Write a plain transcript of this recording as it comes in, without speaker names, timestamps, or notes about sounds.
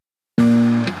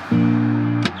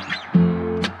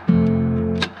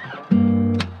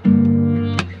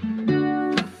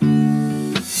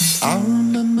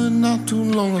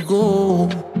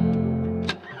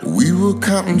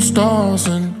counting stars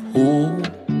and oh,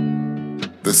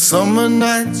 the summer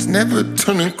nights never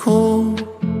turning cold.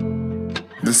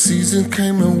 The season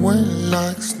came and went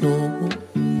like snow.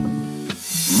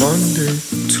 Monday,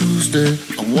 Tuesday,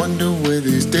 I wonder where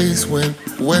these days went.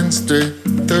 Wednesday,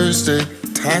 Thursday,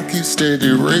 time keeps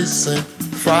steady racing.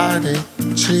 Friday,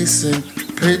 chasing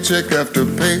paycheck after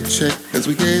paycheck as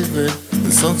we gave in.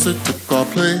 The sunset took our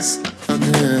place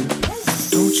again.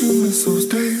 Don't you miss those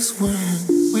days when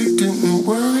we didn't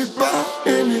worry about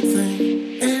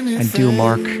anything? I do,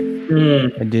 Mark.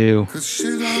 I do.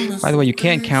 By the way, you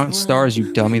can't count stars,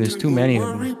 you dummy. There's too many of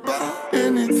them.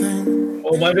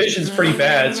 Well, my vision's pretty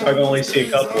bad, so I can only see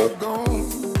a couple.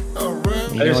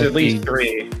 There's at least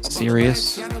 3.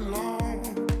 Serious?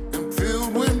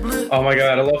 Oh my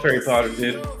god, I love Harry Potter,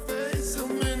 dude.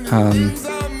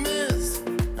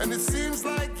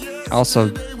 Also,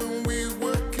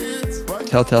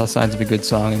 telltale signs of a good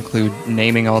song include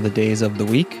naming all the days of the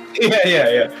week.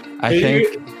 Yeah. I think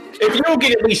if you don't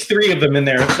get at least 3 of them in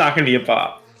there, it's not going to be a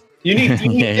pop. You need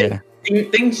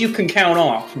things you can count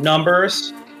off: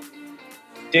 numbers,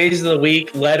 days of the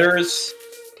week, letters.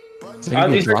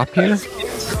 Drop here?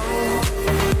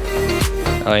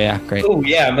 Oh yeah, great. Oh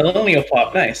yeah, Millennial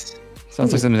Pop, nice.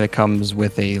 Sounds like something that comes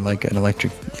with an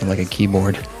electric, like a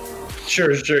keyboard.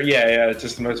 Sure, yeah. It's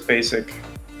just the most basic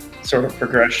sort of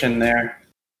progression there.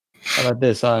 How about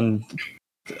this? On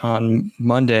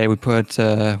Monday, we put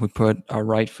our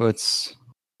right foot's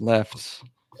left.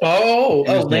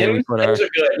 Landing things are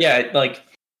good. Yeah, like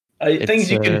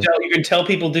things you can tell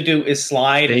people to do is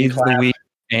slide days and clap. of the week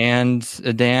and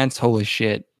a dance. Holy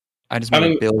shit! I just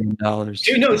made $1 billion.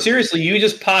 Dude, no, seriously, you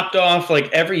just popped off like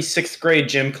every 6th grade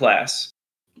gym class.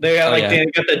 They got they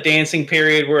got the dancing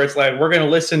period where it's like we're gonna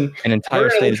listen. An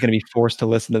entire state is gonna be forced to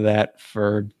listen to that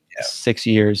for 6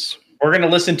 years. We're gonna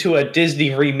listen to a Disney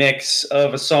remix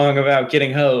of a song about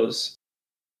getting hosed.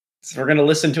 So we're gonna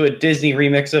listen to a Disney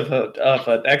remix of an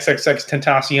XXX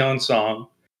Tentacion song.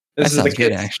 This is the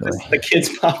kids, actually. This is the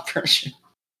kids pop version.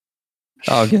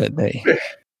 Oh, good. They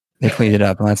cleaned it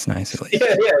up. Well, that's nice at least.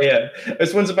 Yeah.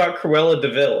 This one's about Cruella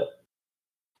de Vil.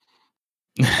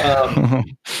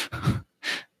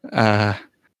 I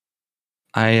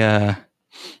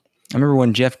remember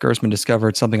when Jeff Gerstmann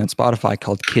discovered something on Spotify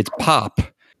called Kids Pop,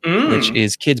 which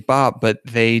is Kids Bop, but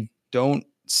they don't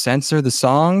censor the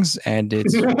songs, and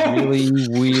it's really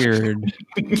weird.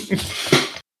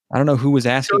 I don't know who was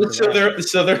asking. So they're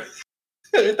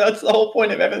that's the whole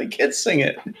point of having the kids sing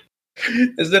it.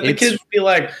 Is that the kids be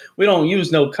like, we don't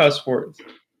use no cuss words.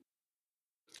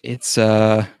 It's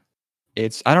I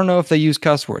don't know if they use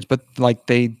cuss words, but like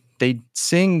they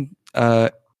sing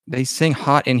Hot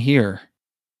in Here.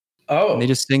 Oh. And they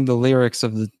just sing the lyrics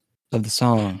of the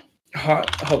song.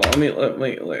 Hot. Hold on, let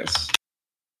me list.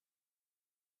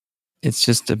 It's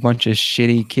just a bunch of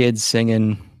shitty kids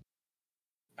singing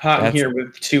Hot in Here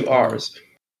with 2 R's.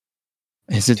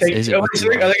 Are they going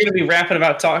to be rapping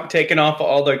about taking off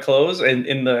all their clothes and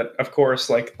in the, of course,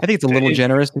 like I think it's a little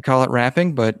generous to call it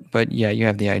rapping, but yeah, you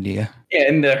have the idea. Yeah,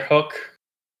 in the hook.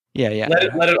 Yeah.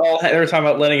 Let it all. They were talking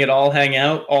about letting it all hang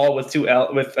out, all with 3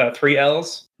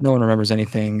 L's. No one remembers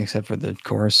anything except for the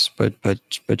chorus, but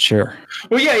sure.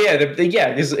 Well, yeah,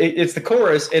 because it's the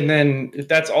chorus, and then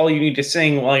that's all you need to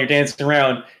sing while you're dancing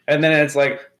around, and then it's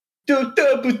like. Yeah,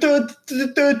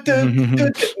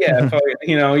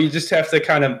 you just have to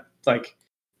kind of like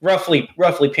roughly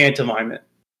pantomime it.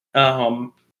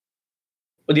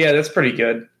 But yeah, that's pretty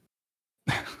good.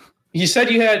 You said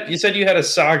you had a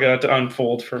saga to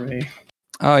unfold for me.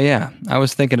 Oh yeah, I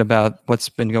was thinking about what's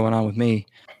been going on with me,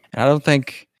 and I don't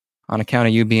think, on account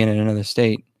of you being in another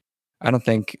state, I don't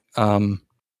think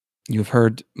you've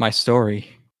heard my story.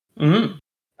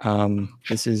 Mm-hmm.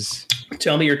 This is.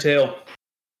 Tell me your tale.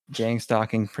 Gang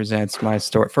Stalking presents my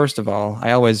story. First of all,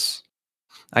 I'm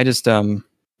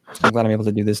glad I'm able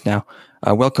to do this now.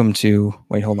 Welcome to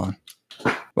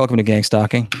Gang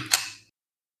Stalking.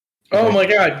 Oh my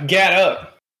God, get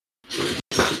up.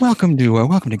 Welcome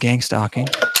to Gang Stalking.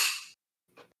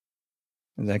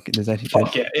 Does that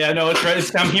Fuck yeah, no, it's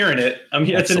right. I'm hearing it.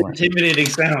 It's an intimidating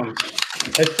sound.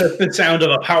 It's the sound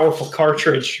of a powerful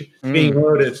cartridge being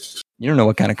loaded. You don't know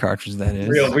what kind of cartridge that is.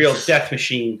 Real death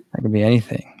machine. That could be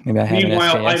anything. Maybe I have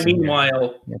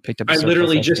I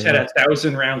literally just had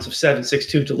 1,000 rounds of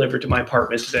 7.62 delivered to my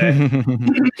apartment today.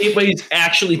 It weighs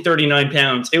actually 39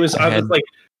 pounds. I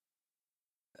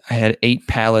had 8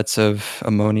 pallets of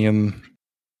ammonium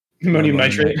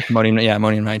nitrate.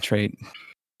 Ammonium nitrate.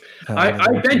 I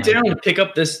bent down to pick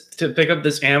up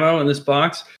this ammo in this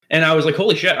box, And I was like,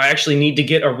 holy shit, I actually need to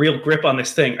get a real grip on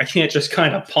this thing. I can't just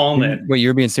kind of palm it. Wait,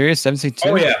 you're being serious? 762?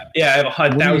 Oh, yeah. Yeah, I have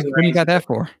 1,000. What do you got that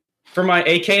for? For my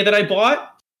AK that I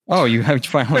bought. Oh, you have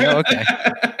finally. Oh, okay.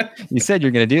 You said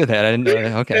you're going to do that. I didn't know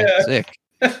that. Okay, yeah. Sick.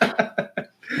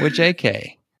 Which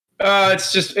AK?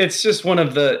 It's just one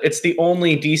of the. It's the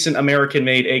only decent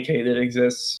American-made AK that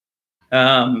exists.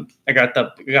 I got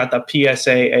the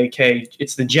PSA AK.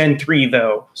 It's the Gen 3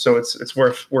 though, so it's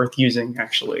worth using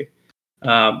actually.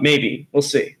 Maybe we'll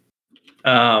see.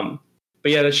 But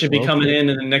yeah, that should be coming in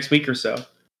the next week or so.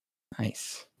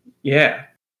 Nice. Yeah.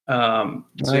 Not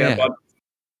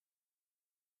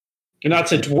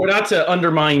to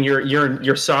undermine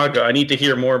your saga. I need to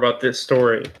hear more about this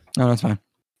story. Oh, that's fine.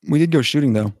 We did go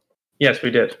shooting though. Yes, we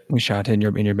did. We shot in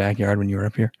your backyard when you were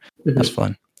up here. That's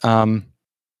fun.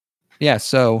 Yeah.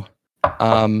 So,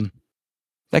 that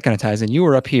kind of ties in. You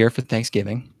were up here for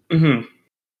Thanksgiving,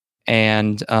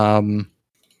 and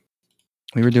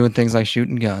we were doing things like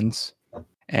shooting guns.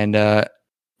 And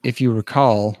if you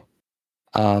recall,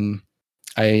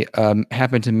 I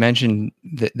happened to mention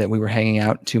that we were hanging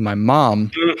out to my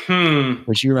mom,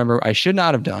 which you remember I should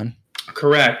not have done.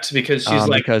 Correct, because she's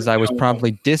because I was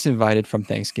promptly disinvited from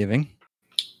Thanksgiving.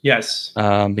 Yes.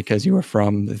 Because you were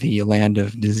from the land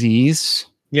of disease.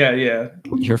 Yeah, yeah.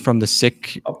 You're from the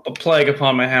sick. A plague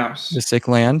upon my house. The sick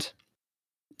land.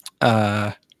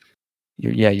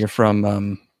 You're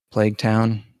from Plague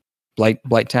Town,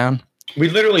 Blight Town. We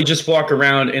literally just walk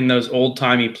around in those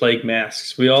old-timey plague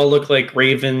masks. We all look like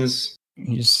ravens.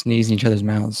 You just sneeze in each other's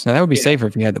mouths. Now, that would be safer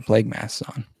if you had the plague masks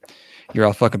on. You're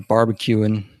all fucking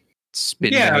barbecuing,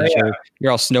 spitting at each other.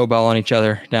 You're all snowballing each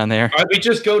other down there. We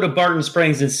just go to Barton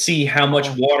Springs and see how much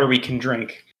water we can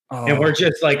drink. Oh. And we're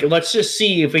just like, let's just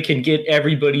see if we can get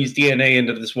everybody's DNA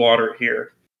into this water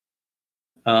here.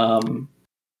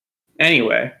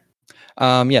 Anyway.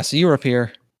 Yeah, so you were up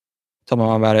here. Told my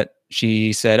mom about it.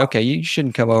 She said, okay, you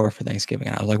shouldn't come over for Thanksgiving.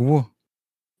 And I was like, whoa.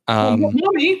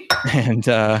 Mommy. And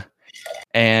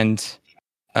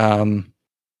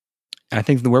I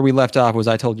think where we left off was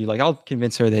I told you, like, I'll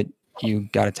convince her that you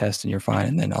got a test and you're fine,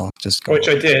 and then I'll just go. Which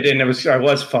I did, and I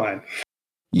was fine.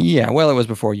 Yeah, well, it was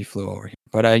before you flew over here,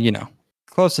 but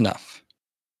close enough.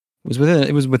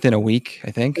 It was within a week,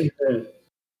 I think.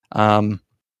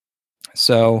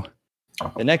 So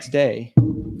the next day,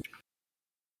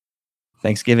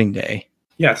 Thanksgiving Day.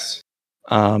 Yes.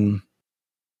 I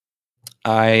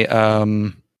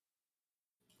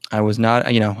was not,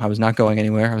 I was not going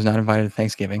anywhere. I was not invited to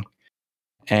Thanksgiving.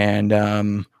 And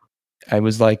it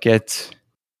was like at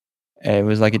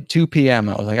 2 p.m.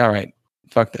 I was like, all right,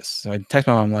 fuck this. So I text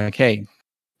my mom, like, hey,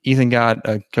 Ethan got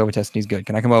a COVID test and he's good.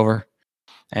 Can I come over?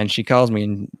 And she calls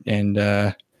me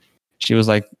and she was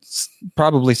like,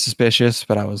 probably suspicious,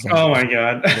 but I was like, oh my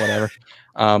God, whatever.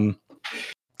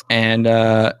 And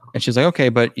she's like, okay,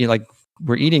 but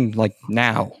we're eating like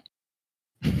now.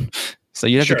 So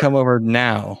you'd have to come over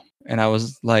now. And I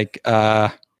was like,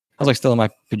 still in my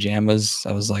pajamas.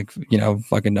 I was like,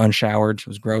 fucking unshowered. It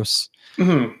was gross.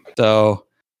 Mm-hmm. So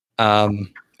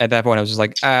at that point I was just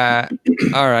like,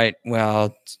 all right,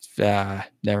 well,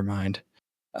 never mind.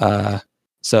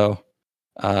 So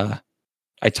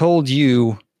I told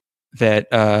you that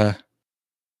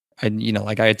I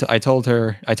told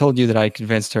you that I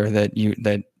convinced her that it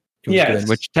was good,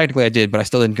 which technically I did, but I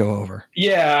still didn't go over.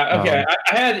 Yeah, okay.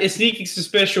 I had a sneaking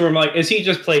suspicion where I'm like, is he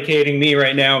just placating me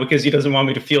right now because he doesn't want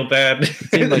me to feel bad? It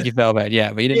seemed like you felt bad,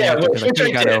 yeah, but you didn't have to because I could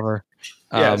have got over.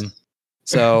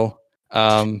 So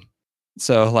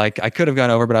I could have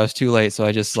gone over, but I was too late, so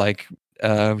I just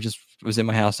just was in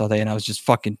my house all day, and I was just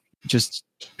fucking just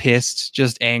pissed,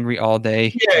 just angry all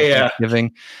day. Yeah.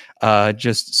 Thanksgiving,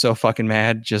 just so fucking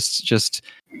mad, just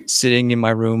sitting in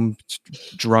my room,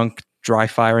 drunk, dry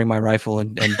firing my rifle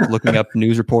and looking up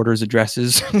news reporters'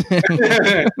 addresses.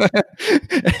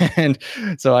 And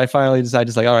so I finally decided,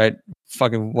 just like, all right,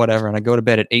 fucking whatever. And I go to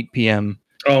bed at 8 p.m.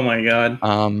 Oh my God.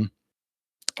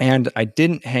 And I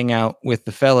didn't hang out with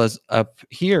the fellas up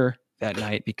here that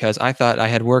night because I thought I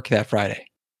had work that Friday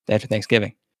after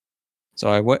Thanksgiving. So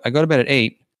I go to bed at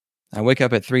 8. I wake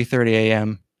up at 3:30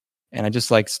 a.m. and I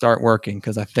just start working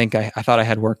because I thought I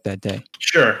had work that day.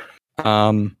 Sure.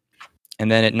 And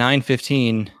then at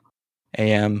 9:15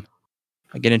 a.m.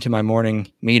 I get into my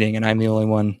morning meeting and I'm the only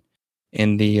one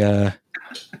in the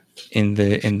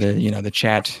the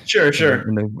chat. Sure.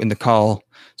 In the call.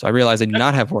 So I realized I did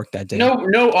not have work that day.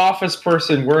 No office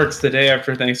person works the day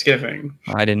after Thanksgiving.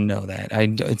 I didn't know that.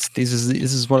 This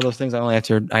is one of those things I have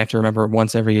to remember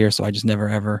once every year, so I just never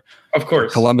ever. Of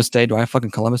course. Columbus Day. Do I have fucking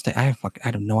Columbus Day? I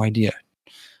have no idea.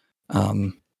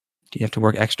 Do you have to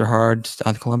work extra hard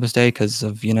on Columbus Day because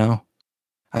of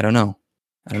I don't know.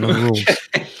 I don't know the rules.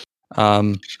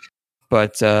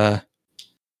 But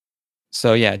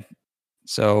so yeah,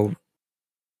 so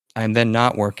I'm then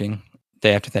not working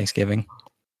day after Thanksgiving,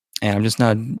 and I'm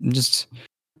just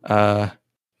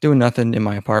doing nothing in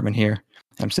my apartment here.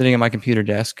 I'm sitting at my computer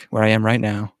desk where I am right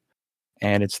now,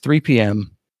 and it's 3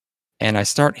 p.m. and I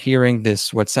start hearing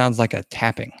this what sounds like a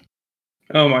tapping.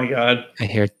 Oh my god! I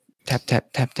hear tap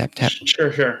tap tap tap tap.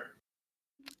 Sure.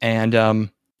 And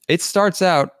it starts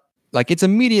out like it's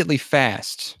immediately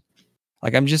fast.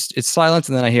 Like it's silent,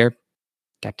 and then I hear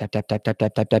tap tap tap tap tap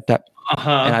tap tap tap tap.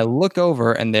 And I look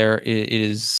over, and there it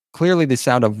is clearly the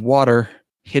sound of water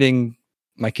hitting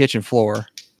my kitchen floor.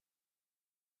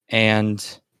 And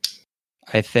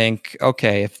I think,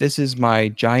 okay, if this is my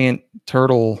giant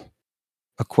turtle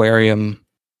aquarium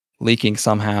leaking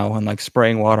somehow and like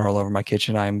spraying water all over my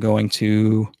kitchen, I'm going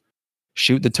to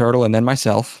shoot the turtle and then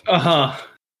myself. But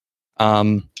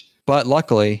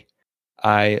luckily,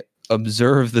 I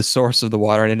observe the source of the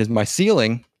water, and it is my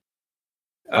ceiling.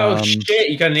 Oh shit!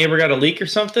 You got a neighbor got a leak or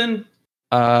something?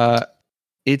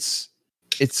 It's.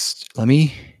 Let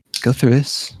me go through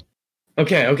this.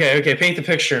 Okay. Paint the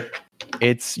picture.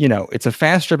 It's a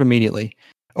fast trip immediately.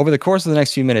 Over the course of the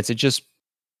next few minutes, it just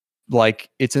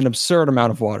it's an absurd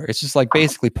amount of water. It's just like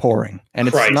basically pouring, and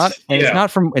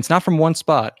it's not from one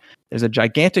spot. There's a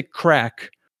gigantic crack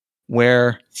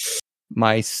where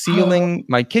my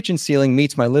kitchen ceiling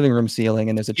meets my living room ceiling,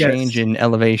 and there's a change in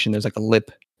elevation. There's like a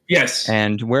lip. Yes.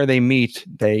 And where they meet,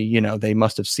 they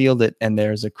must have sealed it, and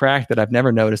there's a crack that I've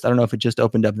never noticed. I don't know if it just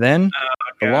opened up then.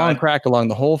 A long crack along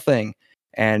the whole thing,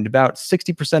 and about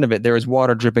 60% of it, there is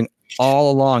water dripping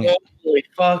all along it. Holy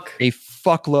fuck! A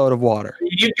fuckload of water.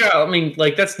 You got,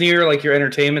 that's near like your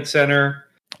entertainment center.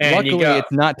 And luckily,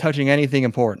 it's not touching anything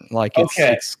important. Like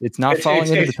it's not falling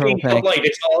into the turtle tank.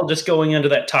 It's all just going into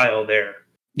that tile there.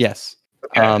 Yes.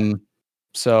 Okay.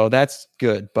 So that's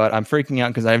good, but I'm freaking out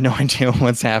because I have no idea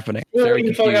what's happening. Well,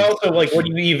 also, what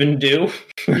do you even do?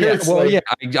 Yeah,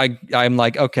 I'm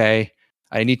like, okay,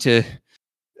 I need to.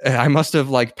 I must have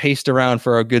paced around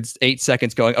for a good 8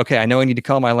 seconds, going, okay, I know I need to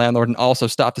call my landlord and also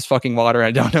stop this fucking water.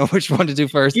 I don't know which one to do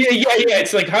first. Yeah.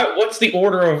 It's like, what's the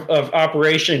order of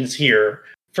operations here?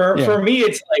 For me,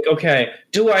 it's like, okay,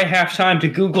 do I have time to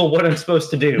Google what I'm supposed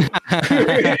to do?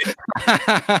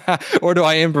 Or do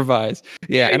I improvise?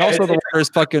 Yeah, and also the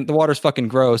water's fucking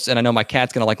gross, and I know my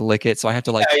cat's gonna lick it, so I have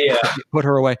to put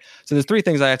her away. So there's 3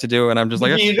 things I have to do, and I'm just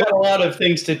like, you got a lot of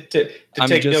things to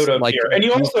take note of here. And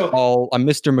you also I'm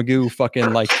Mr. Magoo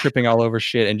fucking tripping all over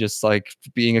shit and just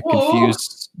being a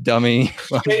confused dummy.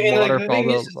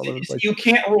 You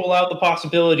can't rule out the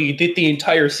possibility that the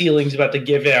entire ceiling's about to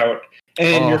give out.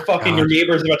 And your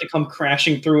neighbor's about to come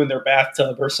crashing through in their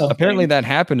bathtub or something. Apparently that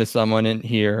happened to someone in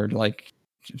here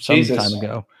some time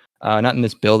ago. Not in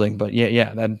this building, but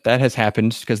yeah, that has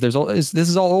happened because this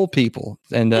is all old people.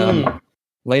 And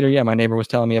later, my neighbor was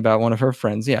telling me about one of her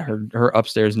friends. Yeah, her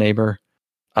upstairs neighbor.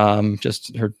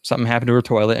 Something happened to her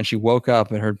toilet, and she woke up,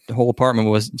 and her whole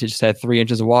apartment just had 3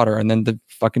 inches of water, and then the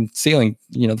fucking ceiling,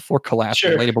 the floor collapsed.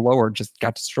 The lady below her just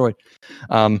got destroyed.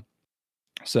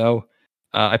 So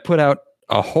I put out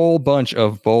a whole bunch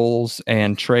of bowls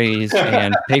and trays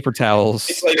and paper towels.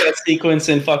 It's like that sequence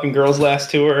in fucking Girls'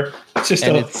 Last Tour.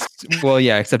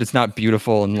 Except it's not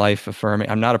beautiful and life affirming.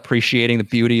 I'm not appreciating the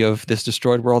beauty of this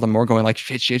destroyed world. I'm more going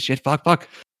shit, fuck.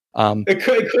 It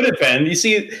could have been. You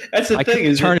see, that's the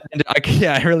thing.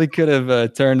 I really could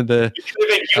have turned the. It could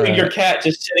have been you and your cat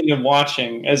just sitting and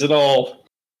watching as it all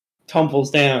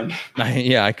tumbles down.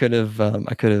 I could have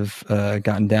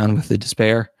gotten down with the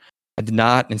despair. I did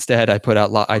not. Instead,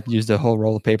 I used a whole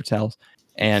roll of paper towels,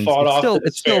 and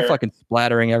it's still fucking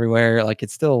splattering everywhere.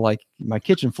 It's still my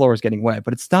kitchen floor is getting wet,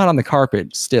 but it's not on the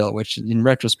carpet still, which in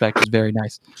retrospect is very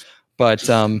nice. But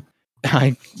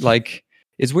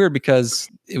it's weird because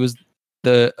it was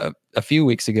a few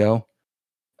weeks ago,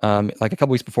 a couple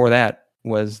weeks before that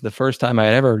was the first time I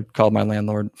had ever called my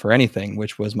landlord for anything,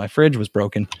 which was my fridge was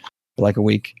broken for a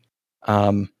week,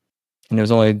 and it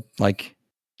was only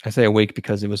I say a week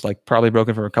because it was probably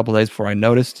broken for a couple of days before I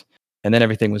noticed, and then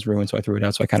everything was ruined, so I threw it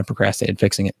out. So I kind of procrastinated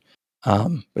fixing it.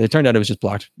 But it turned out it was just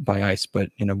blocked by ice,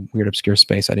 but in a weird obscure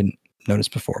space I didn't notice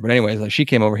before. But anyways, she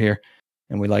came over here,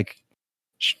 and we I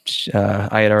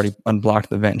had already unblocked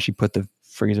the vent, and she put the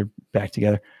freezer back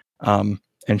together. And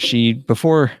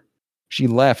before she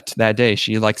left that day,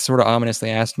 she sort of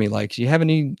ominously asked me do you have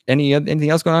anything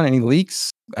else going on? Any leaks?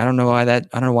 I don't know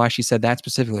why she said that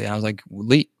specifically. And I was like,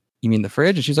 leak. You mean the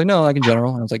fridge? And she's like, no, in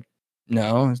general. And I was like,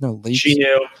 no, there's no leaks. She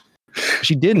knew.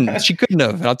 She didn't. She couldn't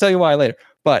have. And I'll tell you why later.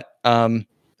 But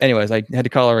anyways, I had to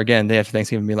call her again day after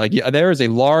Thanksgiving and be like, yeah, there is a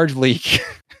large leak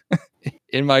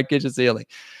in my kitchen ceiling.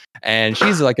 And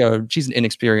she's an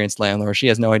inexperienced landlord. She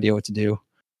has no idea what to do.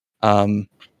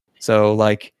 So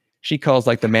like she calls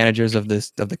like the managers of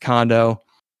the condo,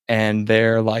 and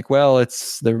they're like, well,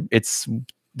 it's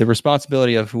the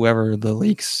responsibility of whoever the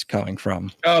leak's coming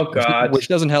from. Oh God, which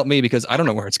doesn't help me because I don't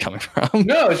know where it's coming from.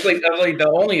 No, it's like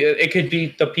it could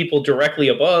be the people directly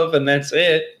above, and that's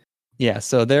it. Yeah,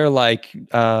 so they're like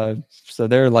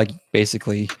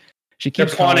basically she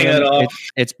keeps pawning it off.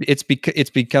 It's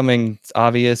becoming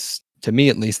obvious to me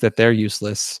at least that they're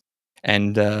useless.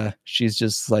 And she's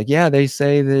just like, yeah, they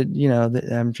say that,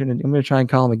 that I'm going to try and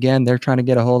call them again. They're trying to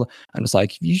get a hold. I'm just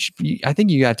like, I think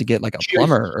you have to get like a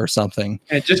plumber or something.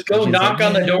 And just go knock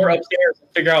on the door upstairs and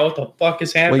figure out what the fuck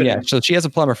is happening. Well, yeah. So she has a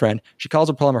plumber friend. She calls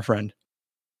her plumber friend.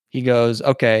 He goes,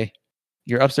 okay,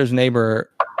 your upstairs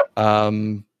neighbor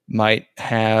might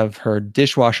have her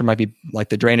dishwasher might be like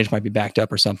the drainage might be backed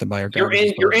up or something by her. You're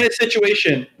in a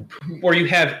situation where you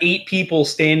have 8 people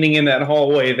standing in that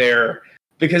hallway there.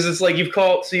 Because it's like you've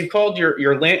called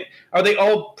your land. Are they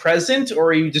all present, or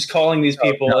are you just calling these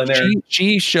people? No, and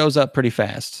she shows up pretty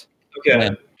fast.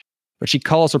 Okay, but she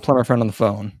calls her plumber friend on the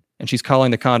phone, and she's calling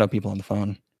the condo people on the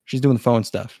phone. She's doing the phone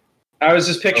stuff. I was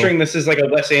just picturing this as like a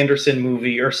Wes Anderson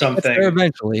movie or something.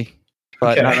 Eventually,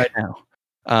 but not right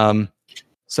now.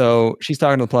 So she's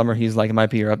talking to the plumber. He's like,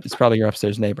 it's probably your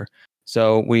upstairs neighbor.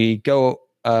 So we go.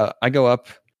 I go up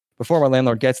before my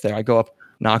landlord gets there. I go up.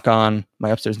 Knock on my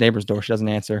upstairs neighbor's door. She doesn't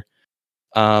answer.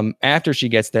 After she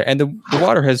gets there, and the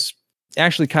water has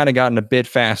actually kind of gotten a bit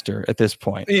faster at this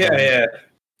point. Yeah.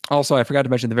 Also, I forgot to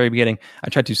mention at the very beginning, I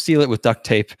tried to seal it with duct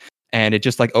tape, and it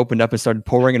just like opened up and started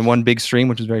pouring in one big stream,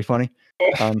 which was very funny.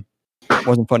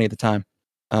 Wasn't funny at the time.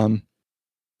 So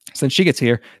then she gets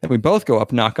here, and we both go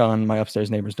up, knock on my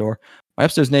upstairs neighbor's door. My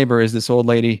upstairs neighbor is this old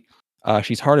lady.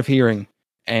 She's hard of hearing.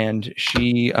 And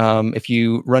she, if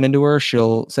you run into her,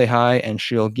 she'll say hi and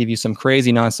she'll give you some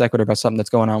crazy non sequitur about something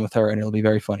that's going on with her, and it'll be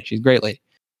very funny. She's a great lady.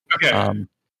 Okay.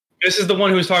 This is the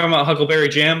one who was talking about Huckleberry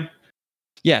Jam?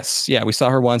 Yes. Yeah, we saw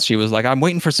her once. She was like, I'm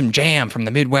waiting for some jam from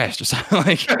the Midwest or something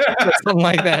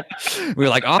like that. We were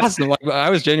like, awesome. I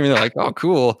was genuinely like, oh,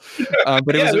 cool.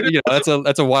 But it was,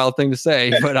 that's a wild thing to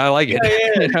say, but I like it.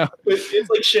 Yeah. It's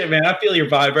like, shit, man, I feel your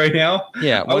vibe right now.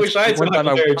 Yeah. I wish I had some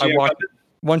Huckleberry Jam.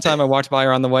 One time I walked by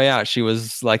her on the way out. She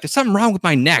was like, there's something wrong with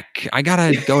my neck. I got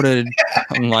to go to...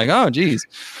 I'm like, oh, geez.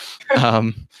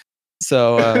 My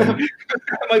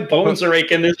bones are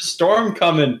aching. There's a storm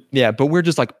coming. Yeah, but we're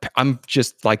just like... I'm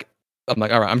like, all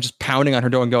right, I'm just pounding on her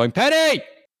door and going, Penny!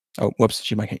 Oh,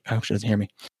 whoops. I hope she doesn't hear me.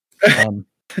 I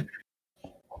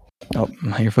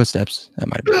hear footsteps. That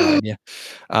might be a good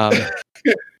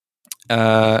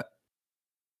idea.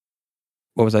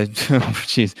 What was I?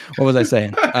 Jeez, what was I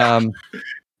saying?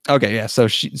 Okay, yeah. So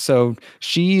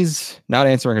she's not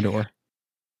answering her door,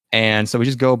 and so we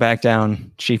just go back down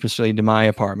sheepishly to my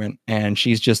apartment, and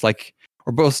she's just like,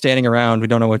 we're both standing around, we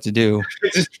don't know what to do,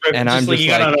 and I'm just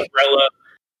like, an umbrella.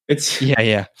 It's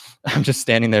yeah. I'm just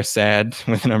standing there sad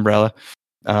with an umbrella,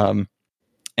 and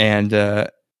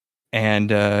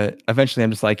eventually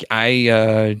I'm just like,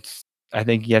 I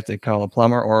think you have to call a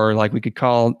plumber, or like we could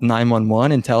call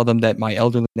 911 and tell them that my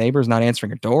elderly neighbor is not answering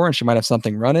her door and she might have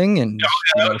something running. And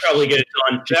that would probably get it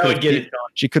done. That would get it done.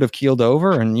 She could have keeled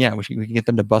over, and we could get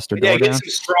them to bust her door down. Yeah, get some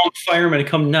strong firemen to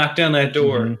come knock down that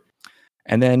door. Mm-hmm.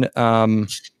 And then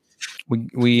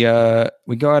we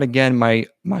go out again. My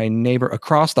neighbor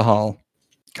across the hall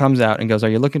comes out and goes, "Are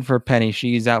you looking for Penny?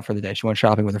 She's out for the day. She went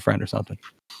shopping with a friend or something."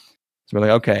 So we're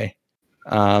like, "Okay.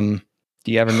 Do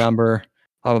you have a number?"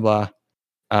 Blah blah blah.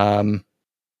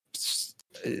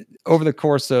 Over the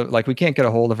course of we can't get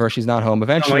a hold of her. She's not home.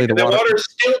 Eventually, the water's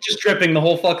still just dripping the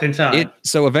whole fucking time.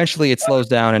 So eventually, it slows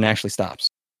down and actually stops.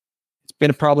 It's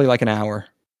been probably like an hour,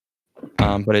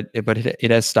 but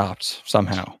it has stopped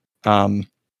somehow.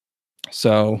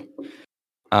 So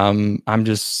I'm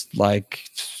just like,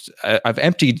 I've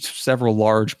emptied several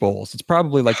large bowls. It's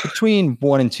probably like between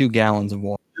 1 and 2 gallons of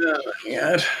water. Oh my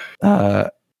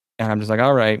God. And I'm just like,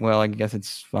 all right, well, I guess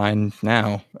it's fine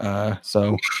now.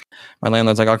 So my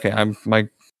landlord's like, okay,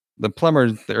 the plumber,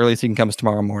 the earliest he can come is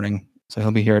tomorrow morning. So he'll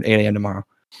be here at 8 a.m. tomorrow.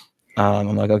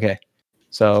 I'm like, okay.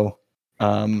 So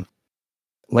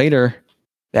later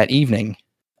that evening,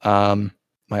 my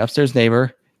upstairs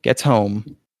neighbor gets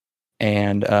home,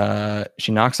 and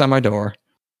she knocks on my door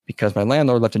because my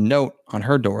landlord left a note on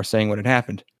her door saying what had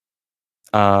happened.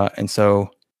 And so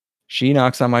she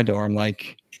knocks on my door. I'm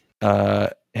like,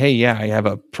 hey, yeah, I have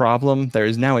a problem. There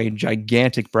is now a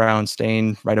gigantic brown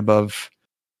stain right above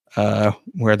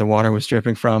where the water was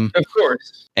dripping from. Of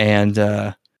course. And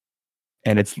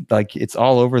and it's like it's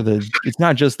all over the. It's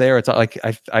not just there. It's like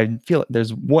I feel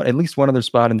there's at least one other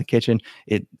spot in the kitchen.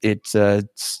 It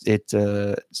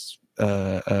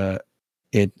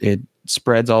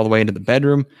spreads all the way into the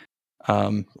bedroom.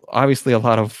 Obviously, a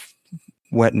lot of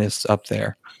wetness up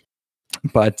there,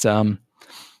 but so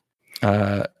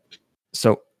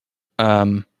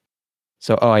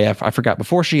oh yeah, I forgot.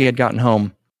 Before she had gotten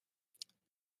home,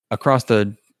 across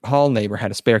the hall neighbor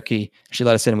had a spare key. She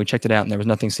let us in and we checked it out and there was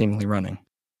nothing seemingly running.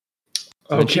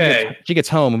 So okay. she gets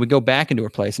home and we go back into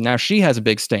her place and now she has a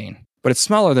big stain, but it's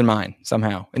smaller than mine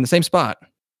somehow in the same spot.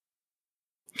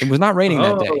 It was not raining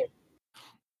that day.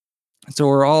 So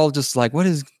we're all just like, what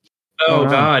is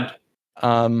going on?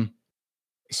 God.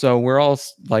 So we're all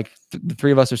like, the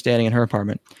three of us are standing in her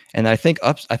apartment, and I think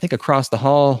across the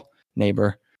hall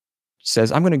neighbor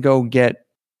says, I'm going to go get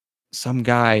some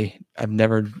guy, I've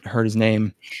never heard his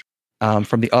name,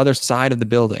 from the other side of the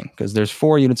building, because there's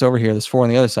 4 units over here, there's 4 on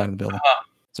the other side of the building.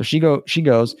 So she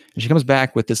goes and she comes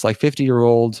back with this like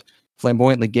 50-year-old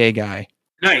flamboyantly gay guy.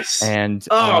 Nice. And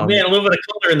man, a little bit of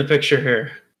color in the picture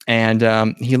here. And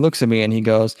he looks at me and he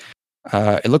goes,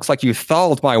 it looks like you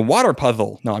thawed my water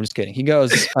puzzle. No, I'm just kidding. He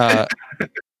goes,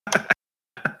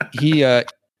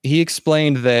 he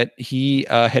explained that he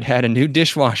had a new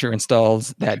dishwasher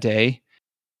installed that day,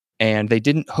 and they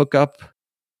didn't hook up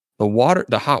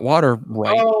the hot water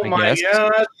right. Oh my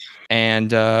God.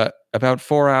 And about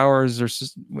 4 hours or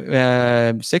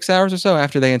 6 hours or so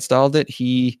after they installed it,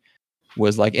 he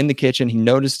was like in the kitchen. He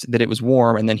noticed that it was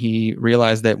warm, and then he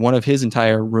realized that one of his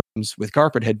entire rooms with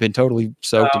carpet had been totally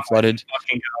soaked and flooded.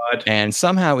 Fucking God. And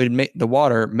somehow the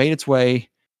water made its way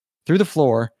through the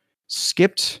floor,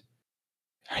 skipped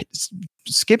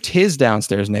his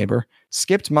downstairs neighbor,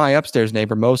 skipped my upstairs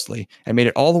neighbor mostly, and made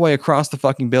it all the way across the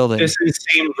fucking building. This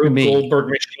insane Rube Goldberg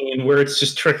machine where it's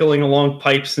just trickling along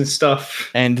pipes and stuff.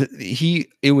 And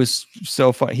it was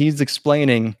so fun. He's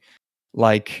explaining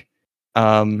like,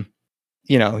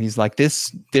 he's like,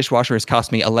 this dishwasher has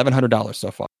cost me $1,100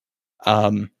 so far.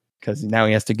 Because now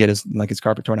he has to get his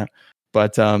carpet torn out.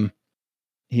 But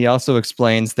he also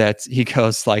explains that he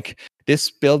goes like,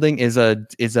 this building is a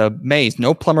maze.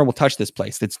 No plumber will touch this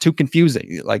place. It's too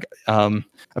confusing. Like,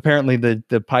 apparently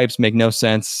the pipes make no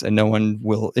sense, and no one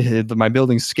will. My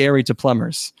building's scary to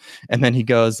plumbers. And then he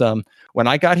goes, when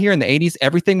I got here in the 80s,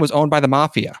 everything was owned by the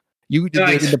mafia. In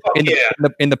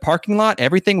the parking lot,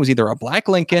 everything was either a black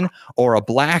Lincoln or a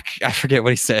black, I forget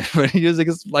what he said, but he was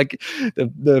like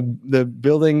the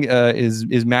building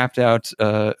is mapped out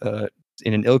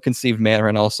in an ill-conceived manner,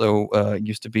 and also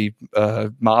used to be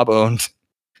mob owned.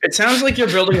 It sounds like your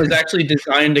building was actually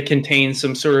designed to contain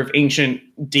some sort of ancient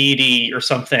deity or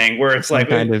something, where it's like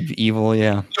kind of evil,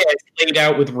 yeah. It's laid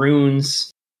out with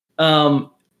runes. Well,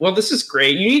 this is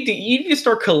great. You need to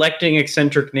start collecting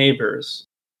eccentric neighbors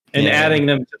and adding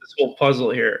them to this whole puzzle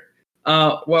here.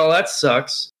 Well, that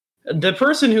sucks. The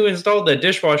person who installed that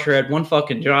dishwasher had one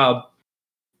fucking job.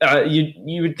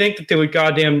 You would think that they would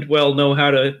goddamn well know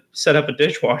how to set up a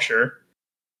dishwasher.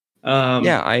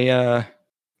 I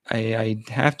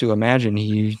have to imagine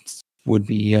he would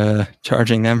be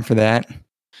charging them for that.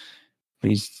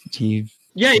 But you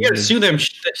gotta sue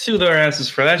their asses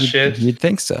for that shit. You'd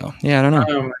think so. Yeah, I don't know.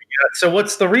 Oh my God. So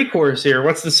what's the recourse here?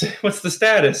 What's the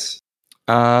status?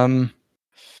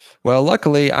 Well,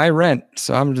 luckily I rent,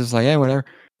 so I'm just like, whatever.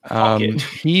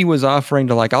 He was offering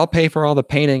to I'll pay for all the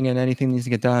painting and anything that needs to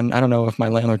get done. I don't know if my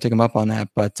landlord took him up on that,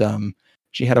 but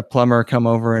she had a plumber come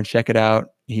over and check it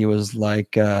out. He was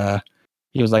like, yeah,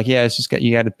 it's just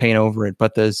you got to paint over it,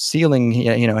 but the ceiling,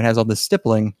 it has all this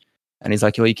stippling, and he's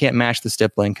like, well, you can't match the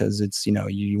stippling because it's,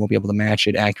 you won't be able to match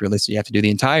it accurately, so you have to do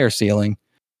the entire ceiling.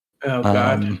 Oh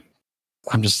God.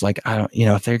 I'm just like, I don't,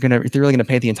 if they're really gonna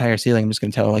paint the entire ceiling, I'm just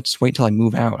gonna tell her just wait till I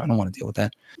move out. I don't want to deal with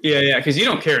that. Yeah, because you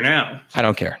don't care now. I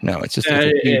don't care. No, it's just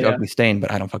a huge ugly stain,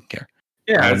 but I don't fucking care.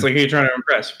 Yeah, it's like you're trying to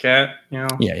impress Cat,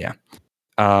 Yeah.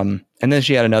 And then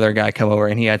she had another guy come over,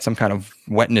 and he had some kind of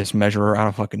wetness measurer. I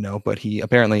don't fucking know, but he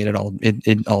apparently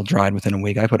it all dried within a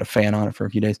week. I put a fan on it for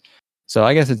a few days, so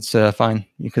I guess it's fine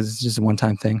because it's just a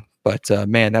one-time thing. But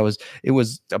man, it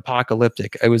was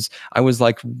apocalyptic. I was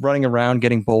like running around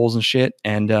getting bowls and shit,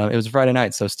 and it was a Friday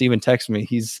night. So Steven texts me.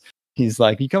 He's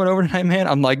like, "You coming over tonight, man?"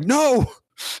 I'm like, "No."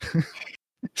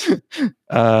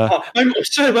 I'm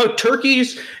upset about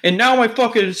turkeys, and now my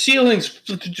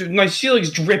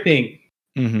ceiling's dripping.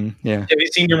 Mm-hmm, yeah. Have you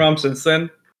seen your mom since then?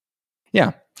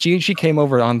 Yeah, she came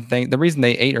over on the reason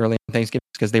they ate early on Thanksgiving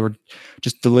is because they were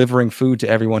just delivering food to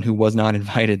everyone who was not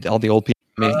invited. All the old people.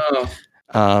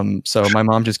 So my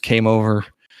mom just came over,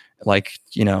 at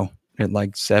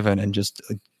 7 and just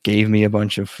gave me a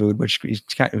bunch of food, which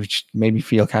made me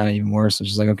feel kind of even worse. It's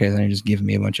just like, okay, then you just give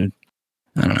me a bunch of,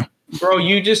 I don't know. Bro,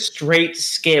 you just straight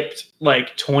skipped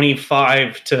like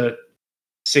 25 to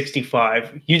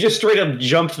 65. You just straight up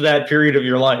jumped that period of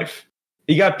your life.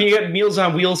 You got Meals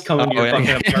on Wheels coming to your fucking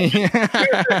apartment.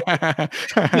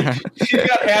 You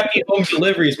got happy home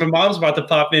deliveries. My mom's about to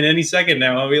pop in any second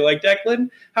now. I'll be like, Declan,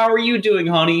 how are you doing,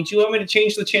 honey? Do you want me to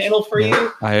change the channel for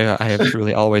you? I have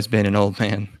truly always been an old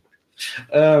man.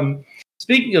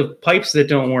 Speaking of pipes that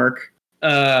don't work.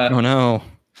 Oh no.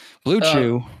 Blue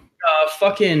Chew.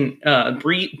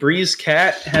 Bree's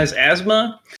cat has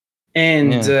asthma.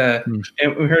 And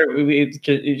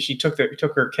she took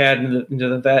her cat into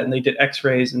the vet, and they did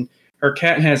X-rays, and her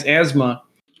cat has asthma,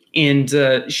 and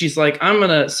she's like, I'm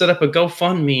gonna set up a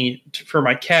GoFundMe for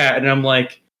my cat, and I'm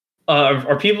like,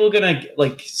 are people gonna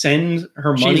like send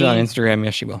her money? She's on Instagram,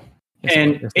 yes, she will.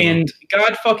 And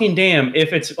God fucking damn,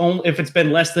 if it's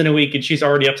been less than a week and she's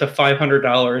already up to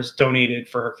 $500 donated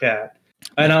for her cat,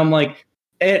 and I'm like,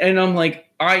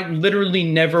 I literally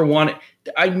never want to.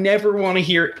 I never want to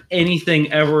hear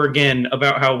anything ever again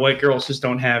about how white girls just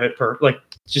don't have it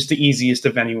just the easiest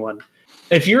of anyone.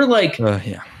 If you're like,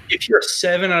 if you're a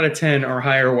 7 out of 10 or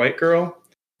higher white girl,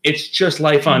 it's just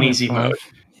life on easy mode.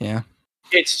 Yeah.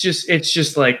 It's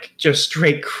just like just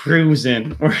straight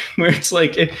cruising where it's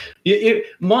like, at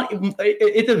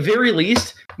the very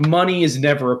least, money is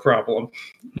never a problem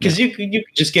because you could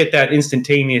just get that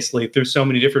instantaneously through so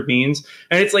many different means.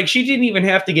 And it's like, she didn't even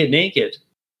have to get naked.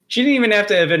 She didn't even have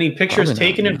to have any pictures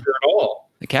taken of her at all.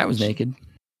 The cat was naked.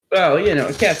 Well,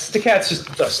 the cat's just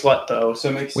a slut though, so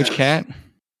it makes sense. Which cat?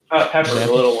 Pepper, the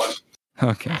little one.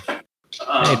 Okay.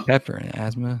 Hey, Pepper,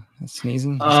 asthma,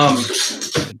 sneezing. But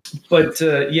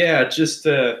just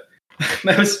that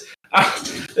was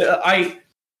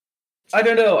I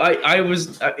don't know.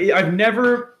 I've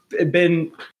never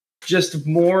been just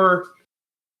more.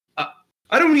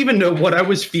 I don't even know what I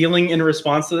was feeling in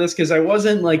response to this because I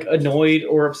wasn't like annoyed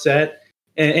or upset,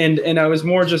 and I was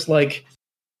more just like,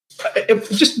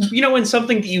 just when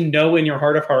something that in your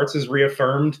heart of hearts is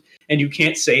reaffirmed and you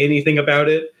can't say anything about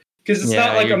it because it's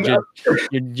not like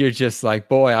you're just like,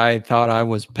 boy, I thought I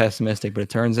was pessimistic, but it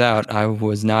turns out I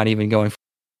was not even going.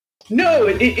 No,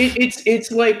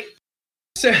 it's like,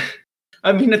 so,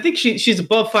 I mean, I think she's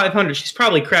above 500. She's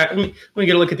probably cracked. Let me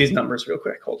get a look at these numbers real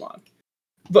quick. Hold on,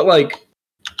 but like.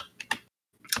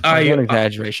 I don't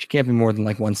exaggerate. She can't be more than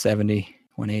like 170,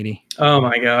 180. Oh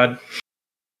my god.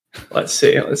 Let's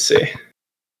see.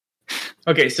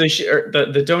 Okay, so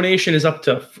the donation is up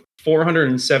to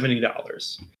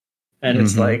 $470, and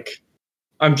it's like,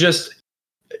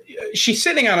 she's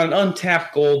sitting on an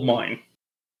untapped gold mine.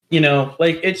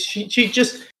 Like it's she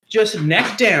just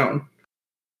neck down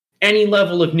any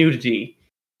level of nudity.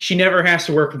 She never has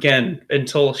to work again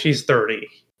until she's 30.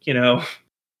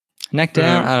 Neck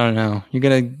down? I don't know.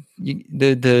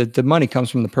 The money comes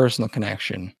from the personal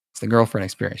connection. It's the girlfriend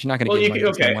experience. You're not going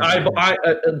to get money.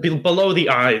 Below the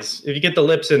eyes. If you get the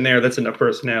lips in there, that's enough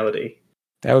personality.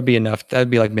 That would be enough. That would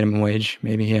be like minimum wage,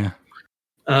 maybe. Yeah.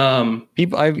 Connor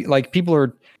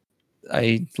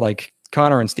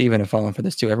and Steven have fallen for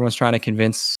this too. Everyone's trying to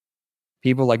convince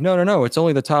people like, no, it's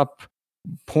only the top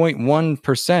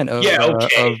 0.1%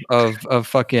 of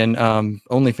fucking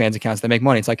OnlyFans accounts that make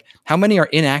money. It's like, how many are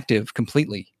inactive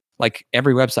completely? Like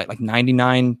every website, like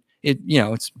 99.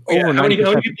 It's over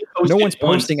 90%. No one's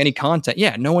posting any content.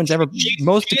 Yeah, no one's ever.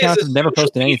 Most accounts have never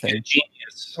posted anything.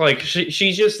 Genius. Like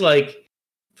she's just like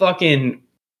fucking.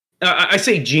 I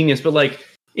say genius, but like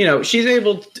she's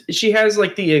able. She has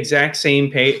like the exact same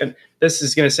pay. And this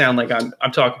is gonna sound like I'm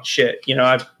talking shit.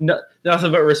 I've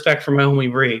nothing but respect for my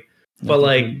homie Bree. But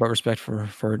respect for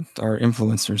our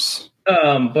influencers.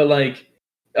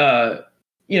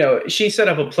 She set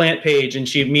up a plant page and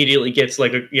she immediately gets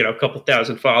like a couple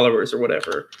thousand followers or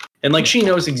whatever. And like she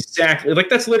knows exactly, like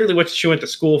that's literally what she went to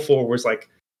school for, was like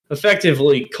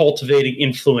effectively cultivating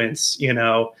influence,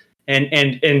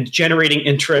 and generating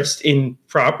interest in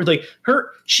property. Like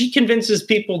she convinces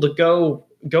people to go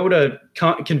to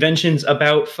conventions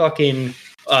about fucking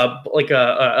about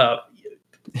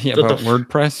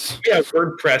WordPress. Yeah,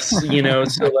 WordPress,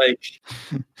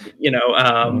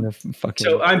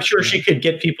 so I'm sure she could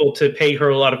get people to pay her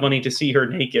a lot of money to see her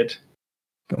naked.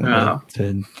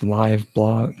 To live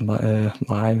blog,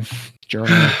 live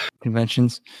journal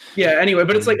conventions. Yeah, anyway,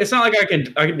 but it's like, it's not like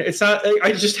it's not,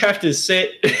 I just have to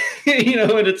sit, and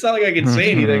it's not like I can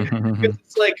say anything.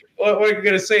 It's like, what are you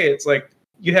going to say? It's like,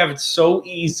 you have it so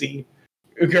easy,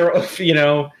 girl, if you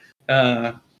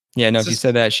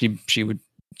said that, she would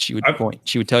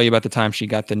tell you about the time she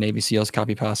got the Navy SEALs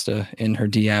copy pasta in her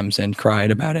DMs and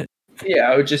cried about it.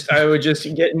 Yeah, I would just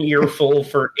get an earful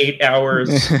for 8 hours.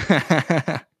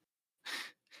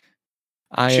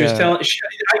 She was telling.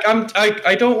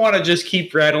 I don't want to just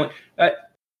keep rattling. I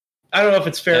don't know if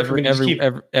it's fair for me to just keep.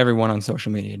 Everyone on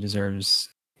social media deserves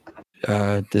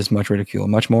this much ridicule,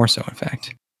 much more so, in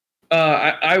fact.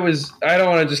 I don't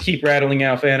want to just keep rattling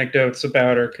off anecdotes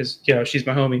about her because she's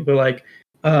my homie, but like,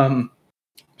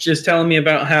 she was telling me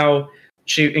about how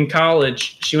in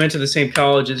college she went to the same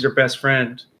college as her best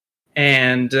friend,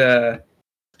 and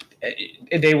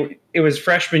it was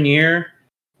freshman year,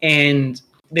 and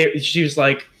she was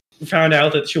like found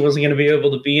out that she wasn't going to be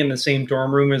able to be in the same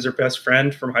dorm room as her best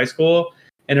friend from high school,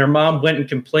 and her mom went and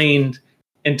complained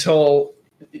until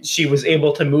she was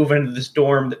able to move into this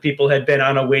dorm that people had been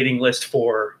on a waiting list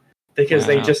for, because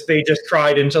they just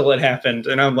cried until it happened.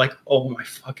 And I'm like, oh my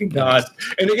fucking God.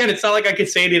 And again, it's not like I could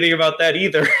say anything about that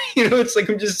either. It's like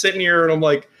I'm just sitting here and I'm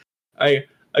like, I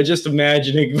just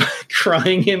imagining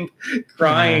crying,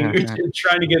 trying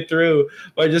to get through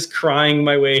by just crying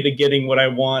my way to getting what I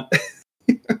want.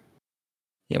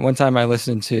 Yeah, one time I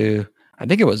listened to, I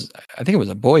think it was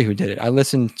a boy who did it. I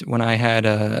listened when I had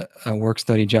a work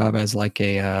study job as like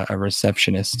a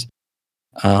receptionist.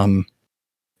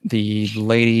 The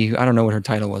lady, I don't know what her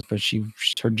title was, but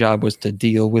her job was to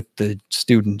deal with the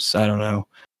students. I don't know.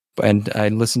 And I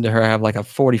listened to her have like a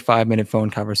 45-minute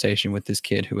phone conversation with this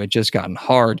kid who had just gotten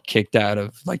hard kicked out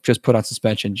of, like, just put on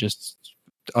suspension, just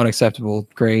unacceptable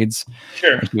grades.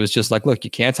 Sure. And she was just like, look,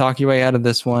 you can't talk your way out of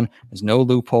this one. There's no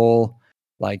loophole.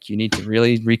 Like, you need to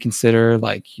really reconsider,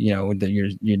 like, your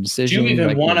decision. Do you even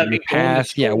like, want to be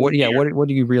path? Yeah. What do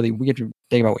you really? We have to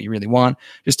think about what you really want.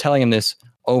 Just telling him this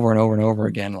over and over and over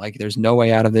again. Like, there's no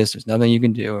way out of this. There's nothing you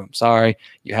can do. I'm sorry.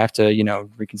 You have to,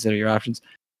 reconsider your options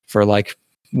for like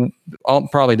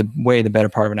probably the better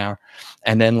part of an hour.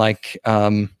 And then like,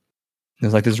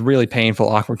 there's like this really painful,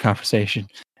 awkward conversation.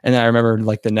 And then I remember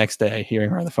like the next day hearing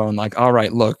her on the phone, like, all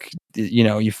right, look,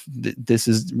 this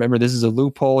is a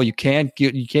loophole. You can't,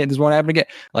 this won't happen again.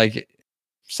 Like,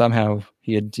 somehow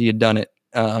he had done it.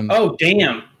 Oh,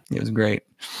 damn. It was great.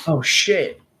 Oh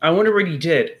shit. I wonder what he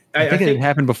did. I think it had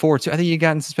happened before too. I think he had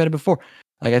gotten suspended before.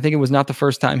 Like, I think it was not the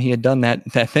first time he had done that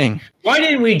thing. Why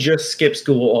didn't we just skip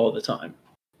school all the time?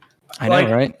 I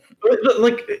know, right?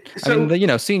 Like, so, I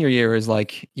mean, senior year is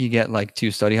like, you get like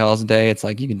 2 study halls a day. It's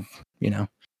like, you can,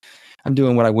 I'm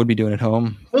doing what I would be doing at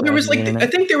home. Well, there was like, I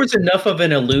think there was enough of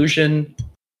an illusion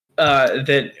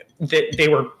that they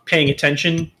were paying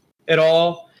attention at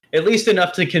all, at least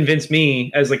enough to convince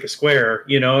me as like a square,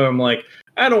 I'm like,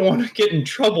 I don't want to get in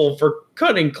trouble for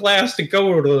cutting class to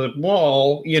go to the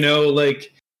mall,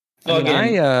 like.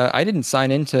 I didn't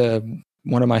sign into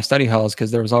one of my study halls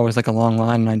because there was always like a long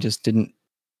line and I just didn't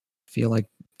feel like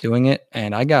doing it,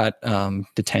 and I got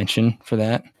detention for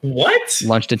that. What?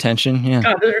 Lunch detention? Yeah.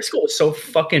 God, their school was so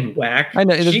fucking whack. I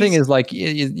know. The thing is, like,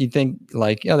 you think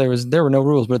like, there were no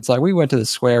rules, but it's like we went to the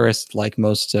squarest, like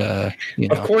most. Of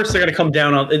course, they're gonna come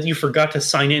down on. You forgot to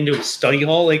sign into a study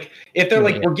hall. Like, if they're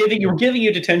like, we're giving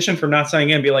you detention for not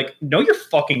signing in, be like, no, you're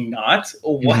fucking not.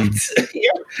 What?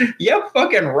 Mm-hmm. yeah,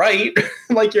 fucking right.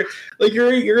 like you're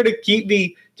gonna keep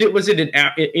me. Was it an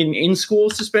in school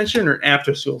suspension or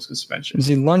after school suspension? It was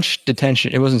in lunch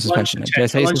detention. It wasn't suspension. Did I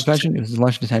say suspension? It was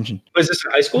lunch detention. Was this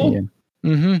in high school? Yeah.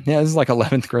 Mm-hmm. Yeah, this is like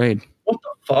 11th grade. What the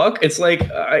fuck? It's like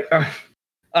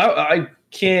I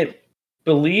can't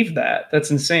believe that. That's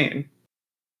insane.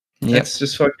 Yep. That's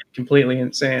just fucking completely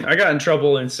insane. I got in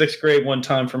trouble in 6th grade one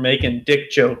time for making dick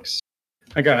jokes.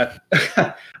 I got.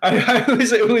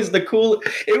 It was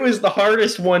the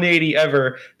hardest 180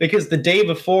 ever because the day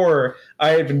before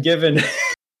I had been given.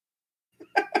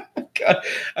 God,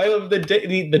 I love the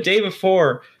day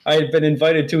before I had been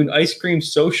invited to an ice cream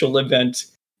social event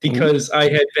because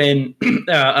I had been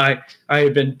I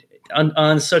had been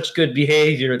on such good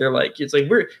behavior. They're like, it's like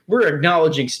we're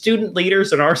acknowledging student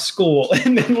leaders in our school,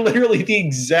 and then literally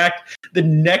the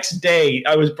next day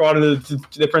I was brought into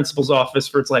the principal's office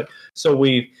for it's like, so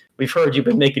we've heard you've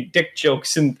been making dick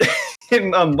jokes on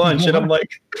lunch, and I'm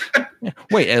like,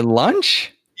 wait, at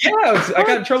lunch? Yeah, I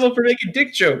got in trouble for making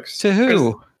dick jokes. To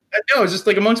who? No, it's just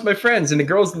like amongst my friends, and the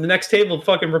girls at the next table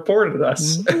fucking reported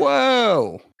us.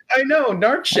 Whoa. I know,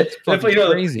 narc shit.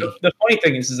 Crazy. The funny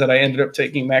thing is that I ended up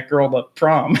taking that girl to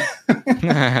prom.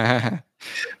 Yeah.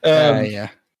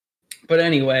 But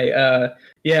anyway,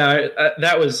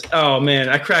 that was, oh man,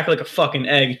 I cracked like a fucking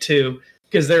egg too.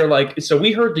 Because they're like, so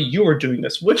we heard that you were doing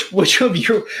this. Which of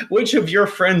your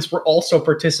friends were also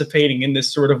participating in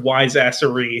this sort of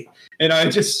wise-assery? And I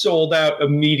just sold out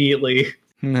immediately.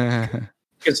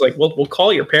 It's like, well, we'll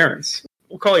call your parents.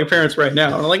 We'll call your parents right now.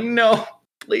 And I'm like, no,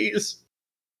 please.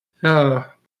 Oh,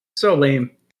 So lame.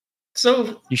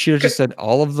 So you should have just said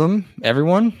all of them,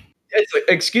 everyone. It's like,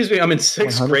 excuse me, I'm in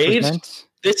 6th grade. 100%.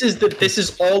 This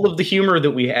is all of the humor that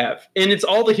we have, and it's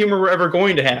all the humor we're ever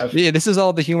going to have. Yeah, this is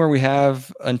all the humor we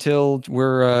have until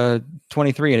we're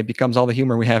 23, and it becomes all the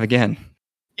humor we have again.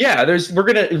 Yeah, we're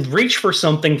gonna reach for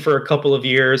something for a couple of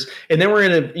years, and then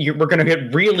we're gonna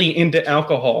get really into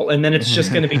alcohol, and then it's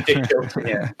just gonna be dick jokes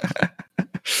again.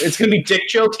 It's gonna be dick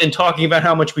jokes and talking about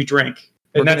how much we drink.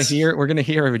 And we're gonna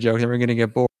hear every joke, and we're gonna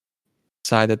get bored.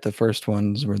 Decide that the first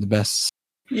ones were the best.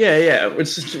 Yeah.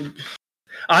 It's just,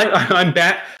 I'm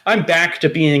back to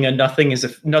being a nothing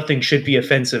should be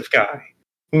offensive guy.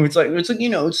 It's like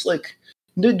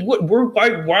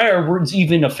why are words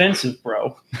even offensive,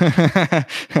 bro? I'm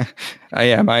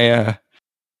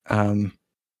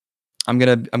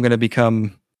gonna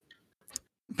become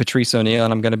Patrice O'Neill,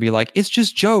 and I'm gonna be like, it's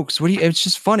just jokes. It's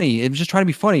just funny. It's just trying to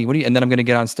be funny. And then I'm gonna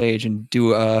get on stage and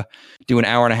do an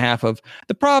hour and a half of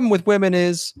the problem with women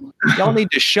is y'all need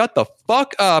to shut the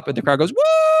fuck up, and the crowd goes woo.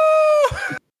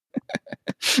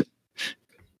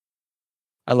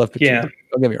 I love Patrice. Yeah.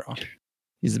 Don't get me wrong.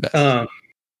 He's the best.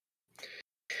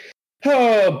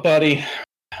 Oh, buddy.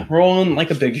 Rolling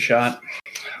like a big shot.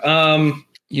 Yeah,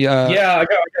 I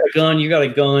got a gun. You got a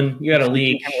gun. You got a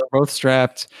leak. We're both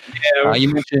strapped. Yeah.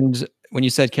 You mentioned when you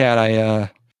said cat, I've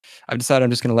decided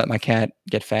I'm just going to let my cat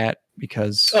get fat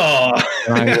because I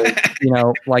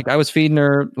was feeding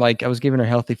her, like I was giving her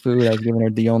healthy food. I was giving her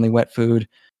the only wet food,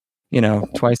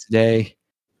 twice a day,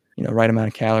 right amount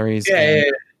of calories. Yeah.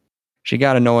 She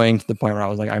got annoying to the point where I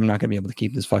was like, I'm not going to be able to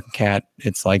keep this fucking cat.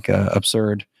 It's like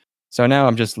absurd. So now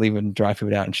I'm just leaving dry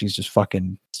food out, and she's just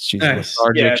fucking. She's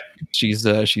lethargic. Yeah. She's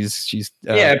bloat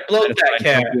that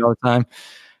cat all the time.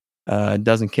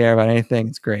 Doesn't care about anything.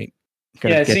 It's great.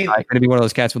 Gonna be one of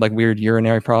those cats with like weird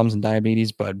urinary problems and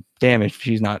diabetes, but damn it,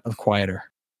 she's not quieter.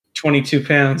 22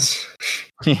 pounds.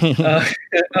 Yeah.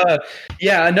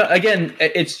 No. Again,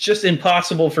 it's just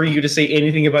impossible for you to say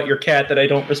anything about your cat that I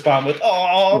don't respond with.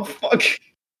 Oh fuck!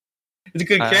 It's a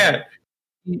good cat.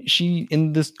 She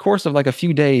in this course of like a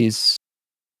few days,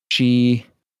 I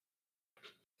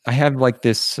have like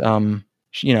this.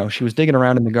 She was digging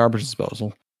around in the garbage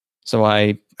disposal, so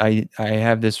I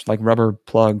have this like rubber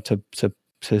plug to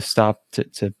stop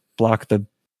to block the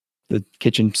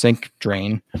kitchen sink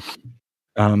drain.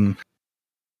 And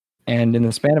in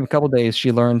the span of a couple of days,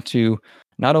 she learned to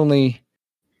not only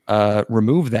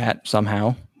remove that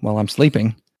somehow while I'm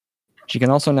sleeping, she can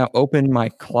also now open my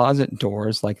closet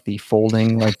doors, like the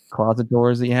folding like closet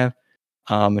doors that you have.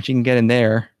 And she can get in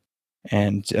there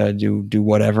and do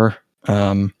whatever.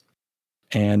 And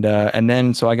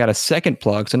then so I got a second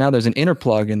plug. So now there's an inner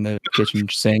plug in the kitchen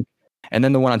sink, and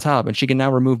then the one on top, and she can now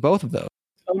remove both of those.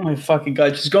 Oh my fucking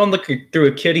god! Just go and look through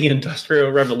a kitty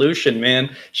industrial revolution,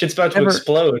 man. Shit's about to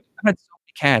explode. I've had so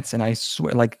many cats, and I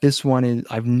swear, like this one is.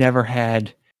 I've never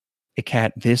had a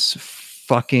cat this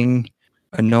fucking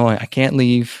annoying. I can't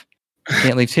leave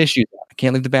tissues. I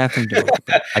can't leave the bathroom door.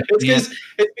 It's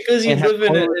because you live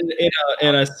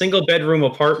in a single bedroom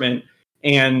apartment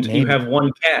and you have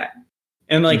one cat,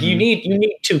 and like you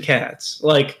need two cats,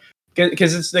 like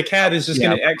because it's the cat is just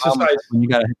going to exercise. When you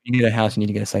need a house, you need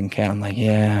to get a second cat. I'm like,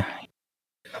 yeah.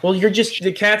 Well,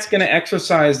 the cat's going to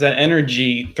exercise that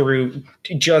energy through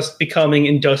just becoming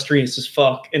industrious as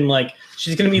fuck, and like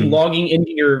she's going to be logging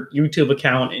into your YouTube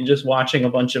account and just watching a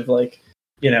bunch of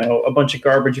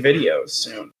garbage videos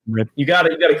soon. Rip. You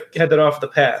gotta head that off the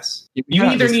pass. You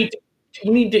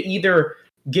need to either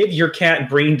give your cat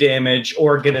brain damage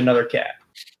or get another cat.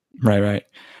 Right.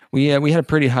 We had a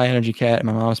pretty high energy cat at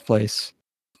my mom's place,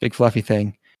 big fluffy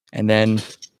thing, and then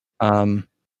they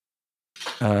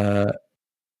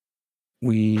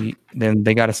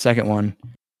got a second one,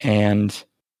 and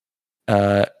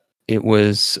it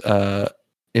was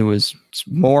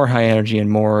more high energy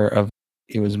and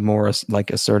it was more like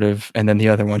assertive, and then the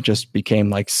other one just became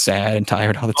like sad and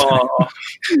tired all the time.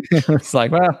 It's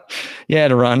like, well, yeah,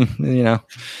 to run, and the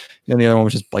other one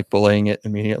was just like bullying it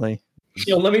immediately.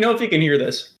 Let me know if you can hear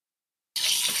this.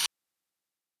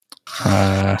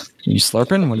 You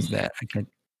slurping? What is that?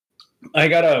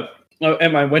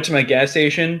 I went to my gas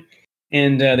station,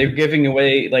 and they were giving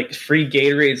away like free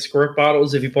Gatorade squirt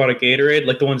bottles if you bought a Gatorade,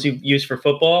 like the ones you use for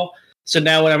football. So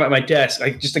now when I'm at my desk, I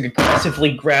just like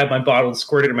aggressively grab my bottle and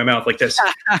squirt it in my mouth like this.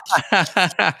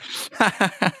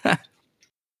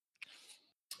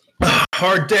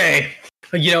 Hard day.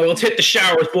 Let's hit the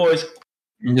showers, boys.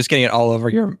 You're just getting it all over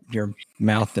your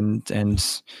mouth and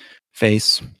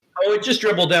face. Oh, it just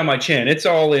dribbled down my chin. It's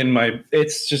all in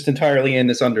it's just entirely in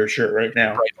this undershirt right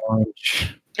now. Bright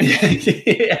orange.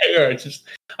 Yeah,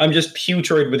 I'm just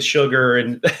putrid with sugar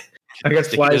and I got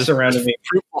flies surrounding me.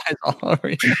 Fruit flies all over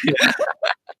you.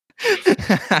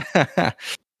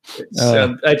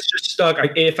 It's just stuck.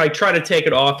 If I try to take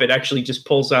it off, it actually just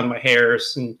pulls on my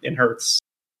hairs and hurts.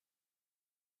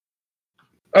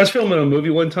 I was filming a movie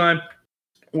one time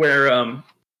where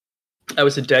I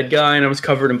was a dead guy and I was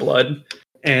covered in blood.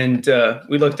 And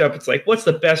we looked up. It's like, what's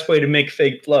the best way to make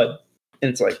fake blood? And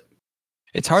it's like,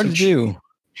 it's hard to do.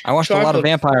 I watched a lot of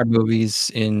vampire movies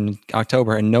in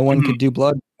October, and no one could do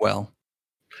blood well.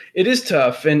 It is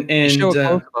tough, and show a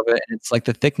close of it, and it's like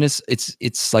the thickness.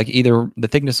 It's like either the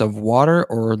thickness of water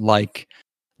or like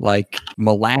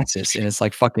molasses, and it's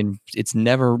like fucking. It's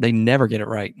never. They never get it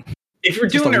right. If you're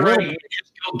doing it right, you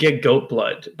just go get goat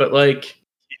blood. But like,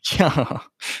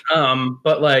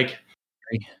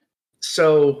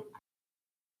 so,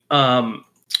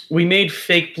 we made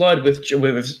fake blood with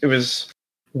it was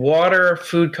water,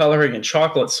 food coloring, and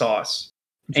chocolate sauce.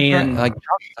 And like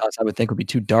chocolate sauce, I would think would be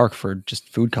too dark for just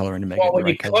food coloring to make it.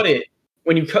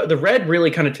 When you cut the red,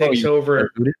 really kind of takes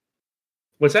over.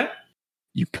 What's that?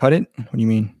 You cut it? What do you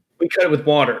mean? We cut it with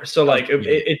water, so like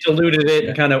it diluted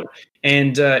it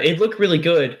and it looked really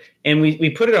good. And we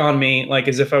put it on me like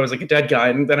as if I was like a dead guy,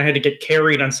 and then I had to get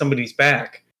carried on somebody's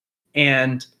back.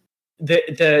 And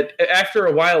the after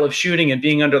a while of shooting and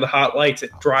being under the hot lights,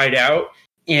 it dried out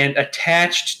and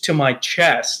attached to my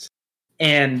chest.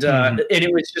 And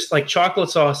it was just like chocolate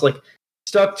sauce, like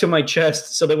stuck to my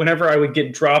chest, so that whenever I would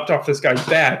get dropped off this guy's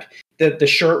back, the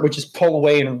shirt would just pull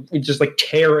away and would just like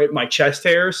tear at my chest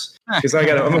hairs because I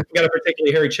got a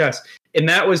particularly hairy chest. And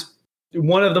that was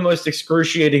one of the most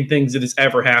excruciating things that has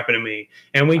ever happened to me.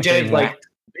 And we did like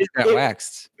got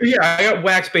waxed. Yeah, I got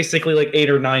waxed basically like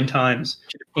 8 or 9 times.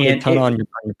 And ton on your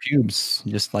pubes,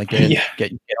 just like get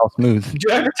all smooth. Did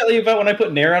I ever tell you about when I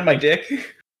put Nair on my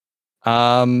dick?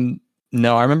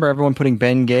 No, I remember everyone putting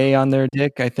Bengay on their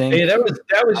dick, I think. Yeah, that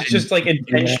was just like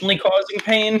intentionally causing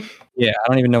pain. Yeah, I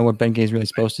don't even know what Bengay is really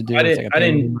supposed to do. I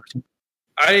didn't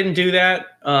do that.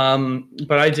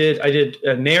 But I did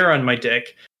a Nair on my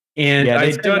dick, and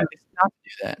I done not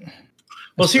do that.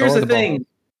 Well, so here's the thing: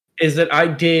 is that I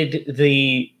did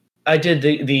the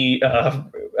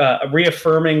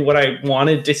reaffirming what I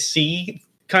wanted to see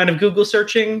kind of Google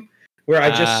searching. Where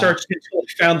I just searched until I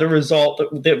found the result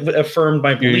that affirmed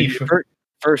my belief.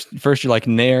 First you're like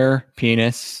Nair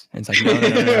penis, and it's like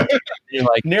no. You're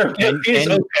like Nair penis,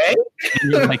 okay?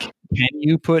 And you're like, can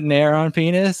you put Nair on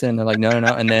penis? And they're like, no.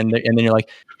 And then you're like,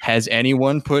 has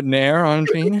anyone put Nair on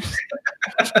penis?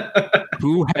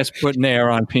 Who has put Nair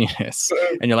on penis?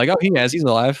 And you're like, oh, he has. He's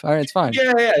alive. All right, it's fine.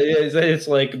 Yeah. It's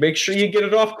like, make sure you get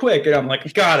it off quick. And I'm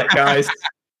like, got it, guys.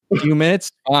 A few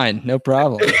minutes, fine, no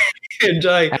problem. And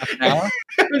I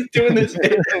was doing this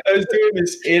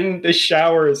in the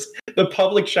showers, the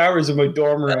public showers of my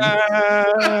dorm room.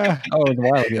 Oh, it was a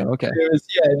while ago. Okay.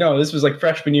 This was like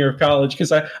freshman year of college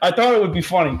because I thought it would be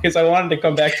funny because I wanted to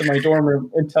come back to my dorm room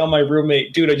and tell my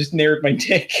roommate, dude, I just naired my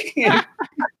dick. It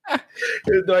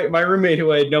was like my roommate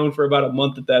who I had known for about a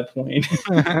month at that point.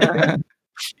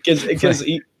 Because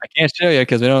I can't show you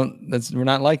because we're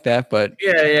not like that, but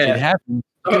it happened.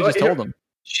 You just told him.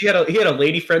 He had a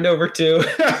lady friend over too.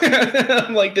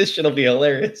 I'm like, this shit'll be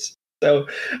hilarious. So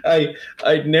I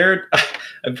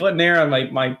put Nair on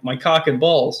my cock and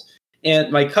balls,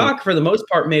 and my cock for the most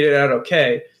part made it out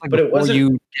okay. Like, but it wasn't. You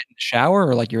get in the shower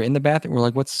or like you're in the bathroom or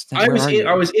like what's? I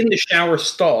was in the shower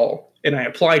stall and I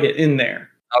applied it in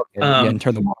there. Okay. And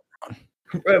turn the water on.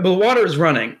 But the water is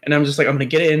running, and I'm just like, I'm gonna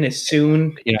get it in as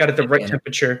soon. Got it the right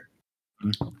temperature,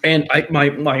 and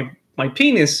my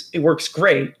penis, it works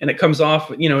great, and it comes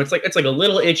off. It's like a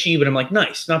little itchy, but I'm like,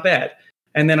 nice, not bad.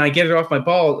 And then I get it off my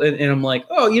ball, and I'm like,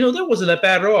 oh, that wasn't that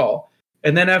bad at all.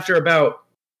 And then after about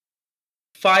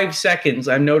 5 seconds,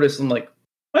 I notice I'm like,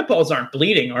 my balls aren't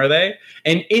bleeding, are they?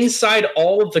 And inside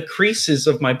all of the creases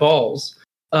of my balls,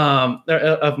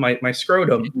 of my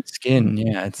scrotum, skin,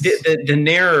 it's the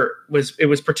Nair was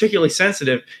particularly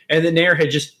sensitive, and the Nair had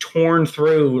just torn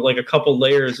through like a couple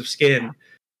layers of skin.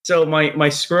 So my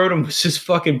scrotum was just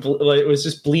it was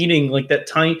just bleeding like that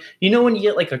tiny. When you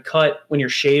get like a cut when you're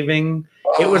shaving,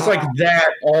 it was like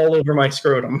that all over my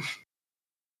scrotum.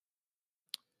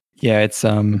 Yeah, it's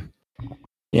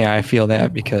I feel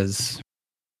that because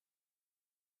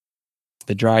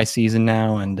the dry season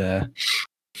now, and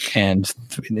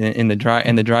in the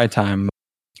dry time,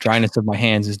 dryness of my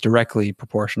hands is directly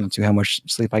proportional to how much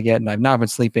sleep I get, and I've not been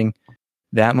sleeping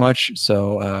that much,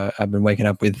 so I've been waking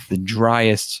up with the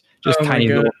driest, just tiny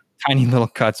little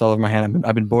cuts all over my hand.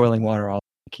 I've been boiling water all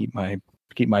to keep my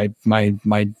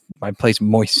place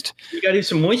moist. You gotta do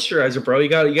some moisturizer, bro. You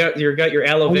got your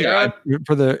aloe vera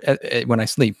for the when I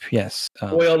sleep. Yes,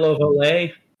 oil of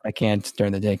Olay. I can't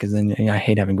during the day because then I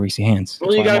hate having greasy hands.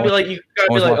 Well, you gotta be like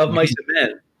of mice and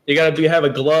men. You gotta have a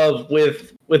glove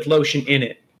with lotion in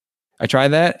it. I tried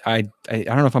that. I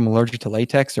don't know if I'm allergic to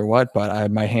latex or what, but I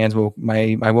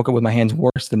woke up with my hands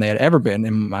worse than they had ever been,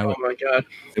 and oh my god,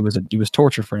 it was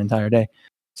torture for an entire day.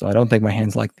 So I don't think my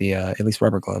hands like the at least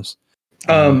rubber gloves.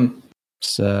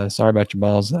 So sorry about your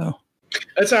balls though.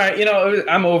 That's all right.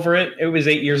 I'm over it. It was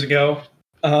 8 years ago.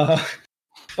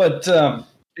 But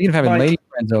speaking of having lady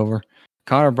friends over,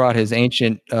 Connor brought his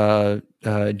ancient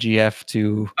GF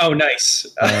to. Oh, nice!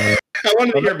 I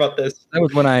wanted to hear about this. That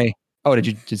was when I. Oh,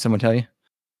 did someone tell you?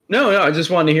 No. I just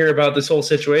wanted to hear about this whole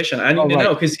situation. I need to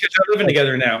know because we're living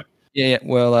together now. Yeah.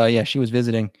 Well, yeah, she was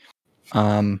visiting.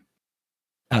 Just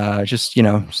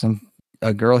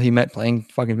a girl he met playing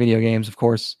fucking video games, of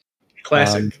course.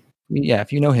 Classic. Yeah,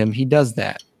 if you know him, he does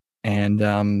that, and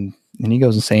he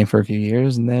goes insane for a few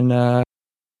years, and then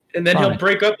he'll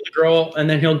break up with the girl, and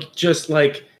then he'll just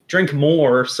like drink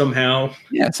more somehow.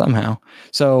 Yeah, somehow.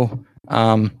 So,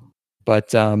 it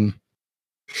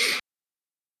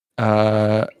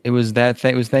was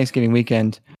it was Thanksgiving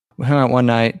weekend. We hung out one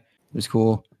night. It was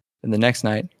cool. And the next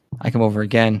night, I come over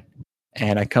again,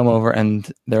 and I come over,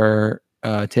 and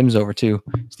Tim's over too.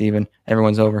 Steven,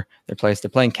 everyone's over their place. They're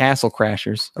playing Castle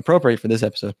Crashers, appropriate for this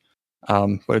episode.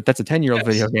 But that's a 10-year-old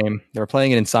video game. They were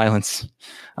playing it in silence.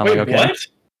 I'm Wait, like, okay. What?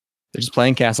 They're just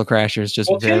playing Castle Crashers.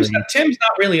 Tim's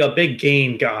not really a big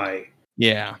game guy.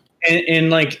 Yeah. And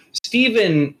like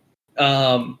Steven,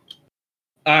 I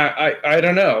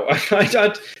don't know. I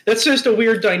thought that's just a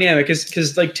weird dynamic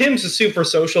because like Tim's a super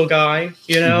social guy,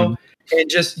 and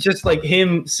just like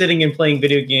him sitting and playing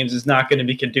video games is not going to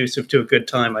be conducive to a good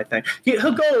time. I think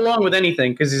he'll go along with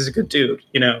anything because he's a good dude,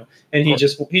 and he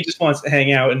just wants to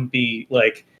hang out and be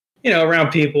like,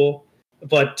 around people.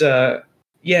 But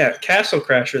yeah, Castle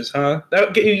Crashers, huh?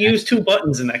 You use 2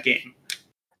 buttons in that game.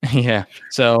 Yeah.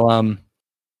 So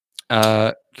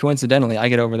coincidentally, I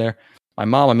get over there. My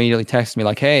mom immediately texts me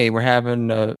like, "Hey, we're having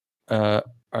are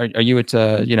you at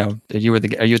are you at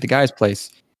the guy's place?"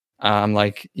 I'm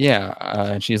like, "Yeah."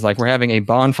 And she's like, "We're having a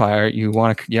bonfire. You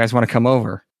guys want to come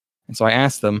over?" And so I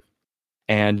asked them,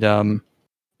 and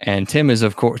Tim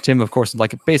of course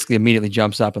like basically immediately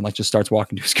jumps up and like just starts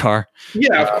walking to his car.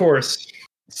 Yeah, of course.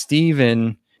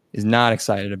 Steven is not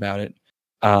excited about it.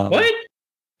 What?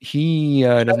 He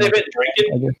Have doesn't. they been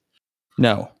drinking?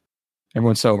 No,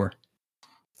 everyone's sober.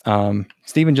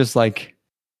 Steven just like,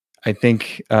 I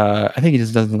think he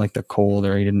just doesn't like the cold,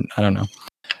 or I don't know.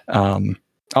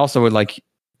 Also would like,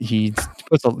 he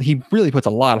really puts a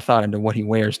lot of thought into what he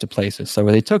wears to places. So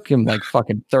they took him like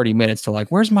fucking 30 minutes to like,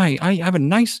 where's I have a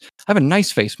nice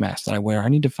face mask that I wear. I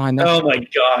need to find that. Oh my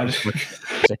God.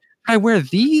 I wear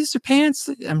these pants.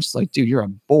 I'm just like, dude, you're a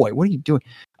boy. What are you doing?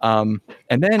 And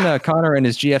then Connor and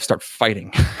his GF start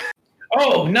fighting.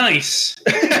 Oh, nice.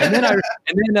 and then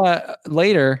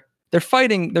later they're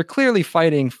fighting. They're clearly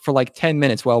fighting for like 10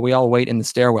 minutes while we all wait in the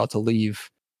stairwell to leave.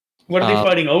 What are they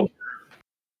fighting over?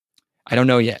 I don't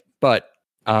know yet, but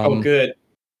good.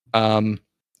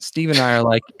 Steve and I are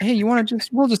like, hey,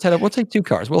 we'll just head up. We'll take 2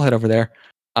 cars. We'll head over there.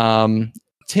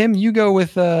 Tim, you go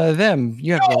with them.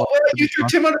 You have you threw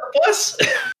Tim under the bus?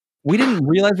 We didn't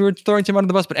realize we were throwing Tim under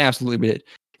the bus, but absolutely we did.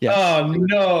 Yeah. Oh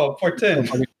no, poor Tim.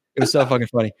 It was so fucking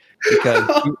funny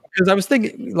because I was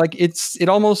thinking like it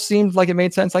almost seemed like it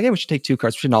made sense. Like, hey, we should take 2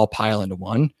 cars. We shouldn't all pile into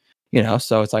one.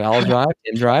 So it's like I'll drive,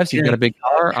 Tim drives. He's got a big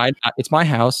car. It's my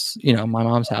house. My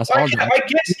mom's house. I'll drive. I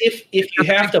guess if you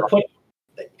have to put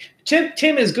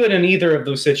Tim is good in either of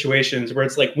those situations where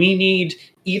it's like we need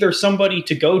either somebody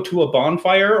to go to a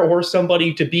bonfire or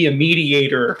somebody to be a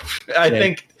mediator. I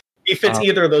think he fits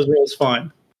either of those roles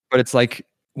fine. But it's like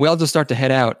we all just start to head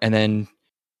out, and then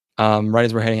right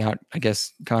as we're heading out, I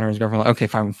guess Connor and his girlfriend are like, okay,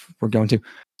 fine, we're going to.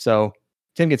 So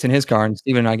Tim gets in his car, and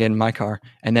Steven and I get in my car,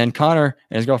 and then Connor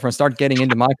and his girlfriend start getting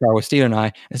into my car with Steven and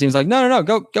I. And Steven's like, no,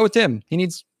 go with Tim.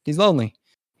 He's lonely.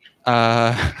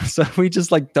 So we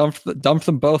just like dumped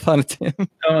them both on Tim.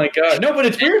 Oh my God. No, but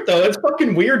it's weird though. It's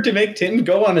fucking weird to make Tim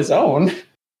go on his own.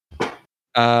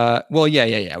 Well,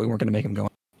 yeah. We weren't gonna make him go on.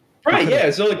 Right,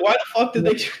 yeah. So like why the fuck did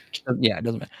they Yeah, it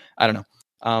doesn't matter. I don't know.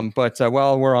 But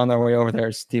while we're on our way over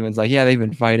there, Steven's like, yeah, they've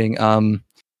been fighting.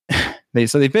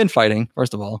 They've been fighting,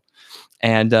 first of all.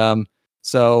 And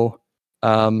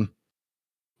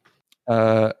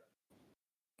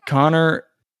Connor,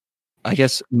 I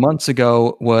guess months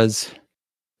ago, was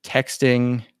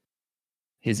texting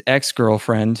his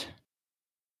ex-girlfriend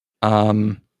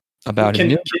about a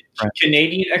new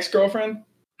Canadian ex-girlfriend?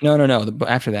 No.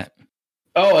 After that.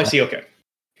 Oh, I see. Okay.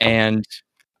 And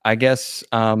I guess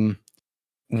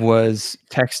was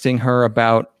texting her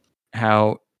about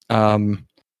how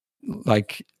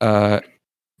like I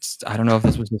don't know if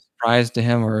this was a surprise to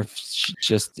him or if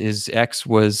just his ex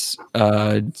was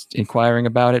inquiring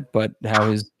about it, but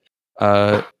how his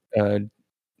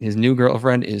new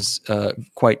girlfriend is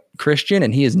quite Christian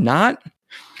and he is not,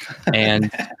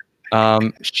 and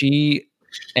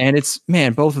it's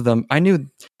man, both of them. I knew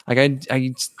like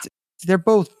I they're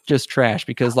both just trash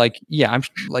because like I'm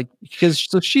like because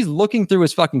so she's looking through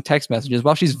his fucking text messages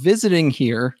while she's visiting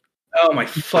here. Oh my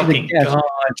fucking god!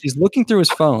 She's looking through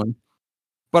his phone.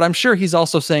 But I'm sure he's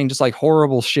also saying just like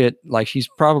horrible shit. Like he's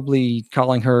probably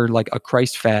calling her like a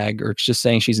Christ fag, or just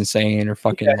saying she's insane or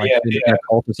fucking in a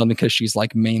cult or something because she's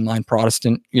like mainline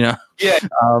Protestant, you know? Yeah.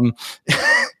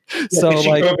 So she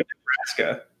like, grew up in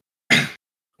Nebraska.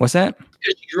 What's that?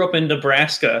 She grew up in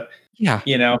Nebraska. Yeah.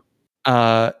 You know.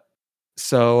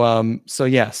 So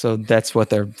that's what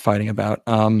they're fighting about.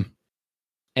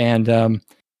 And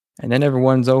then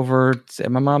everyone's over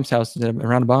at my mom's house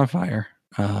around a bonfire.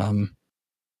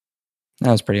 That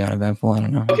was pretty uneventful. I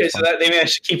don't know. Okay, so that they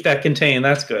managed to keep that contained.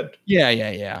 That's good.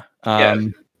 Yeah.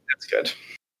 That's good.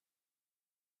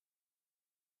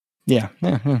 Yeah.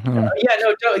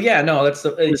 No. That's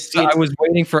the. So I was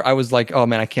waiting for. I was like, oh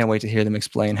man, I can't wait to hear them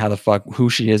explain how the fuck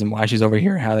who she is and why she's over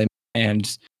here, and how they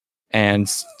and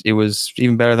it was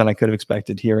even better than I could have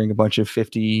expected. Hearing a bunch of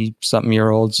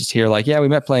 50-something-year-olds just here, like, yeah, we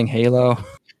met playing Halo.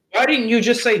 Why didn't you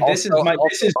just say this is my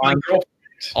girlfriend?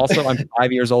 Also, I'm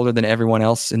 5 years older than everyone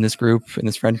else in this group, in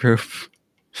this friend group.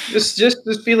 Just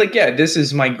be like, yeah, this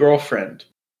is my girlfriend.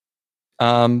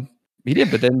 He did,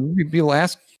 but then people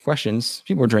ask questions.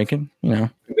 People were drinking, you know.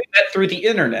 We met through the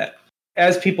internet,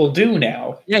 as people do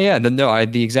now. Yeah.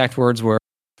 The exact words were,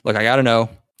 "Look, I gotta know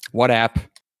what app."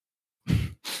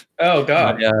 Oh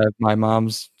God. My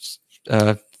mom's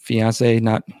fiance.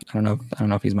 I don't know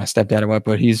if he's my stepdad or what,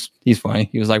 but he's funny.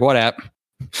 He was like, "What app?"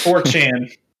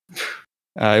 4chan.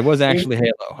 It was actually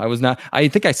Halo. I was not. I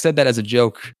think I said that as a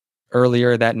joke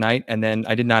earlier that night, and then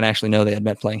I did not actually know they had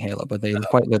met playing Halo, but they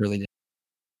quite literally did.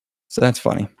 So that's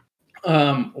funny.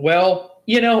 Well,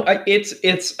 you know,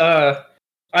 it's I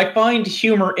find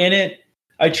humor in it.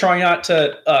 I try not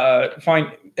to find.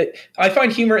 I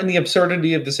find humor in the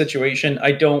absurdity of the situation.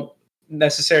 I don't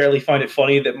necessarily find it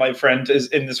funny that my friend is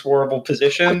in this horrible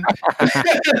position.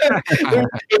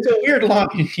 It's a weird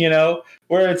line, you know,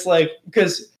 where it's like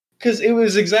because it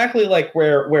was exactly like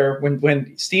where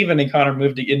when Steven and Connor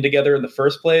moved in together in the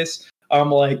first place.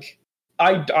 I'm like,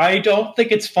 I don't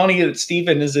think it's funny that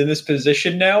Steven is in this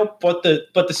position now, but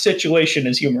the situation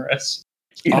is humorous.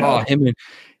 You know?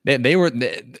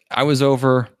 I was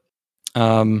over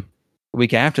a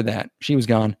week after that. She was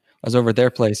gone. I was over at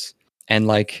their place, and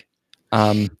like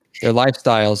their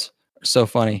lifestyles are so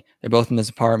funny. They're both in this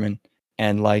apartment,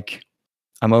 and like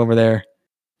I'm over there.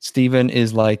 Steven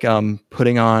is like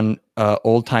putting on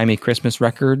old timey Christmas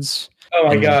records. Oh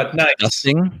my god, nice.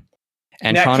 Dusting.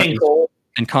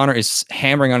 And Connor is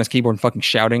hammering on his keyboard and fucking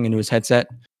shouting into his headset.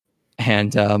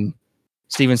 And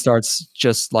Steven starts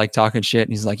just like talking shit,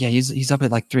 and he's like, yeah, he's up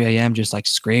at like 3 a.m. just like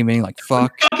screaming, like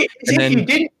fuck. And then you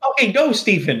didn't fucking know,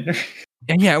 Steven.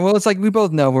 And yeah, well, it's like we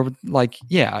both know we're like,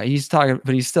 yeah, he's talking,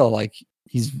 but he's still like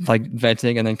he's like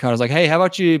venting, and then Connor's like, hey, how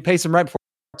about you pay some rent before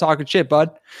talking shit, bud?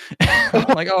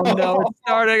 I'm like, oh no, it's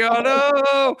starting. Oh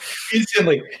no!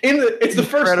 Instantly, it's the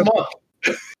first month.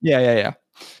 Yeah.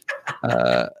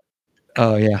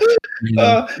 Oh yeah.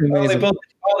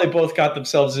 They both got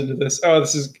themselves into this. Oh,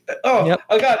 this is. Oh, yep.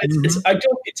 Oh God!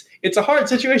 It's a hard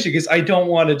situation because I don't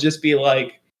want to just be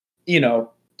like, you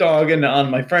know, dogging on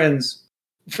my friends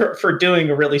for doing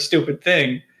a really stupid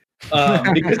thing,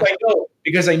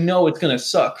 because I know it's gonna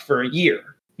suck for a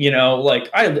year. You know, like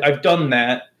I've done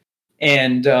that,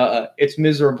 and it's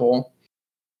miserable.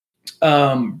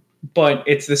 But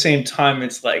it's the same time,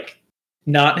 it's like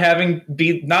not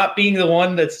being the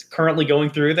one that's currently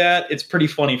going through that. It's pretty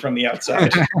funny from the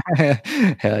outside.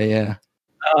 Hell yeah.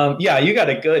 Yeah, you got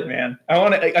it good, man.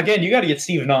 You got to get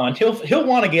Steven on. He'll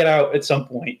want to get out at some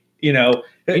point. You know,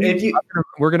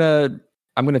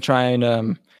 I'm gonna try and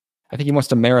I think he wants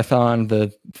to marathon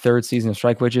the 3rd season of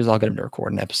Strike Witches. I'll get him to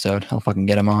record an episode. I'll fucking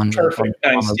get him on. Perfect.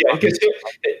 Nice. Yeah, because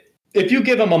if you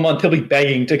give him a month, he'll be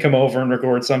begging to come over and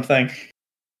record something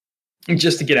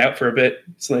just to get out for a bit.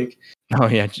 It's like, oh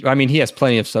yeah. I mean, he has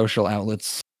plenty of social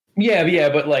outlets. Yeah,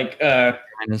 but like, how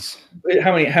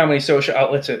many social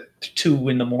outlets at 2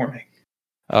 a.m?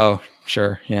 Oh,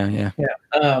 sure. Yeah.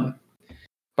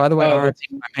 By the way,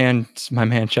 my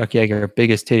man Chuck Yeager,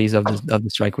 biggest titties of the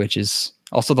Strike Witches.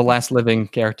 Also the last living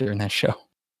character in that show,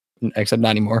 except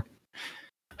not anymore.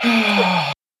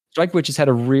 Strike Witches had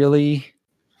a really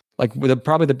like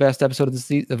probably the best episode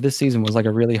of this season was like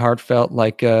a really heartfelt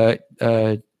like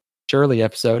Shirley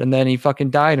episode, and then he fucking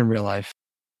died in real life.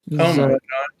 Oh my god!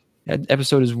 That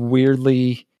episode is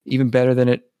weirdly even better than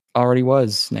it already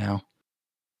was now.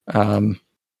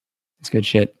 It's good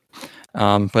shit.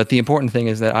 But the important thing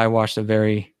is that I watched a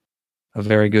very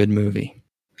good movie.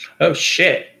 Oh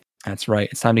shit! That's right.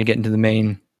 It's time to get into the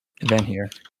main event here.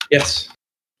 Yes.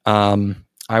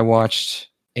 I watched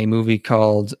a movie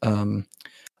called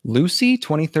Lucy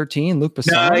 2013. Luc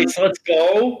Besson. Nice. Let's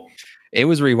go. It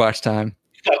was rewatch time.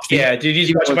 Fuck yeah! Did you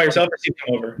just watch it by yourself or see it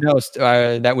come over? No,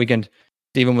 that weekend.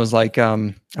 Steven was like,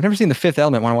 I've never seen The Fifth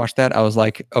Element. Want to watch that? I was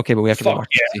like, okay, but we have to go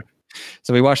watch Lucy.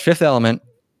 So we watched Fifth Element,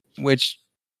 which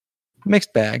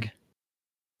mixed bag.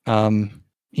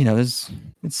 There's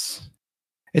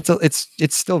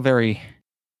it's still very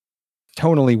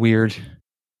tonally weird.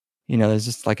 There's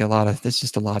just like a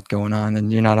lot going on,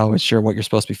 and you're not always sure what you're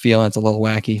supposed to be feeling. It's a little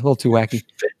wacky, a little too wacky.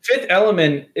 Fifth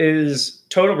Element is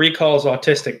Total Recall's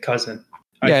autistic cousin.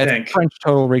 I think French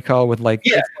Total Recall with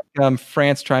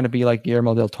France trying to be like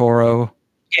Guillermo del Toro.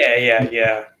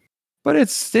 Yeah. But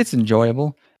it's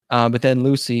enjoyable. But then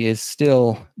Lucy is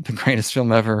still the greatest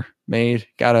film ever made.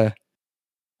 Gotta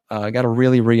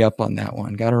really re-up on that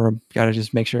one. Gotta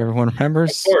just make sure everyone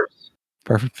remembers. Of course.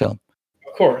 Perfect film.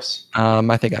 Of course.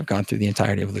 I think I've gone through the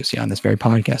entirety of Lucy on this very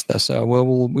podcast, though. So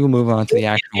we'll move on to the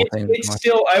actual thing. It's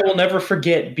still, I will never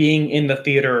forget being in the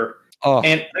theater. Oh.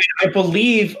 And I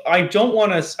believe I don't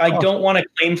want to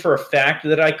claim for a fact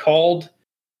that I called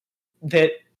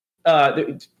that.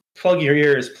 Plug your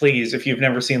ears, please, if you've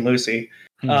never seen Lucy.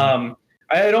 Mm-hmm.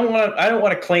 I don't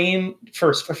want to claim for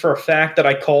a fact that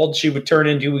I called she would turn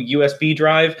into a USB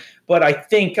drive, but I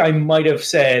think I might have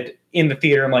said in the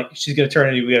theater, I'm like, she's going to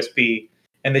turn into USB,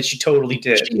 and that she totally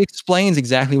did. She explains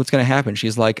exactly what's going to happen.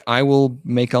 She's like, I will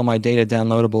make all my data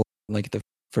downloadable,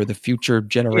 for the future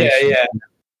generation. Yeah.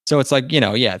 So it's like,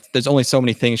 there's only so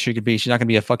many things she could be. She's not going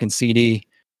to be a fucking CD.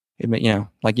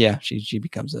 She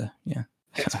becomes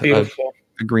It's beautiful.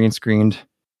 A green screened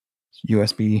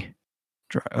USB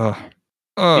drive.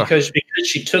 Because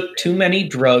she took too many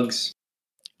drugs.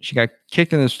 She got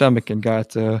kicked in the stomach and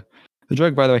got the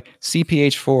drug, by the way,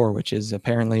 CPH4, which is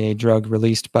apparently a drug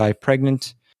released by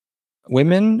pregnant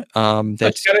women.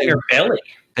 That's got in her belly.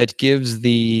 That gives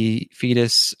the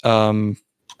fetus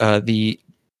they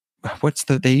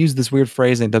use this weird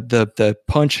phrasing, the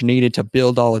punch needed to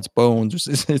build all its bones.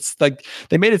 It's like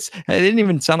they made it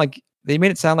sound like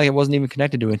it wasn't even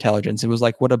connected to intelligence. It was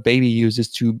like what a baby uses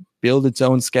to build its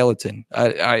own skeleton.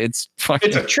 It's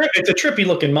fucking. It's a trippy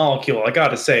looking molecule. I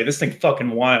gotta say, this thing fucking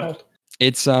wild.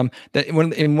 It's in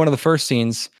one of the first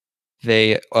scenes,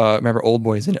 they remember Old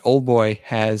Boy's in it. Old Boy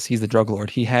he's the drug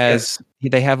lord. They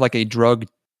have like a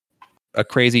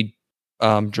crazy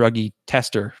druggy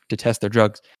tester to test their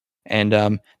drugs. And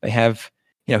they have,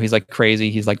 he's like crazy.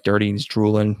 He's like dirty and he's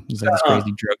drooling. He's like this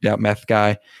crazy drugged out meth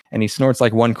guy. And he snorts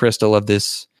like one crystal of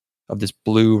this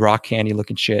blue rock candy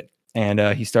looking shit. And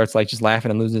he starts like just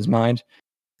laughing and losing his mind.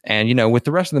 And, with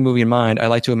the rest of the movie in mind, I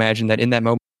like to imagine that in that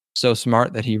moment, he was so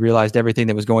smart that he realized everything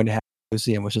that was going to happen to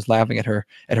Lucy and was just laughing at her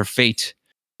fate.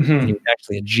 Mm-hmm. And he was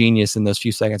actually a genius in those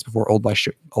few seconds before Old Boy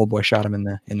shot him in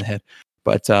the head.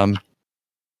 But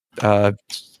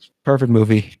perfect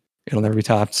movie. It'll never be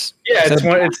topped. Yeah,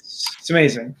 it's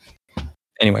amazing.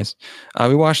 Anyways,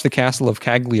 we watched The Castle of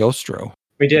Cagliostro.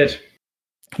 We did,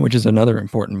 which is another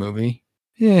important movie.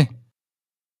 Yeah,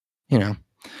 it's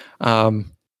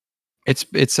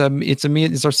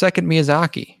our second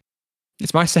Miyazaki.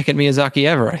 It's my second Miyazaki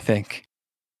ever, I think.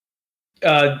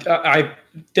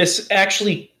 This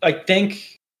actually, I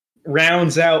think,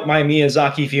 rounds out my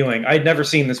Miyazaki viewing. I'd never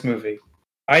seen this movie.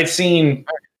 I'd seen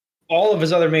all of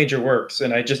his other major works,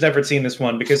 and I just never seen this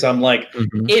one because I'm like,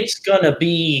 It's gonna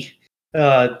be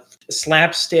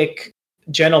slapstick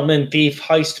gentleman thief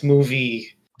heist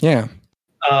movie. Yeah.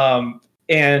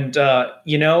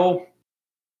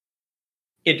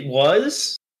 It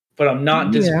was, but I'm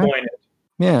not disappointed.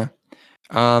 Yeah.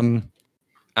 So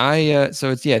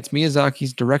it's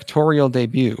Miyazaki's directorial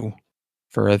debut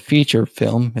for a feature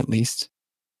film, at least.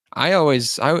 I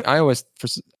always thought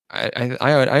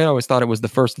it was the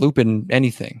first Lupin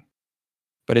anything,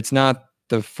 but it's not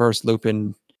the first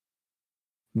Lupin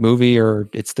movie, or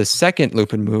it's the second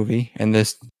Lupin movie. And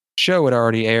this show had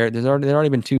already aired. There'd already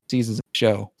been 2 seasons of the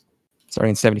show, starting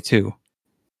in '72.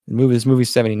 This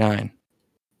movie's '79.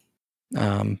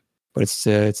 But it's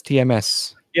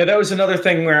TMS. Yeah, that was another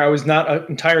thing where I was not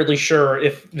entirely sure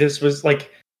if this was like,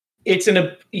 it's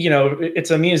a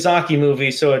Miyazaki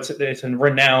movie, so it's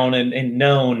renowned and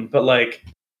known, but like,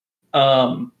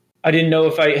 I didn't know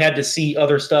if I had to see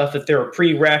other stuff, if there were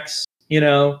prereqs,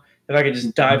 if I could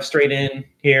just dive straight in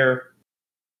here.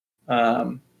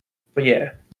 But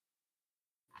yeah,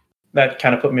 that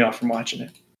kind of put me off from watching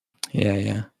it.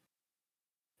 Yeah.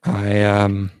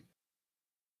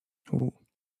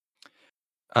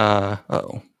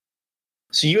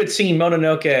 So you had seen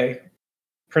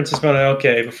Princess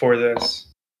Mononoke before this.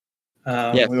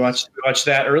 Yes. We watched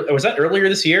that. Was that earlier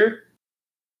this year?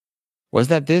 Was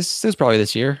that this? This was probably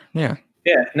this year. Yeah.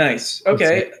 Yeah. Nice.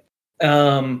 Okay.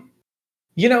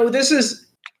 This is.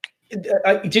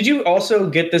 Did you also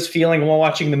get this feeling while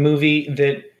watching the movie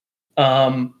that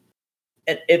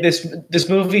this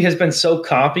movie has been so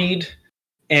copied,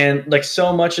 and like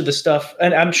so much of the stuff,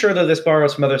 and I'm sure that this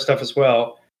borrows from other stuff as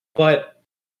well, but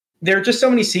there are just so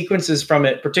many sequences from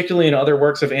it, particularly in other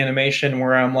works of animation,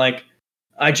 where I'm like,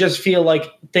 I just feel like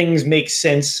things make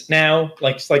sense now.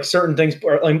 Like certain things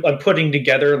I'm putting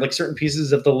together, like certain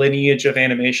pieces of the lineage of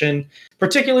animation,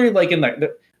 particularly like in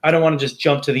the I don't want to just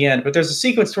jump to the end, but there's a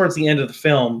sequence towards the end of the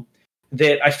film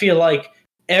that I feel like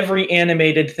every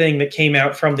animated thing that came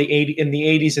out from the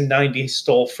 80s and 90s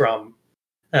stole from.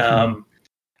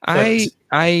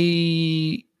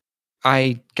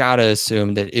 I gotta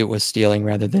assume that it was stealing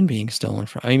rather than being stolen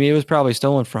from. I mean, it was probably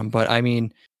stolen from, but I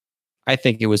mean, I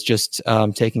think it was just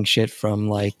taking shit from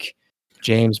like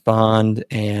James Bond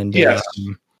and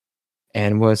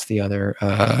and what's the other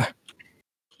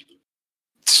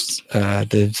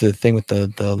the thing with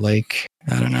the lake?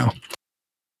 I don't know.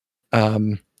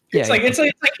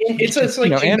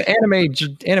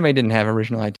 Anime didn't have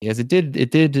original ideas. It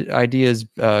did ideas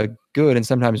good and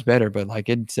sometimes better, but like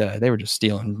they were just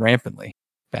stealing rampantly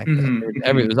back then.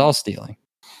 It was all stealing.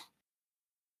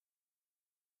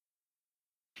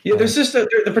 Yeah, there's just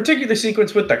the particular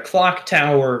sequence with the clock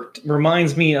tower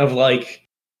reminds me of like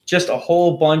just a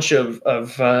whole bunch of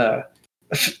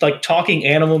like talking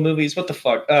animal movies. What the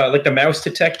fuck? Like the Mouse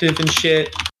Detective and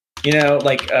shit.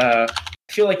 I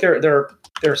feel like there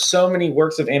are so many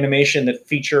works of animation that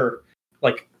feature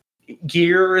like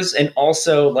gears and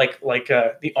also like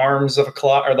the arms of a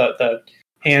clock or the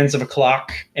hands of a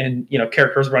clock and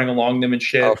characters running along them and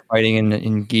shit. Oh, fighting in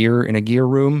a gear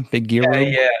room, big gear room.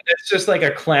 Yeah, it's just like a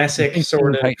classic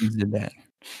sort of Titans did that.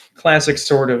 Classic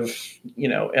sort of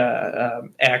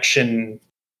action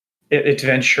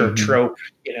adventure trope.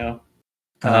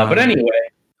 But anyway,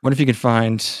 what if you could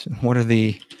find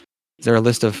is there a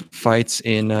list of fights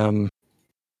in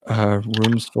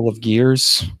rooms full of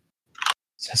gears?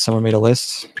 Has someone made a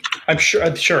list? I'm sure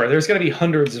there's going to be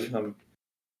hundreds of them.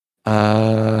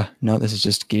 No, this is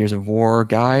just Gears of War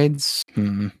guides.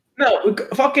 No,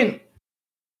 fucking.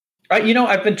 I've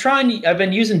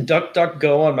been using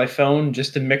DuckDuckGo on my phone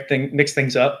just to mix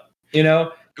things up.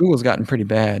 Google's gotten pretty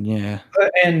bad, yeah.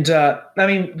 And I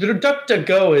mean,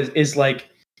 DuckDuckGo is like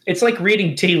it's like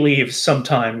reading tea leaves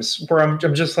sometimes, where I'm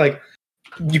just like,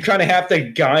 you kind of have to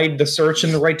guide the search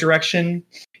in the right direction.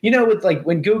 With like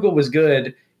when Google was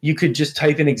good, you could just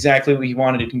type in exactly what you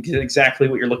wanted and get exactly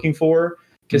what you're looking for.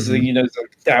 Because there's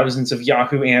like thousands of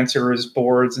Yahoo Answers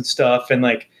boards and stuff, and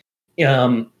like,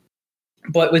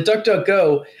 but with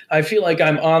DuckDuckGo, I feel like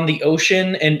I'm on the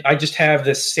ocean and I just have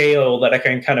this sail that I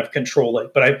can kind of control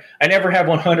it, but I never have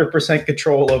 100%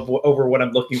 control over what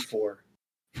I'm looking for.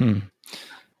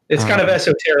 It's kind of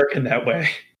esoteric in that way.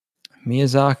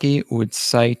 Miyazaki would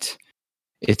cite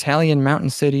Italian mountain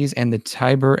cities and the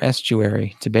Tiber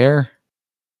Estuary.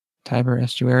 Tiber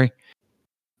Estuary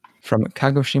from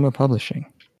Kagoshima Publishing.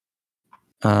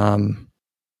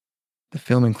 The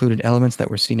film included elements that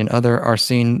were seen in other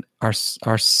Arsène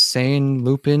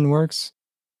Lupin works.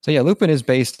 So yeah, Lupin is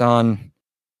based on,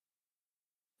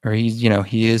 or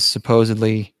he is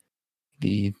supposedly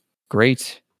the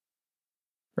great,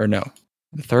 or no,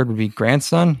 the third would be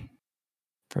grandson.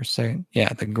 First, second,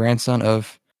 yeah, the grandson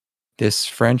of this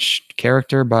French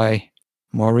character by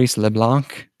Maurice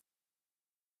Leblanc.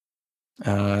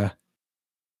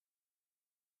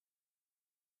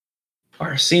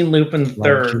 Arsène Lupin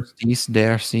III. Justice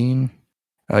d'Arsène.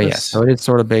 Oh yeah, so it is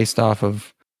sort of based off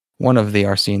of one of the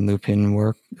Arsène Lupin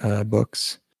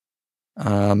books.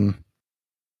 A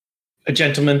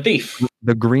Gentleman Thief.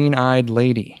 The Green-Eyed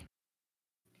Lady.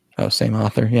 Oh, same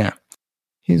author, yeah.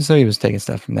 He was taking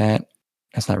stuff from that.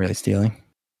 That's not really stealing.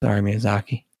 Sorry,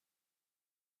 Miyazaki.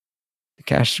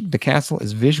 The castle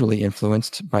is visually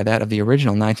influenced by that of the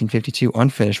original 1952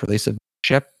 unfinished release of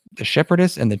The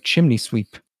Shepherdess and the Chimney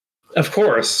Sweep. Of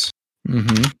course.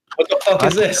 Mm-hmm. What the fuck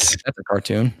is this? That's a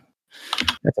cartoon.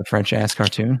 That's a French-ass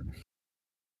cartoon.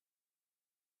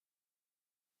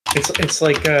 It's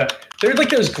like they're like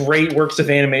those great works of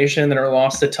animation that are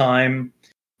lost to time.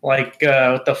 Like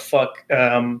what the fuck?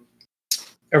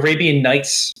 Arabian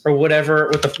Nights or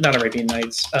whatever. Not Arabian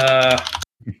Nights.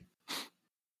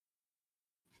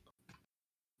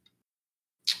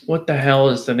 What the hell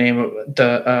is the name of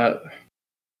the?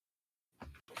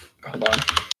 Hold on.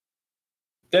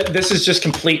 This is just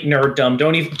complete nerddom.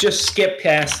 Don't even just skip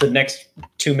past the next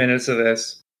 2 minutes of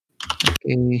this.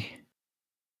 Okay.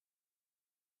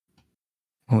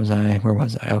 Where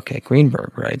was I? Okay,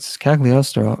 Greenberg writes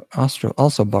Cagliostro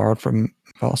also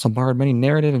borrowed many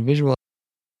narrative and visual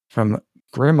from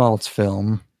Grimald's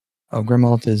film. Oh,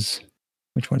 Grimald is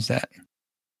which one's that?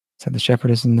 Is that the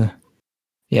Shepherdess in the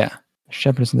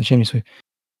Shepherdess in the Chimney Sweep?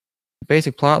 The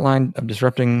basic plot line of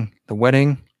disrupting the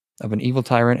wedding of an evil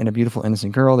tyrant and a beautiful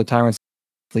innocent girl. The tyrant's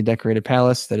decorated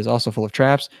palace that is also full of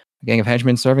traps. A gang of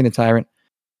henchmen serving the tyrant.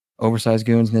 Oversized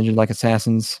goons, ninja-like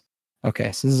assassins.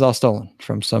 Okay, so this is all stolen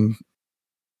from some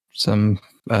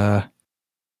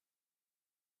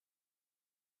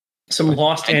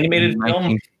lost animated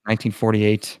film.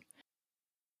 1948.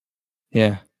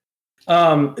 Yeah.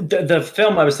 The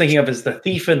film I was thinking of is The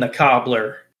Thief and the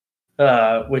Cobbler,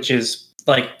 which is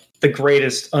like the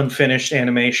greatest unfinished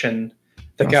animation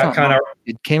that got kind of.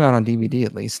 It came out on DVD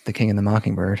at least. The King and the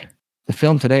Mockingbird. The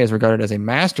film today is regarded as a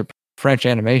masterpiece of French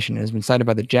animation. It has been cited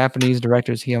by the Japanese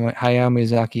directors Hayao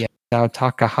Miyazaki and Isao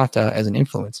Takahata as an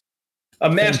influence. A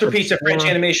masterpiece of French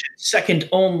animation, second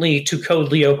only to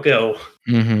Code Lyoko.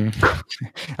 Mm-hmm.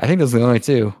 I think those are the only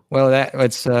two. Well,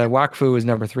 it's Wakfu is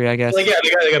number 3, I guess. Like, yeah,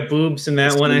 they got boobs in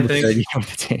that one, I think.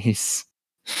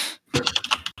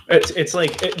 It's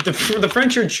like the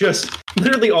French are just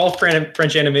literally all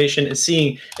French animation is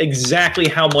seeing exactly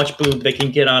how much boob they can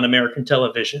get on American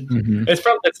television. Mm-hmm.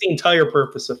 That's the entire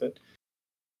purpose of it.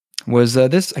 Was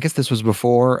this? I guess this was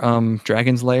before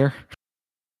Dragon's Lair.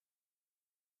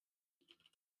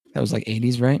 That was like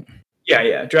 80s, right?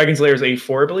 Yeah. Dragon's Lair is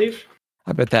 84, I believe.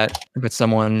 I bet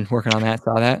someone working on that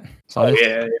saw that.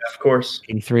 Yeah, of course.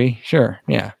 83, sure,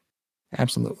 yeah,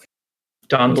 absolutely.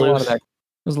 Don Bluth.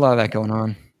 There's a lot of that going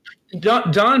on.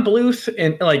 Don Bluth,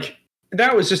 and like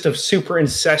that was just a super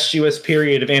incestuous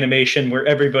period of animation where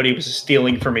everybody was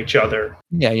stealing from each other.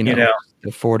 Yeah, you know. The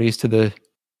 40s to the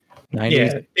 90s.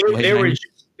 Yeah,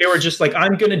 they were just like,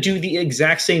 I'm going to do the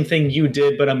exact same thing you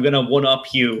did, but I'm going to one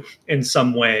up you in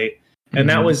some way. And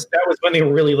that was when they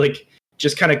were really like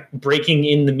just kind of breaking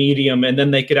in the medium, and then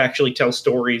they could actually tell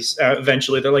stories.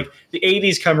 Eventually, they're like the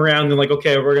 80s come around, and they're like,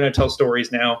 okay, we're going to tell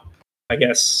stories now. I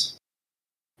guess,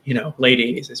 late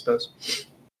 80s, I suppose.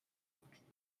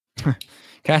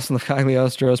 Castle of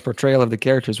Cagliostro's portrayal of the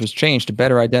characters was changed to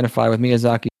better identify with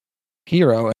Miyazaki's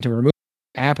hero and to remove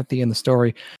apathy in the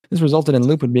story. This resulted in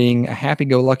Lupin being a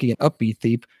happy-go-lucky and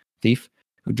upbeat thief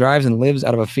who drives and lives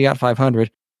out of a Fiat 500,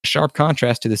 a sharp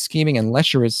contrast to the scheming and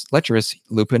lecherous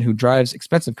Lupin who drives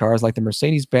expensive cars like the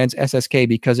Mercedes-Benz SSK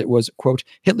because it was, quote,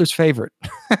 Hitler's favorite.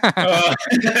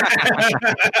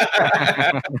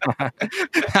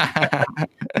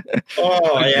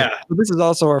 Oh, yeah. So this is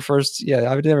also our first,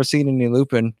 I've never seen any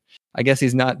Lupin. I guess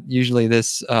he's not usually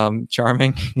this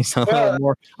charming. He's a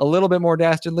little bit more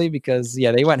dastardly because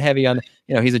they went heavy on,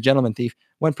 he's a gentleman thief.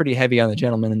 Went pretty heavy on the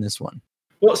gentleman in this one.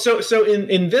 Well, so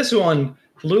in this one,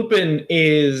 Lupin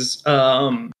is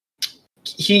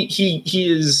he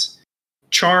is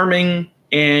charming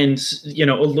and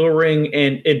alluring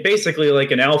and basically like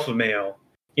an alpha male.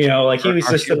 Like he was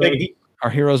just our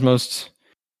hero's most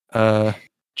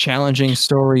challenging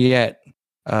story yet.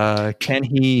 Can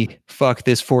he fuck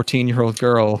this 14-year-old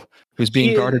girl who's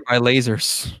being guarded by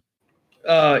lasers?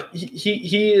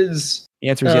 He is. The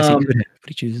answer is yes, he could have, but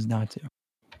he chooses not to.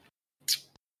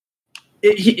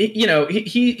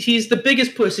 He's the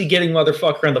biggest pussy getting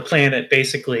motherfucker on the planet,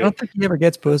 basically. I don't think he ever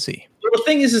gets pussy. Well, the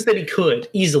thing is that he could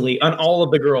easily on all of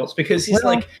the girls because he's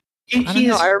I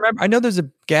know there's a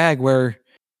gag where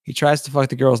he tries to fuck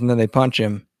the girls and then they punch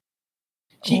him.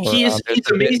 He's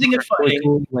amazing at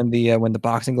fighting. When the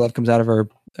boxing glove comes out of her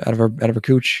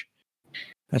cooch,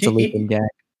 that's a Lupin gag.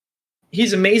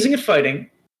 He's amazing at fighting.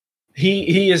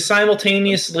 He is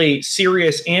simultaneously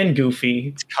serious and goofy.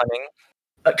 It's cunning.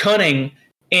 Cunning,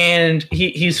 and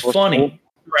he's funny,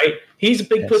 right? He's a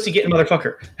big pussy getting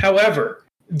motherfucker. However,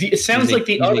 it sounds like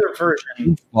the other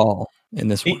version in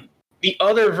this one. The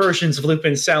other versions of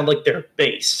Lupin sound like they're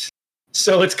base.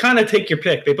 So it's kind of take your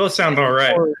pick. They both sound all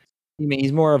right.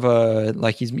 He's more of a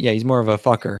he's more of a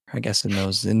fucker, I guess.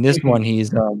 In this one,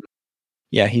 he's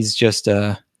just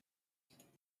having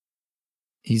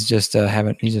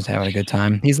a good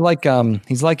time. He's like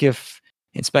if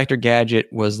Inspector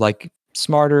Gadget was like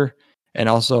smarter and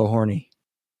also horny.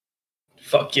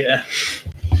 Fuck yeah.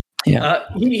 Yeah.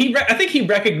 I think he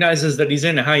recognizes that he's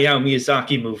in a Hayao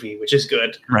Miyazaki movie, which is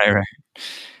good. Right.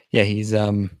 Yeah, he's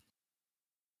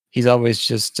always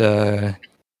just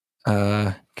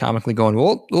comically going,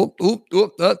 whoop, whoop, whoop,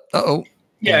 whoop, uh-oh.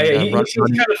 Yeah, he's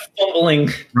kind of fumbling.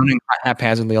 Running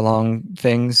haphazardly along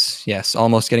things. Yes,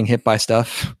 almost getting hit by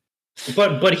stuff.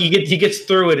 But he gets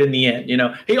through it in the end.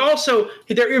 He also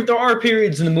there are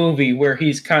periods in the movie where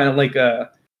he's kind of like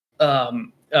a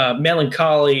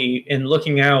melancholy and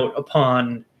looking out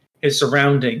upon his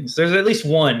surroundings. There's at least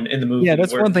one in the movie. Yeah,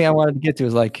 that's one thing I wanted to get to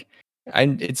is like,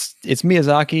 it's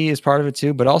Miyazaki is part of it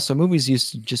too, but also movies used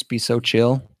to just be so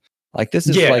chill. Like this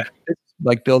is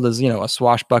like billed as a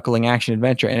swashbuckling action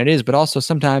adventure, and it is, but also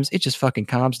sometimes it just fucking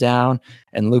calms down,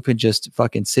 and Lupin just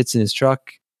fucking sits in his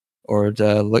truck, or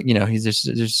look, he's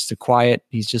just a quiet.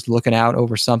 He's just looking out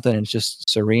over something, and it's just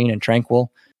serene and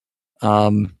tranquil.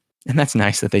 And that's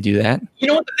nice that they do that. You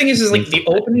know what the thing is like the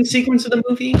opening sequence of the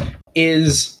movie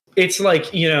is. It's like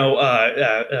what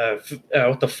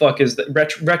the fuck is that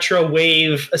retro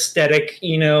wave aesthetic,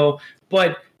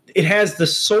 but it has the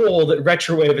soul that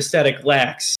retro wave aesthetic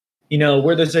lacks.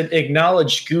 Where there's an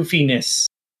acknowledged goofiness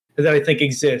that I think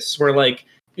exists, where like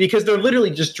because they're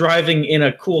literally just driving in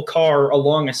a cool car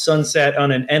along a sunset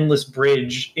on an endless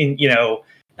bridge in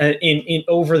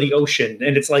over the ocean,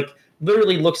 and it's like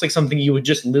literally looks like something you would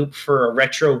just loop for a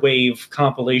retro wave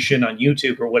compilation on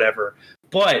YouTube or whatever,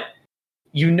 but.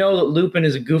 That Lupin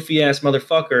is a goofy ass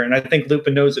motherfucker, and I think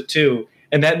Lupin knows it too,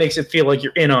 and that makes it feel like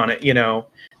you're in on it,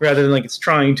 rather than like it's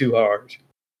trying too hard.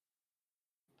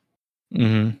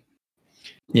 Mm-hmm.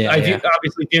 Yeah,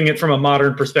 obviously viewing it from a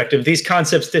modern perspective. These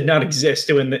concepts did not exist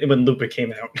when Lupin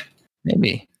came out.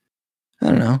 Maybe, I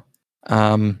don't know.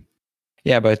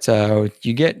 Yeah, but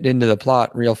you get into the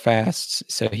plot real fast.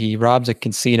 So he robs a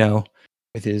casino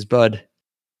with his bud,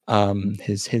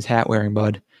 his hat wearing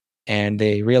bud. And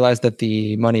they realize that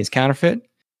the money is counterfeit,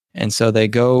 and so they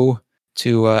go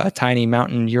to a tiny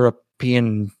mountain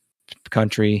European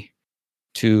country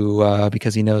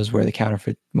because he knows where the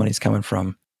counterfeit money is coming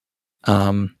from.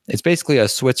 It's basically a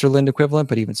Switzerland equivalent,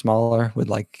 but even smaller, with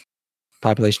like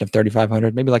population of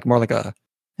 3,500, maybe like more like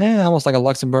almost like a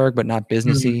Luxembourg, but not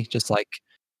businessy, just like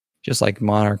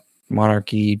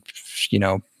monarchy,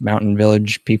 mountain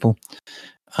village people.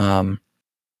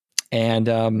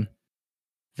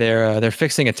 They're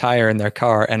fixing a tire in their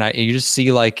car, and you just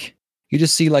see like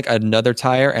another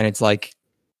tire, and it's like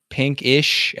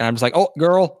pinkish, and I'm just like, oh,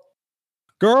 girl.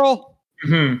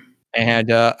 Mm-hmm.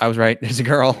 And I was right. There's a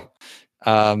girl.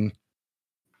 They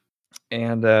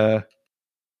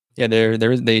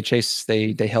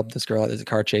help this girl out. There's a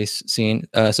car chase scene.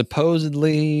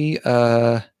 Supposedly,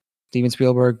 Steven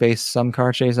Spielberg based some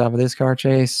car chase off of this car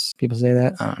chase. People say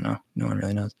that. I don't know. No one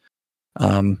really knows.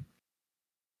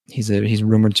 He's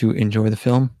rumored to enjoy the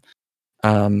film,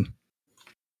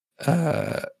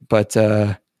 but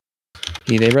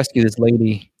they rescue this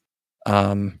lady,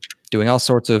 doing all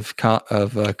sorts of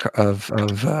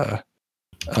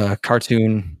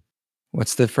cartoon.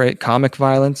 What's the phrase? Comic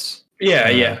violence.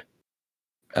 Yeah.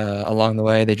 Along the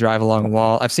way, they drive along a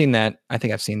wall. I've seen that. I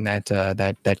think I've seen that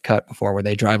that cut before, where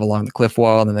they drive along the cliff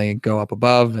wall and then they go up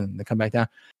above and they come back down.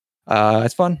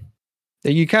 It's fun.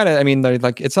 You kind of,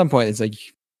 like at some point, it's like.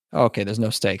 Okay, there's no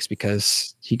stakes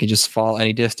because he can just fall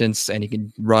any distance and he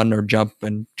can run or jump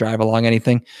and drive along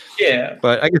anything. Yeah,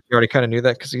 but I guess we already kind of knew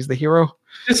that because he's the hero.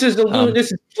 This is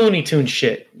Looney Tunes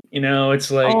shit.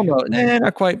 It's like almost,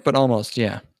 not quite, but almost.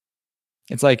 Yeah,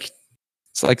 it's like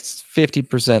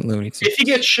 50% Looney Tunes. If he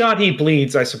gets shot, he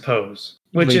bleeds, I suppose.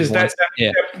 Which is that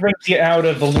brings you out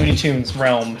of the Looney Tunes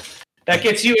realm. That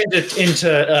gets you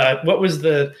into what was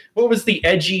the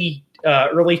edgy.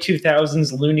 Early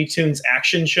 2000s Looney Tunes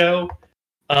action show.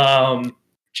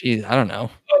 Geez, I don't know.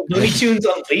 Looney Tunes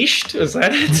Unleashed? Is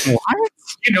that it? What?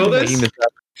 You know this?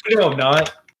 No, I'm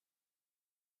not.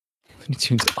 Looney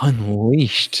Tunes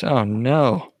Unleashed. Oh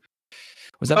no.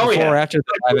 Was that before or after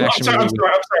the live action movie? I'm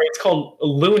sorry. It's called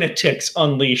Loonatics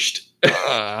Unleashed.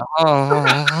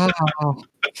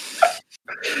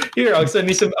 Here, I'll send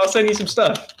you some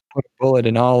stuff. Put a bullet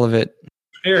in all of it.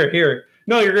 Here.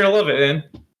 No, you're gonna love it, man.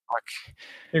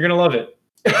 You're gonna love it.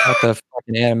 Got the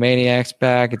fucking Animaniacs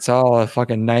back. It's all a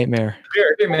fucking nightmare.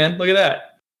 Here, man. Look at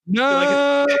that.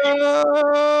 No,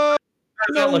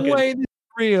 no way. This is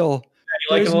real.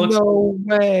 There's no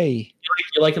way.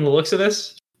 You liking the looks of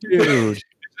this, dude?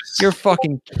 You're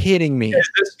fucking kidding me. Is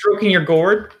this stroking your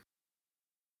gourd?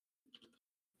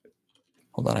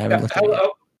 Hold on, I haven't looked at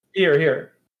it.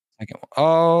 Here.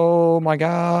 Oh my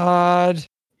god.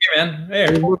 Here, man.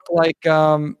 There. It looked like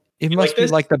it must be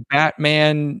like the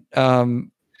Batman. It's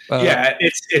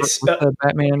the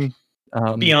Batman.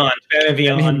 Beyond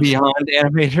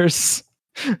animators.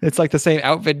 It's like the same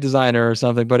outfit designer or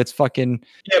something, but it's fucking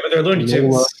Yeah, but they're Looney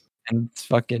Tunes. And it's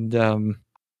fucking the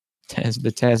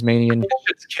Tasmanian.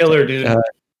 It's killer, dude.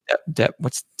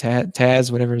 What's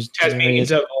Taz? Whatever his Tasmanian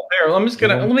Devil. Here, I'm just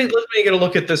gonna let me get a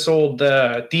look at this old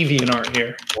DeviantArt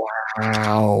here.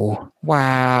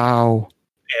 Wow.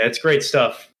 Yeah, it's great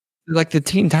stuff. Like the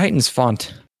Teen Titans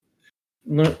font.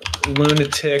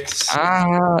 Loonatics.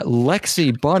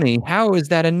 Lexi Bunny. How is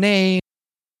that a name?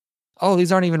 Oh,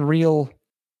 these aren't even real.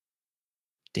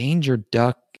 Danger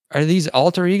Duck. Are these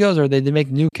alter egos, or they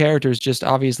make new characters just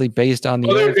obviously based on the?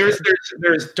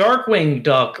 There's Darkwing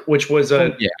Duck, which was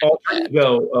a alter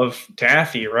ego of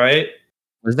Daffy, right?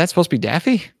 Was that supposed to be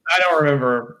Daffy? I don't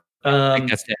remember. I think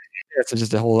that's Daffy. That's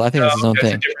just a whole. I think that's his own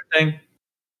thing. A different thing.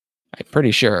 I'm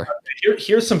pretty sure.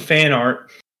 Here's some fan art.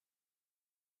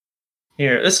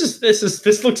 Here, this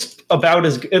looks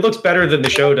it looks better than the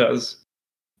show does.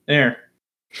 There.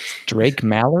 Drake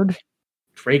Mallard.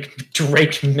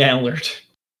 Drake Mallard.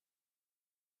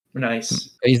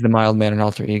 Nice. He's the mild man and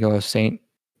alter ego of Saint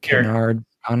Canard's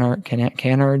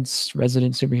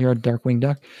resident superhero, Darkwing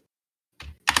Duck.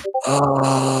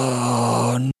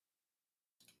 Oh,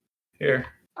 here.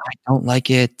 I don't like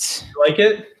it. You like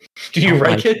it? Do you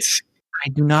like it? I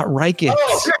do not like it.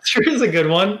 Oh, here's a good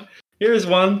one. Here's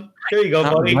one. Here you go,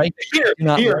 buddy. Here,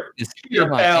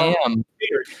 pal.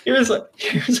 Here's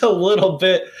a little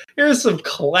bit. Here's some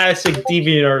classic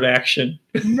DeviantArt action.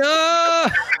 No,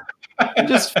 I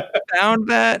just found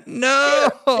that. No,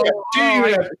 I'm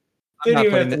not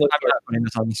putting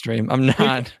this on the stream. I'm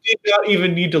not. You did not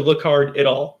even need to look hard at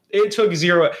all. It took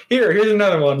zero. Here's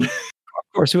another one. Of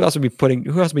course, who else would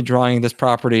be drawing this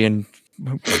property, and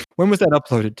when was that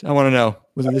uploaded? I want to know.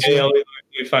 Was it this year? Let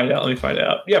me find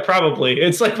out. Yeah, probably.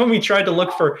 It's like when we tried to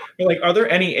look for, like, are there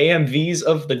any AMVs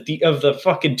of the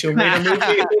fucking Tomb Raider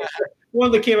movie?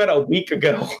 One that came out a week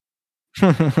ago.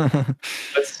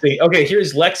 Let's see. Okay,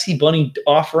 here's Lexi Bunny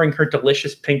offering her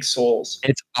delicious pink souls.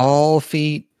 It's all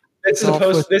feet. This is a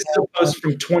post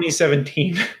from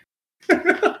 2017.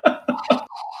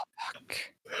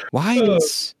 Why?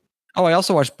 I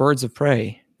also watched Birds of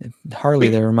Prey. Harley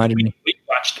there reminded me. We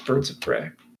watched Birds of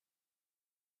Prey.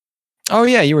 Oh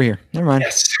yeah, you were here. Never mind.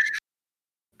 Yes.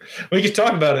 We could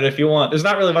talk about it if you want. There's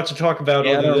not really much to talk about.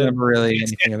 Yeah, I don't remember really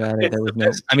anything about it. There was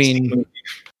no. I mean,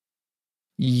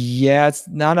 yeah, it's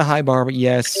not a high bar, but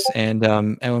yes, and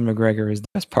Ewan McGregor is the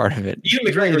best part of it.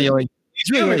 Ewan McGregor,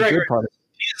 good part of it.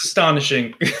 He's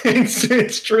astonishing.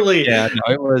 it's truly. Yeah,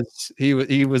 no, it was. He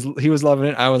was loving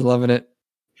it. I was loving it.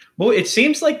 Well, it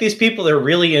seems like these people are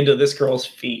really into this girl's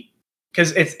feet,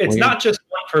 because it's not just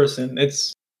one person.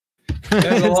 It's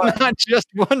not just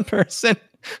one person.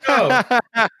 No.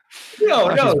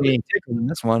 Being tickled in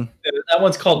this one. That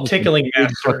one's called Tickling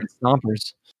Master.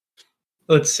 Stompers.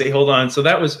 Let's see. Hold on. So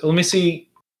that was. Let me see.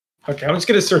 Okay, I'm just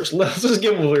gonna search. Let's just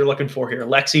get what we're looking for here.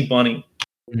 Lexi Bunny.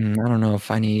 I don't know if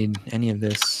I need any of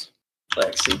this.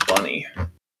 Lexi Bunny.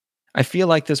 I feel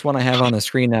like this one I have on the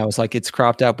screen now is like it's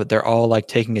cropped out, but they're all like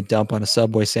taking a dump on a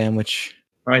Subway sandwich.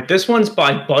 All right, this one's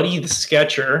by Buddy the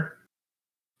Sketcher.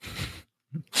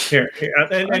 Here.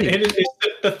 And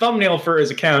the thumbnail for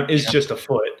his account is just a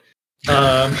foot.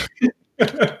 And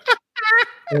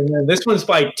then this one's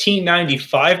by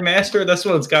T95 Master. This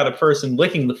one's got a person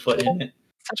licking the foot in it.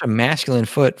 Such a masculine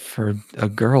foot for a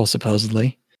girl,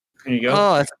 supposedly. There you go.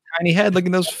 Oh, that's a tiny head. Look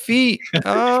at those feet.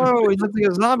 Oh, he looks like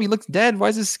a zombie. He looks dead. Why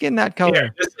is his skin that color?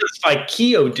 Here, this is by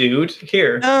Keo, dude.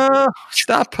 Here. No,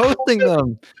 stop posting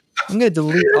them. I'm going to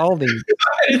delete all these.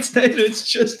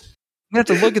 It's just... I'm going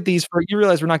to have to look at these you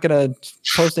realize we're not going to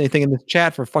post anything in this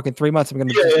chat for fucking 3 months. I'm going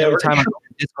to every time I'm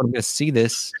going to see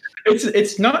this.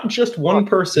 It's not just one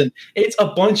person. It's a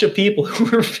bunch of people who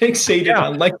are fixated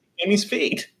on liking Amy's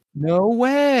feet. No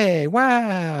way.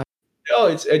 Wow. No,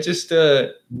 it's just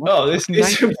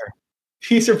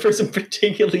these are for some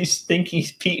particularly stinky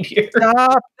feet here.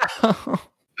 Stop.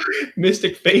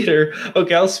 Mystic Fader.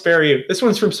 Okay, I'll spare you. This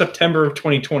one's from September of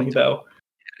 2020, though.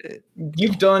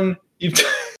 You've done.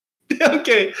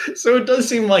 Okay, so it does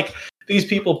seem like these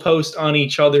people post on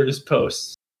each other's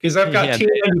posts, because I've got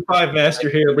T95 Master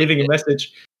here leaving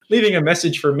a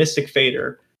message for Mystic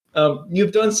Fader.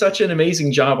 You've done such an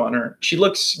amazing job on her. She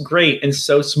looks great and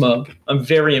so smug. I'm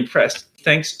very impressed.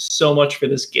 Thanks so much for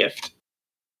this gift.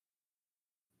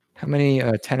 How many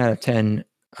 10 out of 10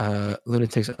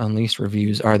 Lunatics Unleashed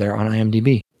reviews are there on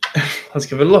IMDb? Let's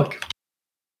give it a look.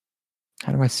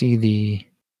 How do I see the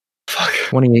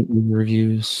 28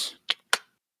 reviews?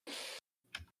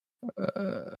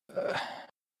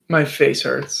 My face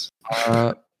hurts.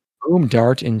 Boom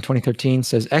Dart in 2013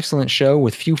 says, excellent show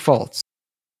with few faults.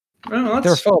 Well,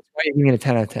 there are faults. Why are you giving it a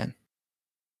 10 out of 10?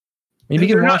 When you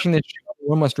begin watching this show,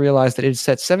 one must realize that it is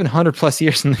set 700 plus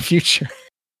years in the future.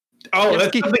 Oh,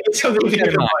 that's something to keep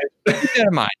in mind. Keep that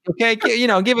in mind, okay?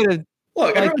 Give it a...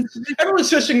 Look, everyone's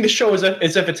judging the show as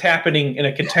if it's happening in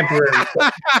a contemporary way.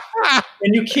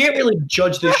 And you can't really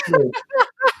judge this show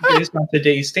based on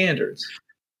today's standards.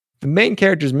 The main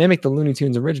characters mimic the Looney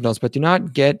Tunes originals, but do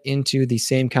not get into the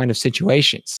same kind of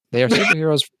situations. They are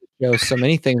superheroes for the show, so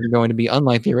many things are going to be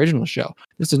unlike the original show.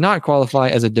 This does not qualify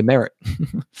as a demerit.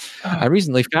 I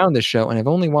recently found this show, and I've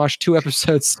only watched 2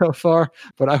 episodes so far,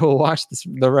 but I will watch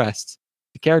the rest.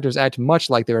 The characters act much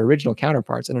like their original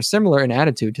counterparts and are similar in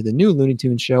attitude to the new Looney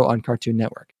Tunes show on Cartoon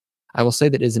Network. I will say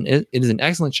that it is an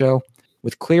excellent show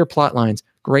with clear plot lines,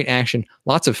 great action,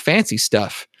 lots of fancy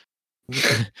stuff.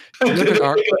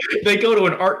 They go to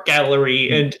an art gallery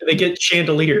and they get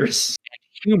chandeliers.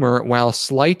 Humor while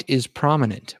slight is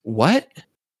prominent. What?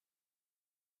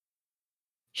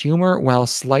 Humor while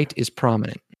slight is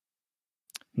prominent.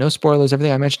 No spoilers.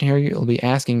 Everything I mentioned here, you'll be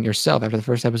asking yourself after the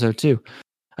first episode too.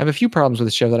 I have a few problems with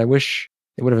the show that I wish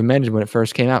they would have amended when it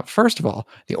first came out. First of all,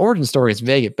 the origin story is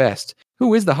vague at best.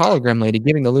 Who is the hologram lady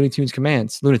giving the Looney Tunes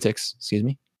commands? Lunatics, excuse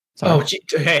me. Sorry.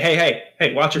 Oh,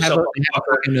 hey! Watch yourself,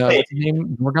 motherfucker. What's his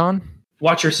name? Morgan?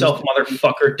 Watch yourself,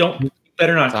 motherfucker! You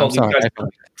better not call these guys.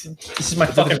 This is my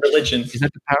fucking religion. Is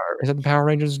that the Power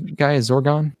Rangers guy? Is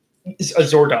Zorgon? It's a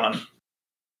Zordon.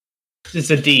 It's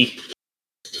a D.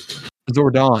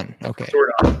 Zordon. Okay.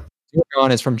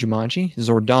 Zordon is from Jumanji.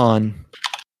 Zordon.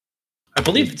 I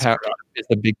believe it's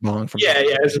the big bong from. Yeah.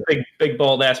 It's a big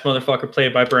bald ass motherfucker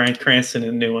played by Bryan Cranston in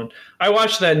the new one. I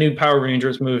watched that new Power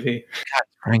Rangers movie. God,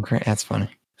 Bryan Cranston. That's funny.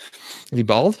 Is he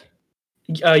bald?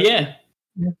 Yeah.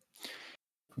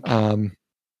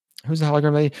 Who's the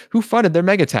hologram lady? Who funded their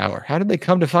mega tower? How did they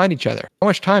come to find each other? How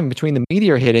much time between the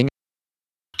meteor hitting?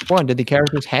 Did the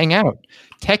characters hang out?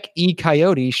 Tech E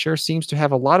Coyote sure seems to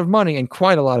have a lot of money and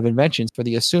quite a lot of inventions for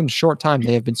the assumed short time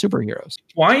they have been superheroes.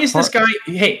 Why is this guy?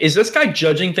 Hey, is this guy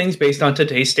judging things based on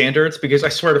today's standards? Because I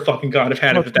swear to fucking God, I've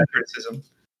had it with that criticism.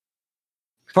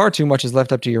 Far too much is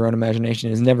left up to your own imagination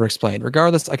and is never explained.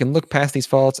 Regardless, I can look past these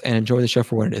faults and enjoy the show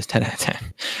for what it is. 10 out of 10.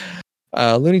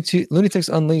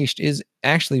 Loonatics Unleashed is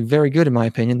actually very good in my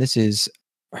opinion. This is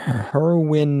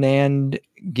Herwin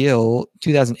Gill,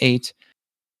 2008.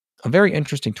 A very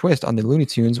interesting twist on the Looney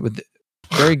Tunes with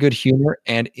very good humor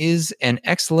and is an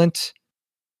excellent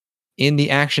in the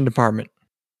action department.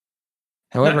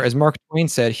 However, as Mark Twain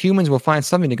said, humans will find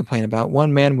something to complain about.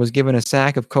 One man was given a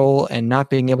sack of coal and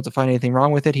not being able to find anything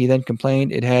wrong with it. He then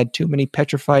complained it had too many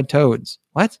petrified toads.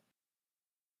 What?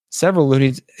 Several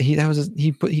Looney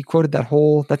he quoted that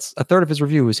whole. That's a third of his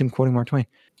review was him quoting Mark Twain.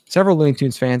 Several Looney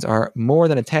Tunes fans are more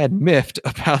than a tad miffed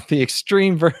about the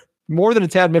extreme. More than a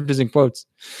tad miffed is in quotes.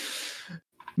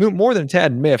 More than a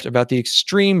tad miffed about the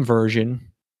extreme version,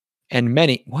 and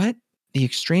many the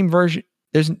extreme version.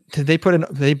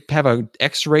 They have a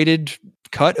X-rated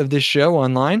cut of this show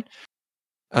online.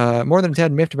 More than a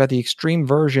tad miffed about the extreme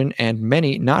version, and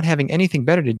many not having anything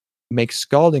better to make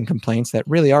scalding complaints that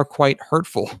really are quite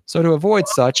hurtful. So to avoid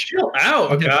such, chill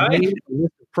out, guy.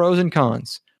 Pros and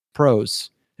cons.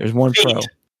 Pros. There's one pro.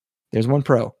 There's one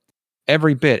pro.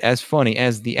 Every bit as funny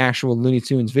as the actual Looney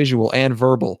Tunes visual and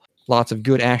verbal. Lots of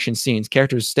good action scenes.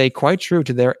 Characters stay quite true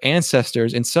to their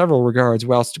ancestors in several regards,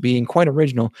 whilst being quite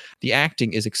original. The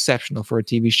acting is exceptional for a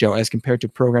TV show as compared to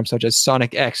programs such as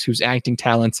Sonic X, whose acting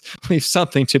talents leave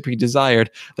something to be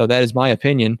desired, though that is my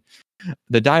opinion.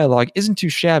 The dialogue isn't too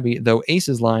shabby, though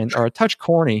Ace's lines are a touch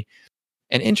corny.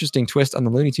 An interesting twist on the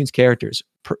Looney Tunes characters.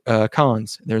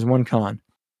 Cons. There's one con.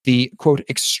 The, quote,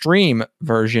 extreme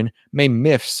version may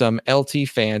miff some LT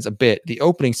fans a bit. The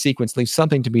opening sequence leaves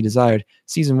something to be desired.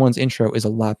 Season 1's intro is a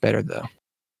lot better, though.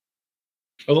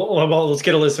 Well, let's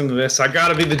get a listen to this. I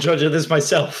gotta be the judge of this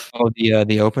myself. Oh,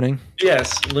 the opening?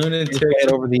 Yes, Lunatics. Play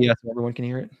it over so everyone can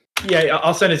hear it? Yeah,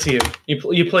 I'll send it to you.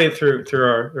 You play it through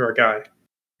our guy.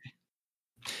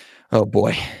 Oh,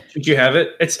 boy. Did you have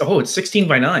it? It's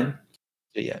 16:9.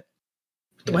 Yeah.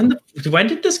 When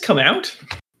did this come out?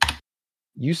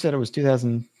 You said it was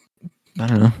 2000. I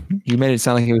don't know. You made it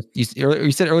sound like it was.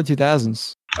 You said early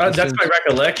 2000s. That's my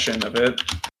recollection of it.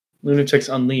 Lunatics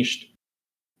Unleashed.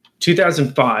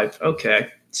 2005. Okay.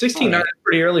 16:9 is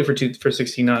pretty early for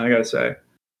 16:9, I gotta say.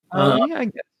 Yeah, I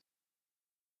guess.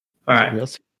 All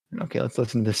right. Okay, let's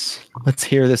listen to this. Let's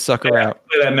hear this sucker out.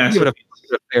 Play that masterpiece.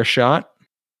 Give it a fair shot.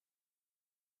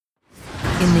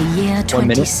 In the year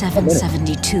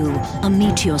 2772, a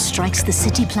meteor strikes the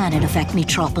city planet of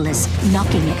Acmetropolis,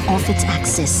 knocking it off its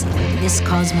axis. This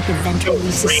cosmic event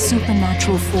releases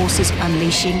supernatural forces,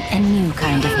 unleashing a new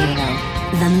kind of hero,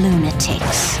 the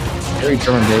Loonatics. Very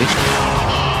drum and bass.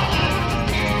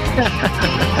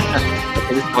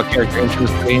 Okay, this is what character intro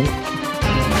screen.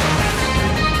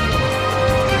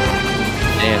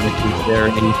 Damn, it keeps there.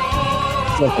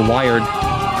 It's like a Wired.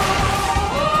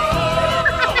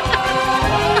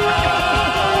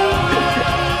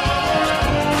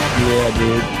 Yeah,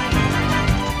 dude.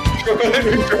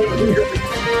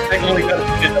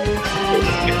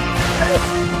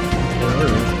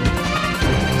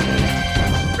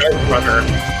 Brother.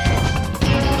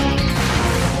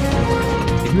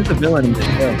 Who's the villain in this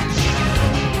show?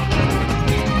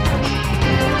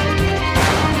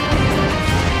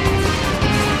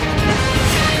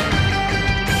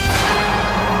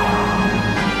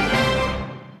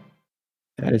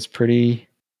 That is pretty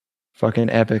fucking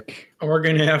epic. We're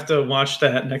gonna have to watch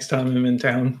that next time I'm in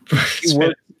town.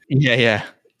 Yeah.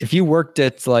 If you worked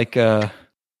at like Warner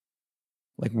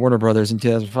Brothers in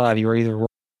 2005, you were either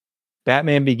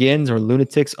Batman Begins or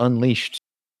Lunatics Unleashed.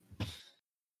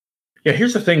 Yeah,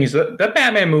 here's the thing: is that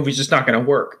Batman movie is just not going to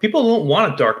work. People don't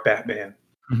want a dark Batman.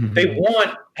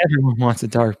 Everyone wants a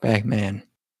dark Batman.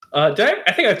 I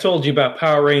think I've told you about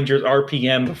Power Rangers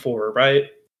RPM before, right?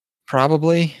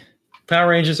 Probably. Power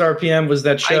Rangers RPM was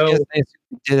that show. I guess they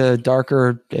did a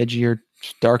darker, edgier,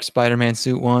 dark Spider-Man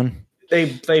suit one.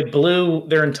 They blew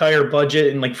their entire budget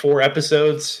in like 4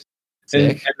 episodes,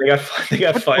 and they got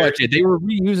what fired. Budget? They were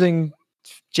reusing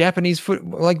Japanese foot.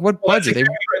 Like what budget?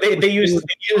 They used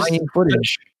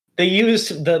footage. They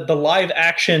used the live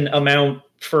action amount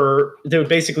for. There would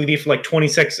basically be for like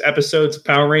 26 episodes of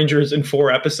Power Rangers in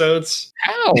 4 episodes.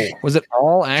 How was it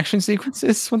all action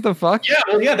sequences? What the fuck? Yeah,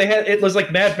 well, yeah, it was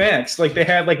like Mad Max. Like they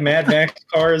had like Mad Max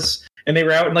cars, and they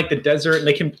were out in like the desert,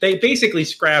 and they basically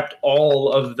scrapped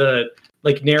all of the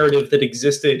like narrative that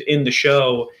existed in the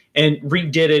show and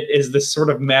redid it as this sort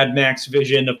of Mad Max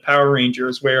vision of Power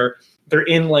Rangers, where they're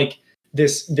in like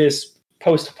this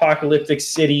post-apocalyptic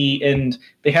city, and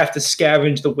they have to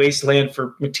scavenge the wasteland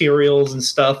for materials and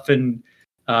stuff, and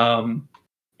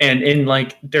in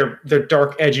like they're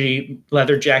dark, edgy,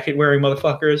 leather jacket wearing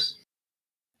motherfuckers.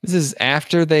 This is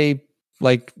after they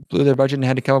like blew their budget and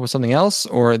had to come up with something else,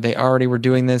 or they already were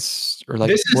doing this, or like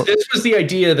this was the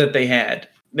idea that they had.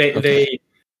 They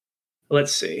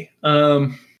let's see. Huh.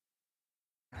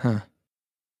 I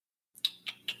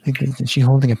think is she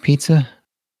holding a pizza?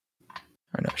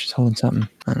 Or no, she's holding something.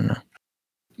 I don't know.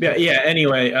 Yeah.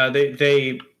 Anyway,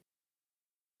 the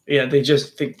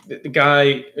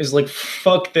guy is like,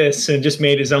 fuck this, and just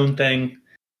made his own thing.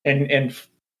 And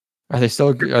are they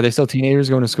still teenagers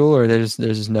going to school, or there's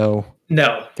just no?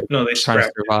 No, they trying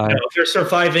to survive. No, they're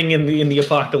surviving in the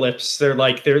apocalypse. They're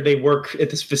like they work at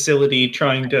this facility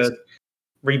trying to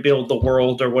rebuild the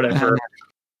world or whatever.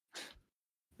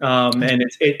 And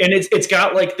it's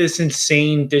got like this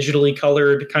insane digitally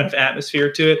colored kind of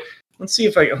atmosphere to it. Let me see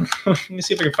if I can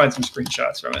find some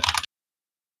screenshots from it.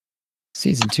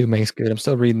 Season 2 makes good. I'm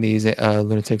still reading these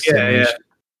Lunatics. Yeah.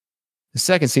 The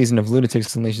second season of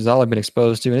Lunatics Unleashed is all I've been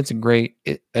exposed to, and it's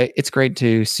great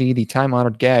to see the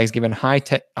time-honored gags given a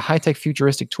high-tech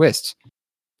futuristic twist.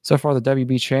 So far, the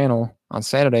WB channel on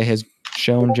Saturday has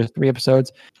shown just 3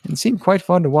 episodes, and it seemed quite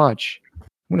fun to watch. I'm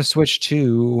going to switch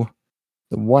to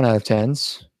the 1 out of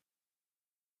 10s.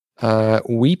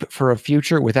 Weep for a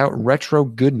future without retro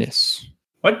goodness.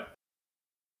 What?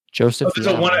 Joseph. They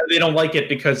don't like it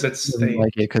because it's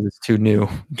too new.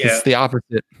 Yeah. It's the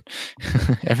opposite.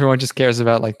 Everyone just cares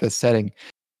about like the setting.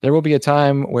 There will be a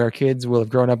time where kids will have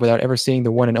grown up without ever seeing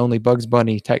the one and only Bugs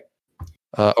Bunny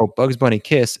Bugs Bunny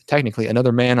kiss, technically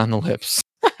another man on the lips.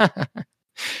 There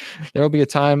will be a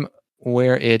time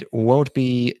where it won't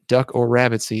be duck or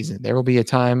rabbit season. There will be a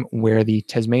time where the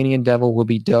Tasmanian devil will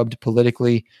be dubbed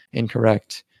politically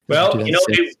incorrect. Well, they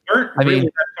weren't really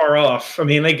that far off. I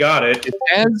mean, they got it.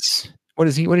 What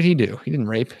did he do? He didn't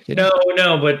rape. No,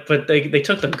 but they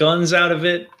took the guns out of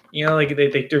it. You know, like they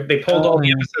pulled all the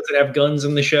episodes that have guns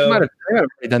in the show. They might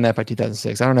have done that by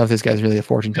 2006. I don't know if this guy's really a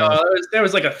fortune teller. No, that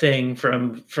was like a thing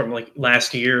from like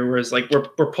last year, where it's like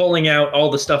we're pulling out all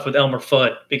the stuff with Elmer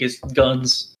Fudd because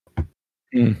guns.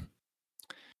 I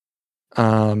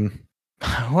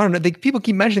don't know. People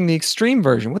keep mentioning the extreme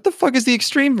version. What the fuck is the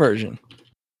extreme version?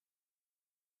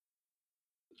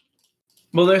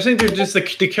 Well, they're saying they're just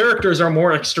the characters are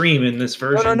more extreme in this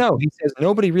version. No. He says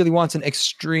nobody really wants an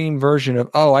extreme version of.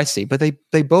 Oh, I see. But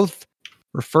they both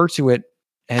refer to it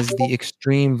as the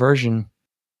extreme version.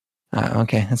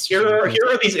 Okay. Here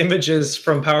are these images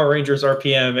from Power Rangers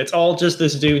RPM. It's all just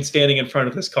this dude standing in front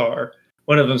of this car.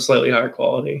 One of them slightly higher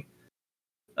quality.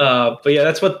 But yeah,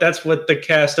 that's what the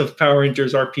cast of Power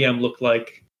Rangers RPM looked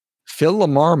like. Phil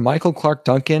Lamar, Michael Clark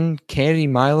Duncan, Candy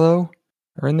Milo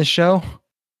are in the show.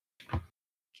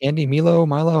 Candy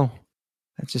Milo.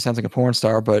 That just sounds like a porn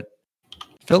star, but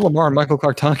Phil Lamar and Michael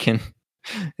Clark Duncan.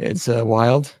 It's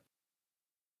wild.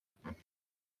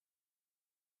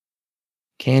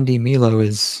 Candy Milo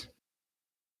is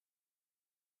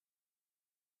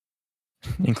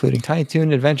including Tiny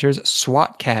Toon Adventures,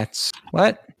 SWAT Cats.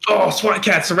 What? Oh, SWAT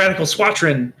Cats, the Radical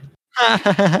SWATron.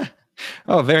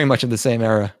 Oh, very much of the same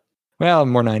era. Well,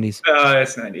 more 90s.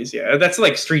 It's 90s, yeah. That's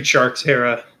like Street Sharks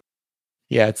era.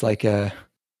 Yeah, it's like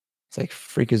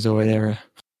Freakazoid era.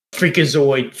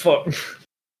 Freakazoid. Fuck.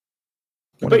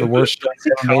 One of the worst strikes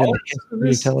ever made in the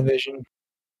history of television.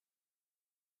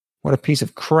 What a piece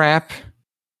of crap.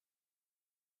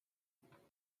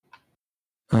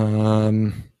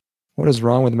 What is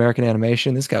wrong with American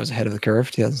animation? This guy was ahead of the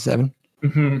curve, 2007.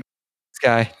 Mm-hmm. This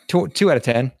guy, 2 out of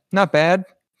 10. Not bad,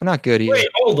 but not good either. Wait,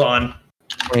 hold on.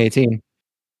 2018.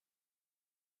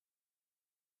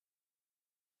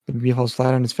 The bee falls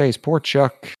flat on his face. Poor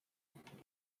Chuck.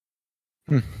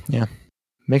 Yeah.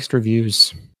 Mixed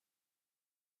reviews.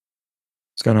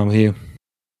 What's going on with you?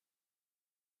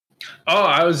 Oh,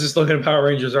 I was just looking at Power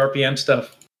Rangers RPM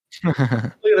stuff. Look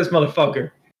at this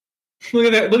motherfucker. Look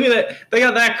at that. Look at that. They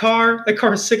got that car. That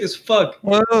car is sick as fuck.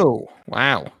 Whoa.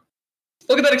 Wow.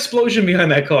 Look at that explosion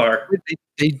behind that car.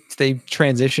 They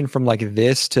transition from like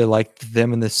this to like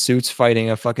them in the suits fighting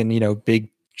a fucking, big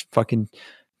fucking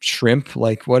shrimp.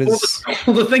 Like what is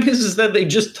well, the thing is that they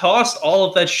just tossed all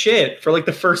of that shit for like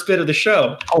the first bit of the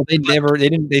show. Oh, they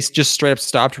just straight up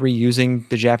stopped reusing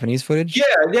the Japanese footage?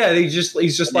 Yeah, he's just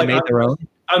like made their own.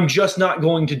 I'm just not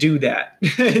going to do that.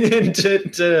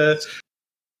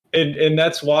 and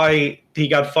that's why he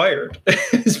got fired.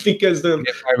 It's because He got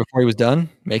fired before he was done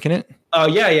making it?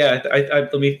 Yeah.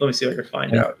 Let me see if I can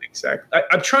find out exact.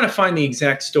 I'm trying to find the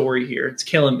exact story here. It's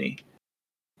killing me.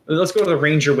 Let's go to the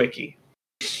Ranger Wiki.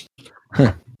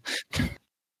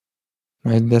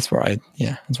 That's where I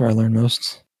learn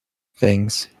most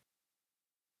things.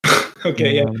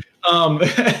 Okay, yeah.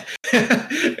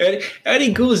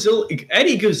 Eddie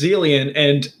Guzelian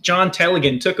and John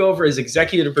Telligan took over as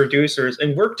executive producers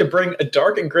and worked to bring a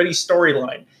dark and gritty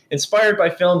storyline inspired by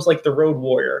films like The Road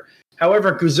Warrior.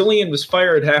 However, Guzelian was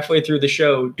fired halfway through the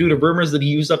show due to rumors that he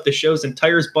used up the show's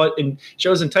entire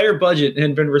budget and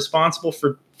had been responsible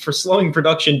for slowing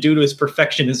production due to his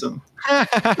perfectionism.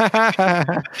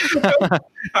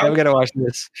 We gotta watch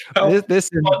this. This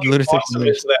is lunatic. Awesome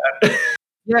is that?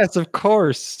 Yes, of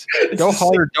course. Go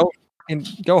hard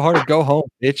or go home,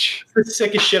 bitch. It's the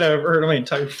sickest shit I've ever heard in my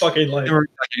entire fucking life. You're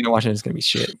watching it's gonna be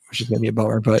shit, which is gonna be a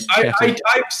bummer. But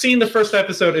I've seen the first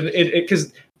episode, and it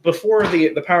because before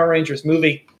the Power Rangers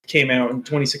movie came out in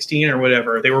 2016 or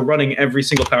whatever, they were running every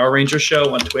single Power Rangers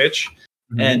show on Twitch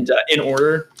and in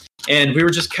order. And we were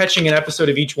just catching an episode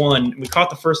of each one. We caught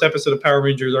the first episode of Power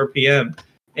Rangers RPM.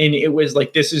 And it was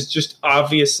like, this is just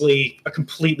obviously a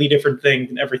completely different thing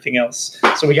than everything else.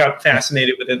 So we got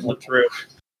fascinated with it and looked through.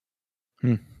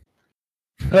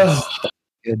 Oh,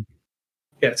 good.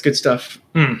 Yeah, it's good stuff.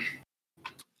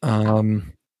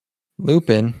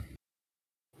 Lupin.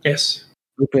 Yes.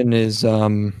 Lupin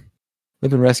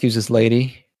rescues this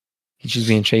lady. She's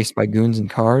being chased by goons in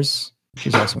cars.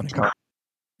 She's also in a car.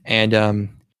 And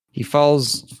he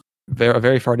falls a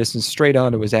very far distance straight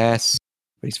onto his ass,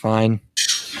 but he's fine.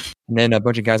 And then a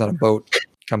bunch of guys on a boat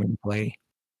come and play.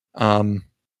 And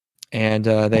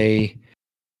they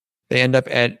end up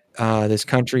at this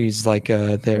country's like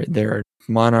their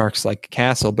monarch's like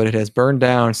castle, but it has burned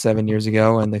down 7 years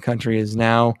ago, and the country is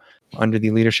now under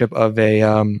the leadership of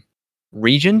a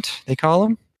regent, they call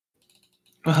him.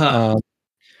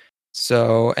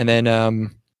 So, and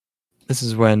then this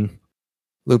is when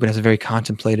Lupin has a very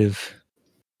contemplative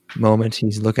moment.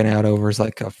 He's looking out over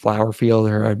like a flower field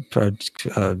or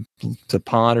a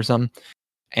pond or something,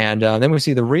 and then we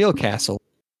see the real castle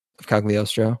of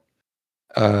Cagliostro.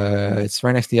 It's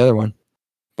right next to the other one,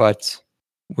 but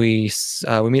we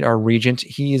meet our regent.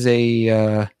 He's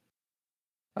a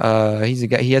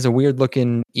guy. He has a weird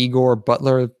looking Igor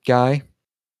Butler guy,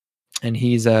 and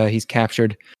he's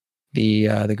captured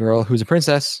the girl who's a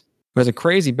princess who has a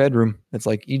crazy bedroom that's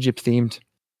like Egypt themed.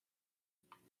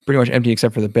 Pretty much empty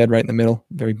except for the bed right in the middle.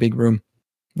 Very big room.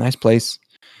 Nice place.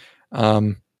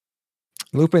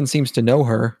 Lupin seems to know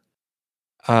her.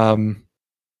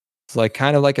 It's like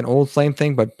kind of like an old flame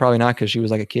thing, but probably not because she was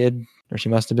like a kid, or she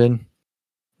must have been.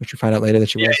 Which we find out later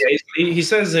that she was. Yeah, he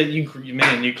says that you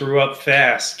grew up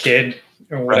fast, kid,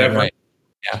 or whatever. Right.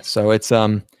 Yeah. So it's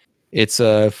what's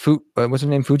her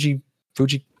name? Fujiko?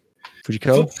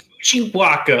 Fujiwaka.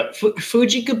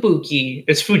 Fujikabuki.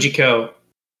 It's Fujiko.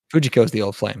 Fujiko's the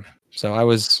old flame. So I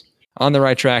was on the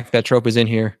right track. That trope is in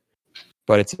here,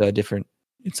 but it's a different.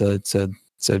 It's a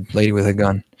It's a lady with a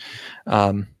gun.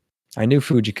 I knew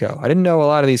Fujiko. I didn't know a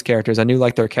lot of these characters. I knew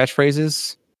like their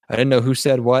catchphrases. I didn't know who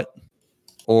said what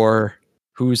or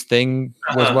whose thing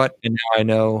was what. And now I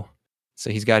know.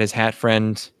 So he's got his hat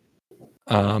friend.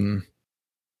 And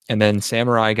then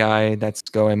samurai guy, that's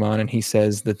Goemon, and he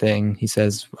says the thing. He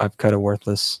says, "I've cut a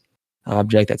worthless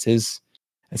object." That's his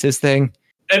thing.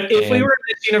 And if we were in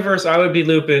this universe, I would be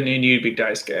Lupin and you'd be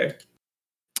Daisuke.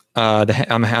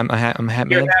 I'm a hat man.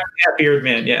 You're hat beard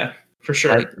man, yeah, for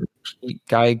sure.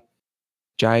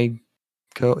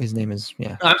 His name is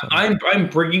I'm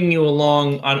bringing you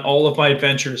along on all of my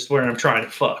adventures where I'm trying to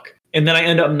fuck, and then I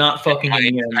end up not fucking in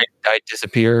the end. I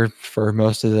disappear for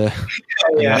most of the.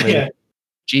 yeah.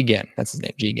 Jigen, that's his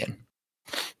name. Jigen.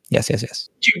 Yes.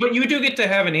 But you do get to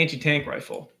have an anti-tank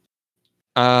rifle.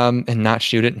 And not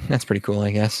shoot it. That's pretty cool,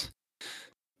 I guess.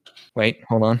 Wait,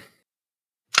 hold on.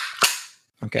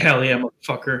 Okay. Hell yeah,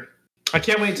 motherfucker! I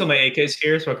can't wait until my AK's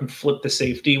here so I can flip the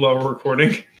safety while we're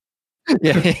recording.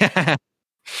 Yeah.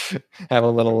 Have a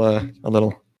little.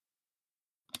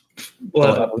 We'll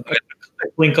have a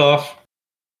blink off.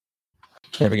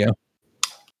 There we go.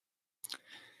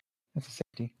 That's a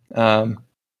safety.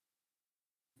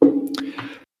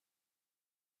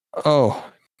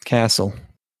 Castle.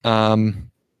 So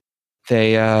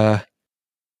they're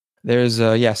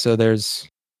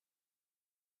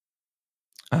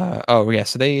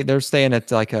staying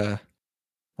at like a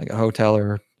hotel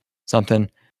or something.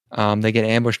 They get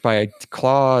ambushed by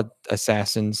claw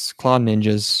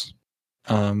ninjas,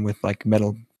 with like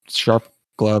metal sharp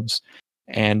gloves,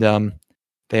 and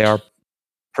they are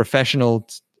professional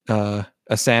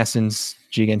assassins,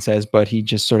 Jigen says, but he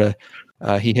just sort of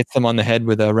he hits them on the head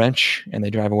with a wrench and they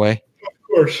drive away.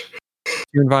 Of course.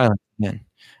 Pure violence again.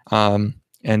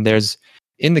 And there's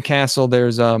in the castle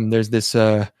there's this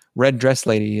red dress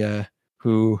lady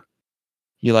who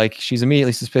you like. She's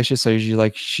immediately suspicious, so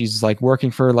she's like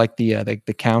working for like the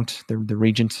count, the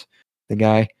regent, the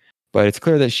guy, but it's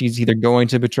clear that she's either going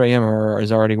to betray him or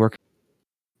is already working.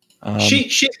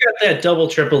 She's got that double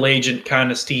triple agent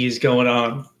kind of steez going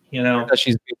on, you know.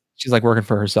 She's like working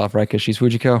for herself, right? Because she's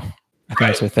Fujiko. I think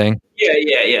that's her thing. Yeah.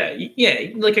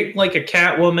 Like a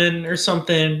Catwoman or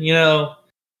something, you know.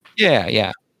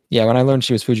 Yeah. When I learned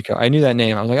she was Fujiko, I knew that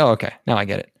name. I was like, oh, okay, now I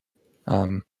get it.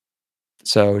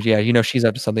 So yeah, you know, she's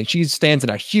up to something. She stands in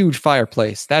a huge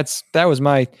fireplace. That was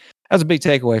a big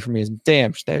takeaway for me. Is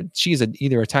damn, she's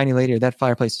either a tiny lady or that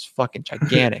fireplace is fucking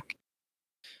gigantic.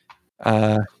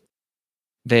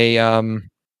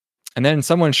 And then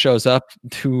someone shows up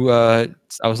who I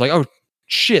was like, oh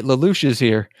shit, Lelouch is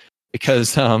here,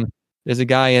 because there's a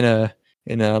guy in a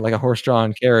like a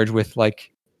horse-drawn carriage with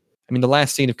like, I mean, the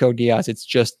last scene of Code Geass, it's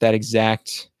just that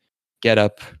exact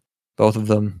getup, both of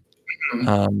them.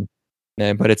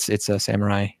 But it's a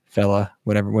samurai fella,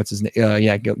 whatever. What's his name?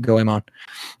 Goemon.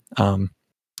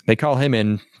 They call him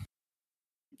in.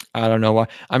 I don't know why.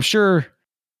 I'm sure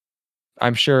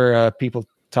people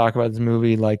talk about this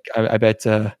movie. Like I bet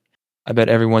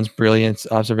everyone's brilliant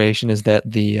observation is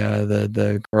that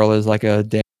the girl is like a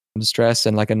damn distress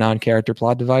and like a non-character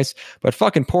plot device. But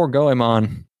fucking poor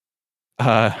Goemon.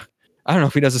 I don't know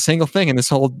if he does a single thing in this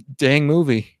whole dang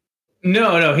movie.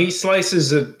 No, he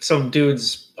slices some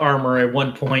dude's armor at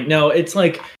one point. No, it's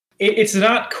like it's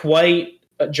not quite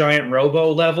Giant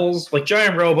Robo levels. Like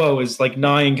Giant Robo is like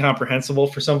nigh incomprehensible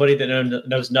for somebody that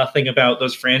knows nothing about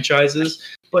those franchises.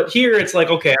 But here it's like,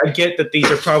 okay, I get that these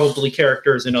are probably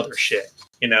characters in other shit.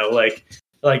 You know, like,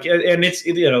 and it's,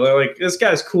 you know, like this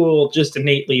guy's cool just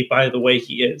innately by the way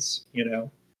he is. You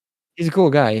know, he's a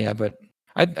cool guy, yeah. But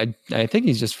I think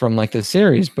he's just from like the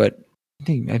series, but I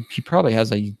think he probably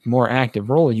has a more active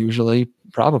role usually,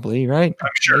 probably, right? I'm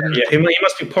sure. Maybe. Yeah, he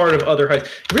must be part of other heists.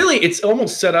 Really, it's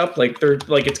almost set up like they're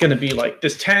like it's going to be like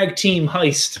this tag team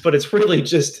heist, but it's really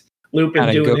just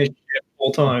Lupin doing his shit the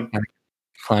whole time.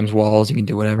 Climbs walls, you can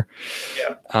do whatever.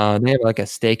 Yeah. They have like a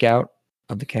stakeout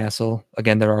of the castle.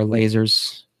 Again, there are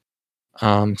lasers.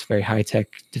 It's very high tech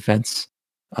defense.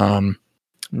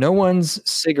 No one's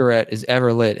cigarette is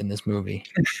ever lit in this movie.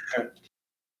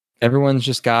 Everyone's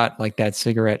just got like that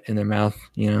cigarette in their mouth,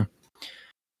 you know.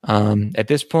 At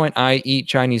this point, I eat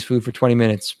Chinese food for 20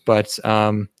 minutes, but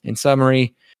in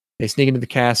summary, they sneak into the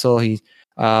castle. There's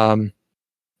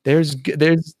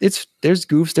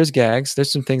goofs, there's gags,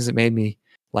 there's some things that made me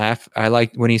laugh. I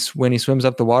like when he swims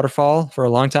up the waterfall for a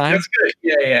long time. That's good.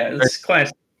 Yeah, it's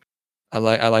classic. I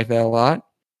like that a lot.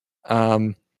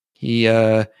 Then he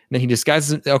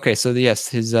disguises. Okay, so yes,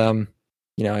 his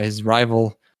his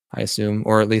rival, I assume,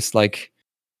 or at least like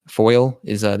foil,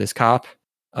 is this cop.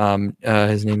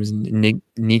 His name is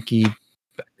Nikki. I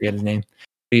forget his name.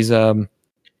 He's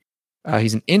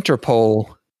He's an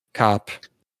Interpol cop,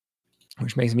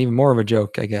 which makes him even more of a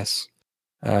joke, I guess.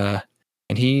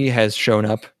 And he has shown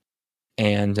up,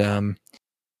 and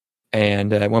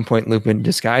at one point Lupin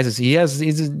disguises. He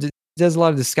does a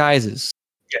lot of disguises.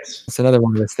 Yes, it's another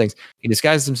one of those things. He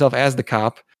disguises himself as the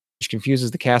cop, which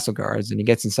confuses the castle guards, and he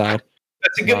gets inside.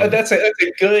 That's a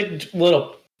good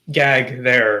little gag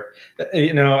there.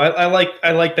 I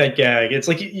like that gag. It's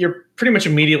like you're pretty much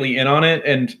immediately in on it,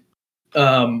 and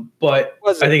but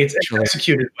I think it's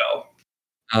executed well.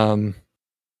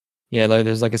 Yeah,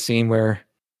 there's like a scene where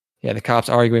the cop's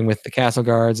arguing with the castle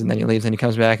guards, and then he leaves, and he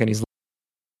comes back, and he's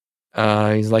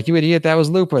like, "You idiot, that was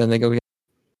Lupin," and they go,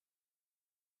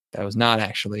 "That was not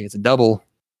actually. It's a double."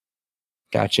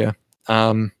 Gotcha.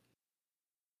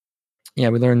 We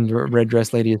learned Red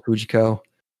Dress Lady is Fujiko.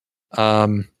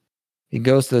 He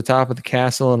goes to the top of the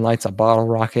castle and lights a bottle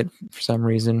rocket for some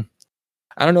reason.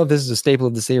 I don't know if this is a staple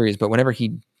of the series, but whenever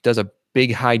he does a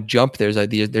big high jump, there's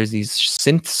these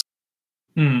synths.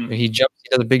 He does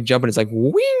a big jump, and it's like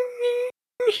wing.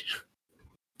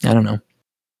 I don't know.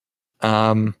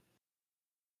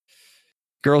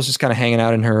 Girl's just kind of hanging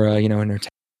out in her, in her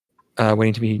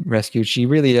waiting to be rescued. She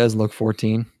really does look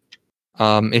 14.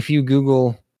 If you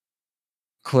Google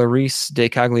Clarice de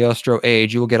Cagliostro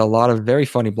age, you will get a lot of very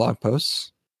funny blog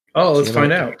posts. Oh, let's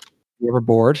find out. If you're ever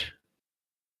bored,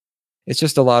 it's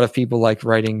just a lot of people like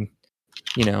writing,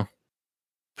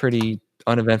 pretty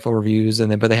uneventful reviews,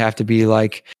 but they have to be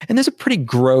like, and there's a pretty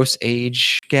gross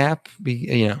age gap.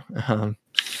 I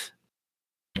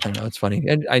don't know. It's funny.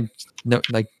 I no,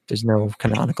 like, there's no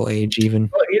canonical age even.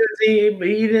 Well, he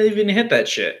didn't even hit that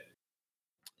shit.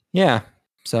 Yeah.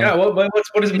 So yeah. What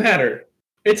does it matter?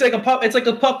 It's like a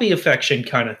puppy affection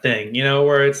kind of thing,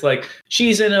 where it's like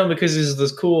she's in him because he's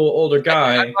this cool older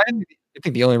guy. I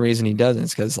think the only reason he doesn't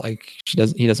is because like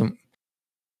he doesn't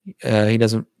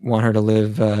want her to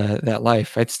live that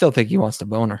life. I still think he wants to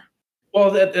bone her. Well,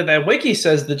 that wiki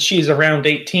says that she's around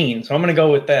 18, so I'm going to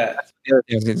go with that.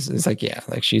 It's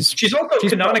like, she's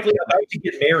canonically about to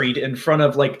get married in front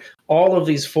of like all of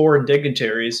these foreign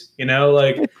dignitaries. I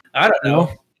don't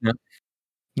know. Yeah.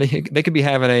 They could be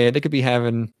having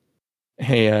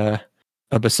a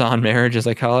Besson marriage, as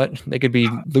I call it. They could be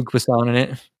Luc Besson in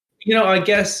it. I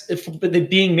guess if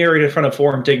being married in front of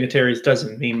foreign dignitaries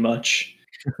doesn't mean much,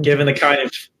 given the kind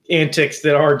of antics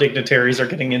that our dignitaries are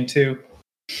getting into.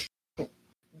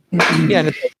 Yeah, and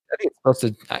I think it's supposed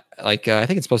to I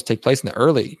think it's supposed to take place in the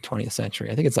early 20th century.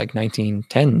 I think it's like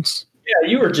 1910s. Yeah,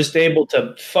 you were just able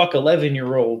to fuck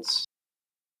 11-year-olds.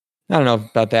 I don't know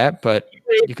about that, but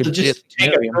you could just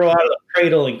take a girl out of the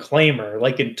cradle and claim her,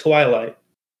 like in Twilight.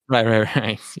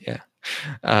 Right. Yeah.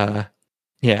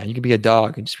 You could be a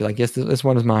dog and just be like, yes, this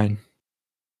one is mine.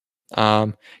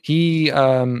 He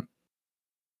reaches.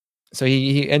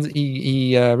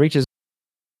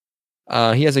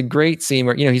 He has a great scene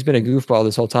where he's been a goofball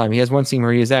this whole time. He has one scene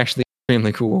where he is actually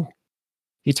extremely cool.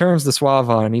 He turns the suave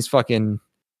on and he's fucking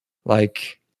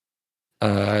like,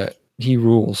 he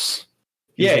rules.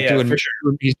 He's for sure.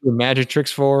 He's doing magic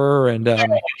tricks for her, and oh my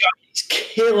God, he's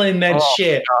killing that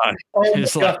shit. God. Oh my God.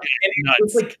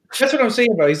 It's like, that's what I'm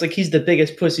saying about. He's the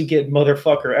biggest pussy getting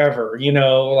motherfucker ever. I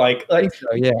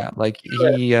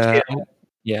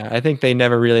think they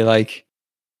never really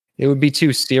it would be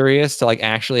too serious to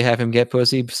actually have him get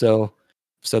pussy, so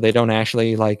they don't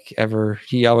actually ever.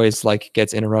 He always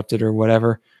gets interrupted or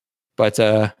whatever, but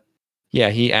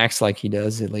he acts like he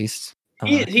does at least.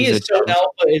 He is so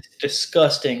alpha, it's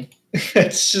disgusting.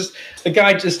 It's just the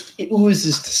guy just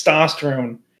oozes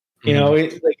testosterone.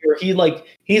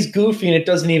 He's goofy and it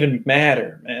doesn't even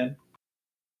matter, man.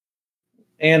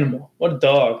 Animal, what a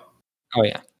dog. Oh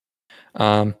yeah.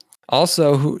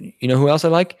 Also, who else I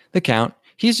like? The Count.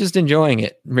 He's just enjoying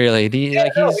it, really. He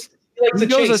goes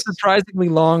a surprisingly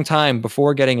long time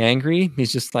before getting angry.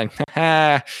 He's just like,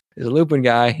 ha, he's a Lupin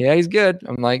guy. Yeah, he's good.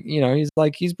 I'm like,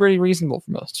 he's pretty reasonable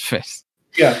for most of it.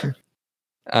 Yeah.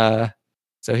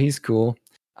 So he's cool.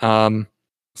 So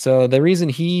the reason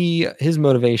his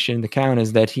motivation, the Count,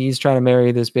 is that he's trying to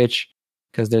marry this bitch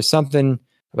because there's something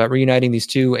about reuniting these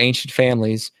two ancient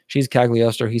families. She's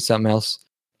Cagliostro, he's something else.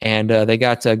 And they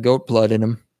got goat blood in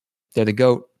them. They're the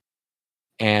goat.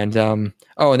 And and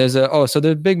there's so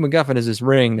the big MacGuffin is this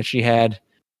ring that she had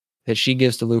that she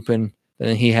gives to Lupin,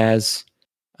 and he has.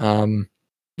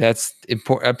 That's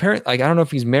important. Apparently, I don't know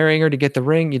if he's marrying her to get the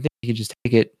ring. You think he could just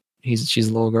take it? She's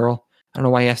a little girl. I don't know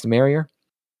why he has to marry her.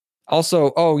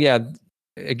 Also,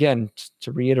 again,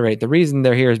 to reiterate, the reason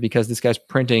they're here is because this guy's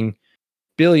printing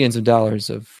billions of dollars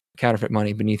of counterfeit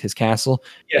money beneath his castle.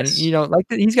 Yes. And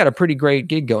he's got a pretty great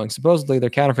gig going. Supposedly, they're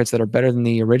counterfeits that are better than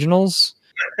the originals.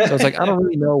 So it's like I don't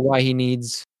really know why he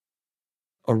needs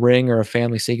a ring or a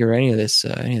family secret or any of this.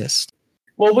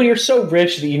 Well, when you're so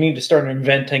rich that you need to start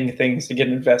inventing things to get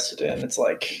invested in, it's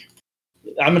like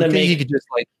I'm gonna make. He could just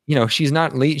like she's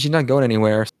not going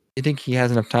anywhere. You think he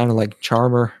has enough time to like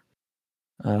charm her?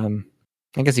 I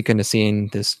guess he couldn't have seen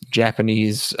this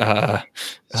Japanese comic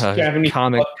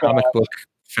book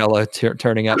fella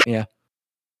turning up. Yeah.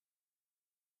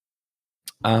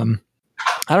 I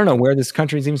don't know where this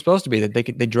country is even supposed to be. That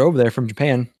they drove there from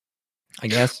Japan, I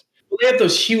guess. Well, they have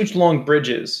those huge long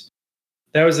bridges.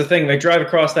 That was the thing. They drive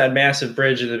across that massive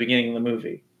bridge at the beginning of the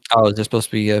movie. Oh, is there supposed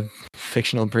to be a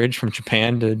fictional bridge from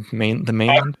Japan to the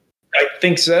mainland? I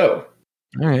think so.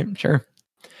 All right, sure.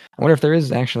 I wonder if there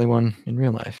is actually one in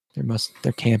real life.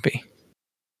 There can't be.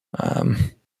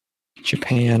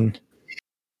 Japan,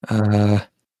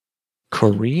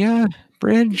 Korea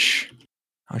bridge.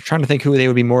 I was trying to think who they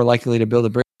would be more likely to build a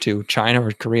bridge to, China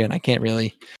or Korea, and I can't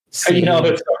really see. It's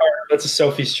hard. That's a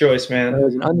Sophie's choice, man.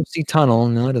 There's an undersea tunnel.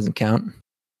 No, it doesn't count.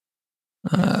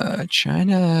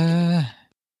 China.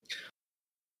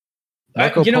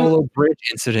 Marco Polo bridge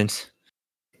incident.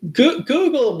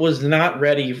 Google was not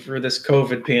ready for this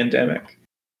COVID pandemic.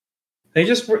 They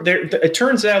just were there. It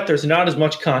turns out there's not as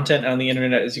much content on the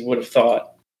internet as you would have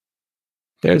thought.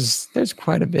 There's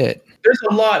quite a bit. There's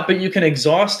a lot, but you can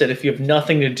exhaust it if you have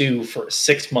nothing to do for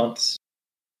 6 months,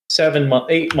 7 months,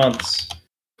 8 months.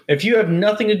 If you have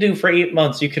nothing to do for 8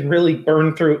 months, you can really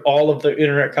burn through all of the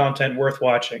internet content worth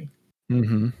watching.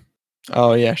 Mm-hmm.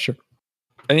 Oh yeah, sure.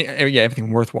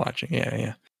 Everything worth watching.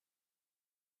 Yeah.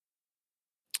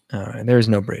 There is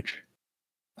no bridge.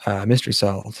 Mystery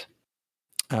solved.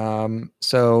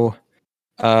 So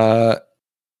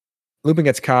Lupin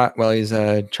gets caught while he's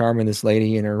charming this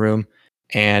lady in her room,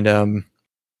 and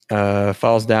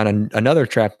falls down another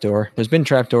trapdoor. There's been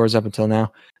trapdoors up until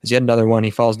now. There's yet another one.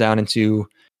 He falls down into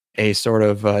a sort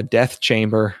of death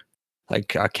chamber,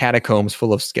 like catacombs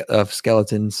full of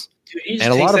skeletons. Dude, he just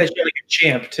and takes that shit like a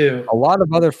champ too. A lot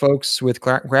of other folks with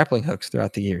grappling hooks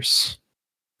throughout the years.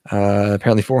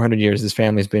 Apparently 400 years, this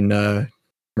family's been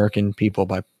murking people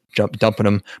by dumping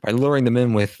them, by luring them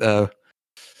in with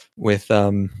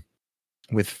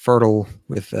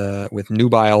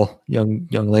nubile young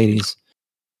ladies.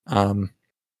 They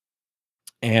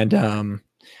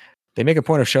make a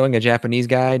point of showing a Japanese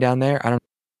guy down there.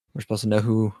 We're supposed to know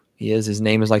who he is. His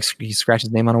name is like he scratched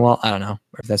his name on a wall. I don't know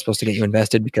if that's supposed to get you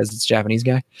invested because it's a Japanese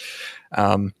guy.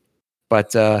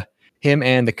 But him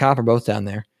and the cop are both down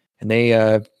there, and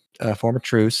they form a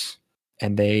truce,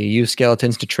 and they use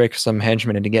skeletons to trick some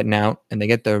henchmen into getting out, and they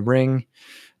get the ring.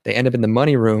 They end up in the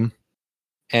money room,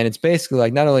 and it's basically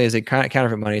like not only is it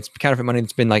counterfeit money, it's counterfeit money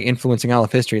that's been like influencing all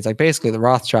of history. It's like basically the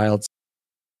Rothschilds.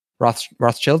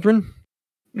 Rothschildren?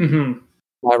 Mm-hmm.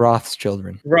 Why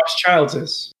Rothschildren? Rothschilds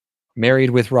is. Married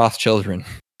with Rothschildren.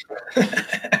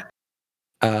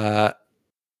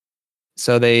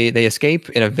 So they escape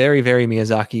in a very, very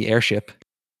Miyazaki airship.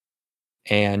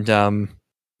 And then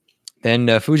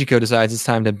Fujiko decides it's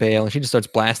time to bail, and she just starts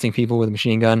blasting people with a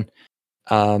machine gun.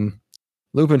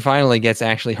 Lupin finally gets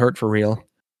actually hurt for real,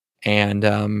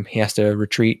 and he has to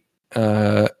retreat.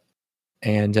 And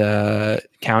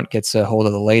Count gets a hold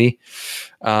of the lady.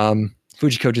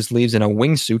 Fujiko just leaves in a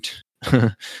wingsuit.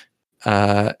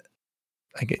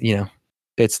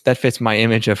 That fits my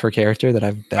image of her character that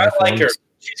I like her.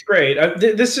 She's great.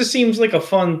 This just seems like a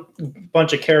fun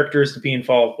bunch of characters to be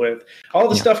involved with. All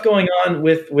the stuff going on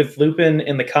with Lupin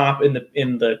and the cop in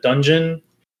the dungeon.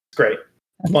 It's great.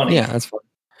 Funny. Yeah, that's fun.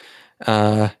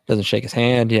 Doesn't shake his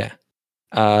hand. Yeah.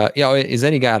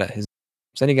 Zenigata,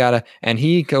 and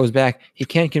he goes back. He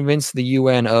can't convince the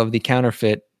UN of the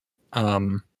counterfeit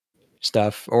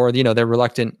stuff, or they're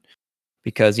reluctant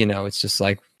because it's just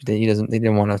like they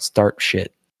didn't want to start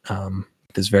shit.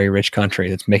 This very rich country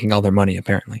that's making all their money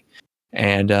apparently,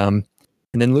 and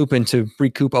then Lupin, to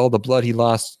recoup all the blood he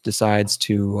lost, decides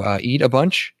to eat a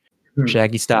bunch,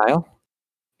 Shaggy style,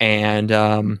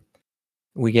 and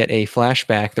we get a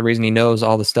flashback. The reason he knows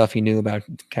all the stuff he knew about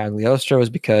Cagliostro is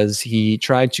because he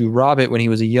tried to rob it when he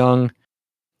was a young,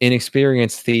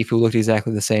 inexperienced thief who looked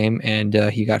exactly the same, and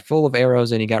he got full of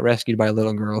arrows, and he got rescued by a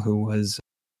little girl who was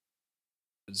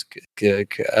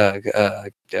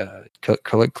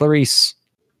Clarice.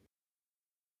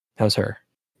 That was her.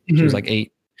 She was like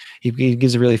 8. He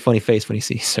gives a really funny face when he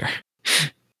sees her.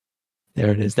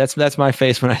 There it is. That's my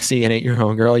face when I see an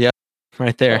 8-year-old girl. Yeah,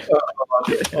 right there.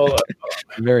 Hold on.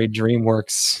 Very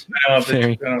DreamWorks.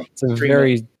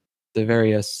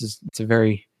 It's a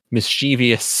very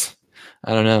mischievous.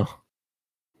 I don't know.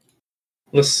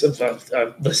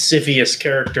 Lascivious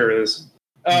character is.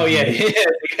 Oh yeah, I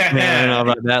don't know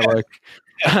about that look.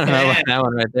 I don't know about that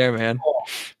one right there, man.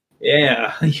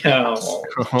 Yeah, yo,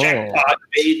 jackpot,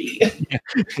 baby. Yeah,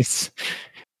 it's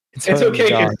okay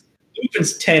because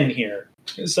Lupin's 10 here,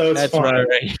 so it's fine.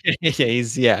 Right.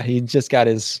 He just got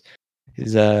his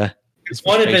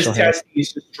one of his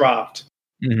testes just dropped.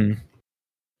 Mm-hmm.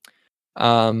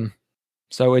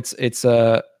 So it's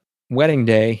a wedding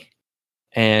day,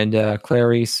 and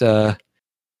Clarice, I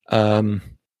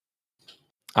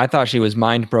thought she was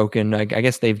mind broken. I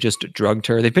guess they've just drugged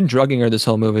her. They've been drugging her this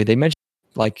whole movie. They mentioned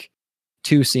like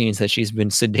 2 scenes that she's been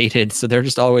sedated, so they're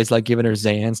just always like giving her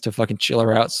Xans to fucking chill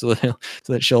her out, so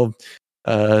that she'll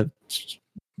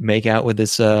make out with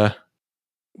this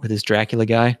Dracula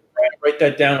guy. Write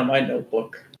that down in my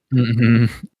notebook. Mm-hmm.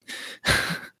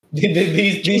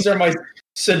 These are my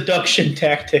seduction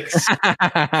tactics.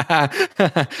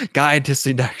 Guide to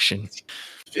seduction.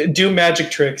 Do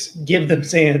magic tricks. Give them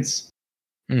Xans.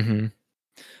 Mm-hmm.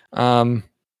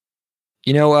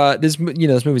 This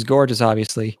movie's gorgeous.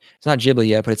 Obviously, it's not Ghibli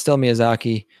yet, but it's still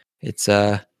Miyazaki. It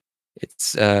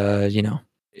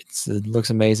looks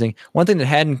amazing. One thing that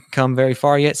hadn't come very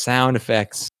far yet: sound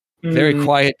effects. Very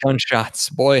quiet gunshots.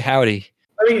 Boy, howdy.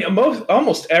 I mean,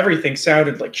 almost everything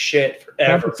sounded like shit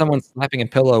forever. Someone slapping a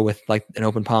pillow with like an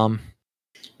open palm.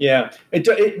 Yeah,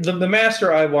 the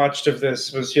master I watched of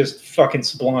this was just fucking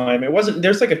sublime. It wasn't.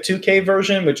 There's like a 2K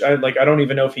version, which I don't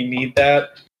even know if you need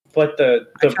that. But I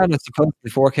found it supposedly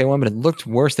 4K one, but it looked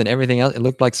worse than everything else. It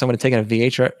looked like someone had taken a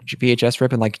VHS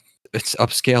rip and like it's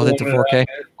upscaled it to 4K.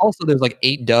 Also, there's like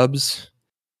 8 dubs,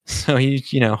 so I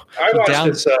watched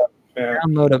this.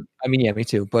 Download a. I mean, yeah, me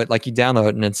too. But like you download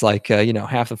it and it's like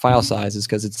half the file sizes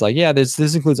because it's like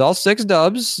this includes all 6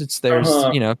 dubs. There's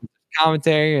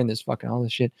commentary and there's fucking all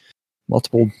this shit,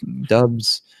 multiple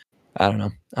dubs. I don't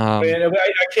know. I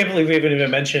can't believe we haven't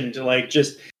even mentioned like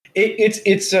just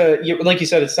it's like you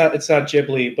said it's not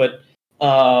Ghibli, but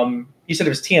you said it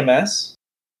was TMS.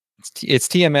 It's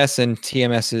TMS and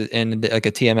TMS and like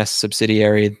a TMS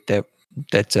subsidiary that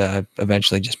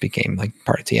eventually just became like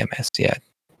part of TMS. Yeah.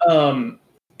 And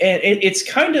it's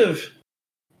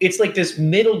like this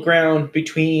middle ground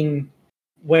between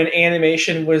when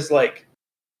animation was like.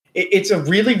 It's a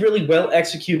really, really well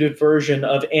executed version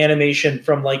of animation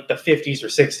from like the 50s or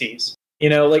 60s.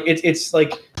 Like it's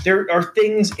like there are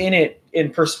things in it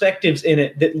and perspectives in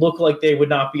it that look like they would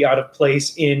not be out of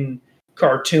place in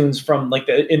cartoons from like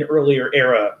an earlier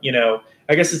era.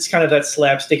 I guess it's kind of that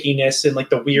slapstickiness and like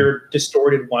the weird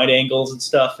distorted wide angles and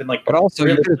stuff. And like, but also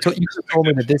you could have told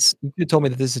me that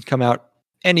this had come out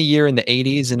any year in the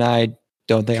 80s, and I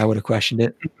don't think I would have questioned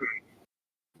it.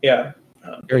 Yeah,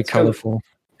 very colorful.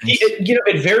 At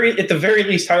the very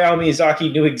least, Hayao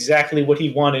Miyazaki knew exactly what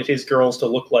he wanted his girls to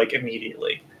look like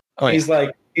immediately. Oh, yeah. He's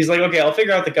like, okay, I'll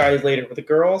figure out the guys later, but the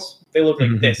girls, they look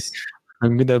like this. I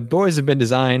mean, the boys have been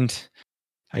designed.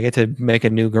 I get to make a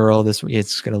new girl.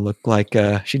 It's going to look like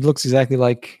she looks exactly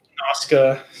like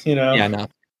Nazca. Yeah, no,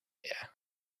 yeah.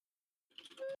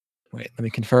 Wait, let me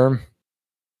confirm.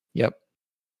 Yep.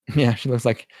 Yeah, she looks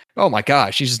like. Oh my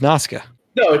gosh, she's just Nazca.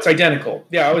 No, it's identical.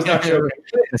 Yeah, I was not joking.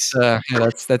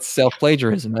 That's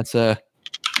self-plagiarism. That's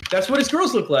what his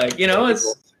girls look like.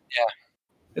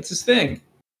 It's his thing.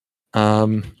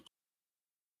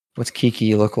 What's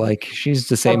Kiki look like? She's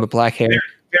the same with black hair. Very,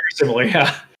 very similar.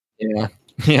 Yeah. Yeah.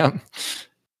 Yeah.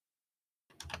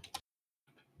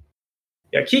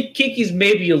 Yeah. Kiki's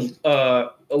maybe a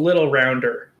little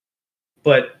rounder,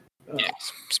 but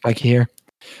spiky hair.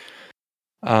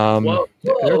 Whoa,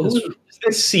 who's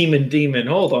this semen demon?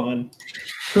 Hold on.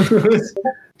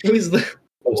 Who's the?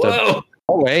 Whoa!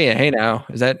 Oh, hey now.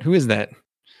 Who is that?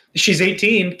 She's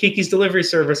 18. Kiki's Delivery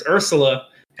Service, Ursula.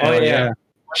 Oh yeah.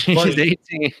 She's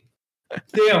 18.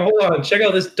 Damn, hold on. Check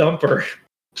out this dumper.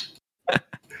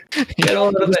 Get a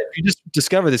load of that. You just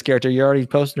discovered this character. You're already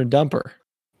posting her dumper.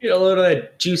 Get a load of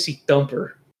that juicy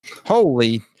dumper.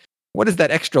 Holy! What is that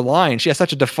extra line? She has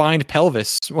such a defined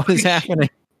pelvis. What is happening?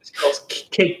 This girl's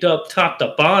caked up top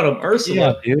to bottom.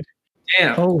 Ursula, yeah, dude.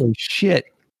 Damn. Holy shit.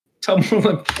 She has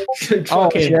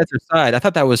her side. I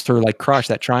thought that was her like crotch,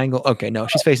 that triangle. Okay, no,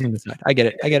 she's facing the side. I get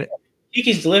it.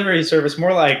 Kiki's Delivery Service,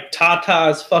 more like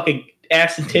Tata's fucking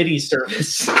ass and titties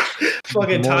service.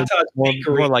 Fucking Tata's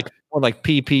bakery. More like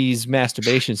PP's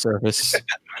masturbation service.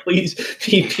 Please,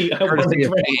 PP. I want to drink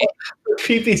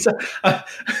PP. I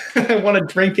want to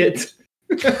drink it.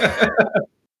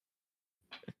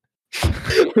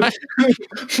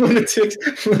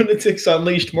 Lunatics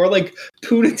Unleashed. More like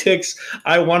Punatics.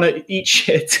 I want to eat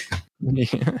shit.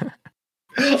 Yeah.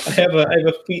 I have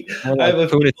a feet. I have a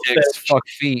Punatics. Fuck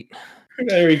feet.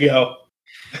 There we go.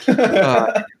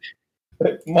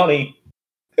 Money.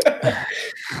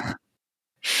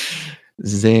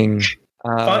 Zing.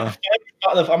 I'm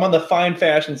on the fine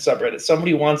fashion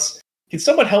subreddit. Can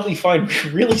someone help me find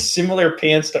really similar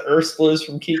pants to Ursula's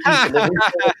from Kiki's Delivery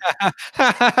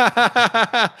Service?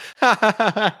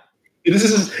 This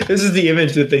is the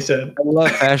image that they said. I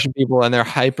love fashion people and their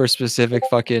hyper specific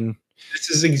fucking. This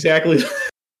is exactly.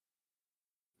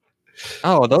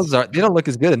 Oh, they don't look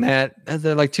as good in that.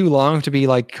 They're like too long to be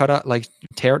like cut out, like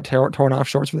torn off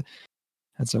shorts.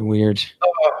 That's a weird.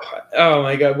 Oh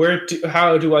my god!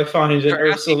 How do I find an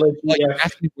Ursula? You're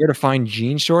asking where to find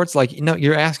jean shorts. Like,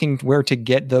 you're asking where to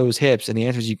get those hips, and the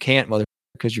answer is you can't, mother,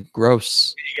 because you're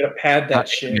gross. You gotta pad that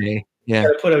shit. Okay. Yeah. You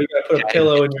gotta put a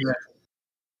pillow in your.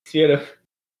 You gotta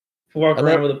walk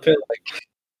around with a pillow.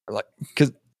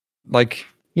 Because,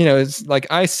 it's like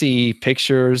I see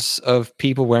pictures of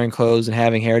people wearing clothes and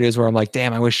having hairdos where I'm like,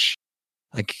 damn, I wish,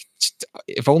 like,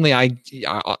 if only I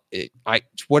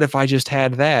what if I just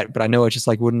had that? But I know it just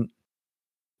like wouldn't.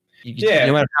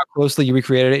 No matter how closely you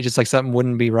recreated it, just like something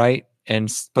wouldn't be right.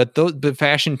 But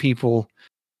fashion people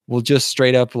will just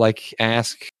straight up like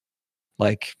ask,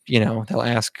 like, they'll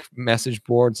ask message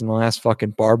boards and they'll ask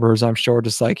fucking barbers, I'm sure,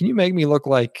 just like, can you make me look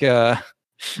like this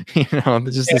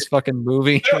fucking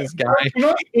movie, this guy. I'm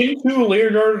not into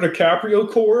Leonardo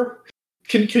DiCaprio core.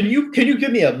 Can you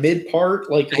give me a mid part?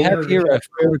 Like, I have here a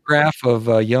photograph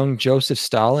of young Joseph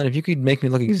Stalin. If you could make me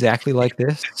look exactly like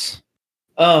this.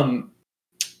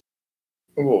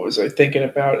 What was I thinking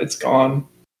about? It's gone.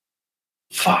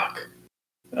 Fuck.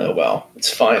 Oh well,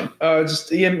 it's fine.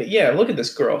 Look at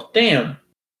this girl. Damn.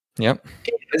 Yep.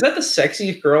 Is that the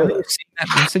sexiest girl? You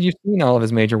said you've seen all of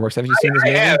his major works. Have you seen his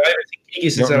movie? I have. I've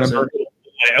seen since I was a little boy.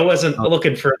 I wasn't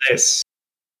looking for this.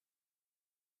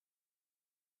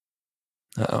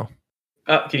 Uh-oh.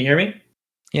 Can you hear me?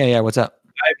 Yeah. What's up?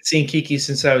 I haven't seen Kiki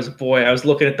since I was a boy. I was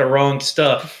looking at the wrong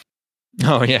stuff.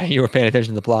 Oh yeah, you were paying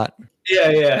attention to the plot.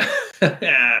 Yeah.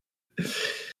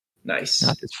 Nice.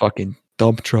 Not this fucking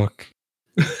dump truck.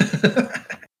 They're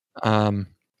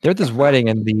at this wedding,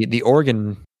 and the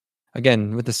organ,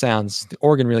 again with the sounds, the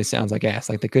organ really sounds like ass.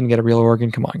 Like they couldn't get a real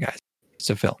organ. Come on, guys, it's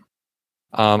a film.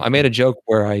 I made a joke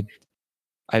where I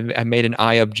made an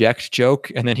I object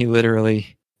joke, and then he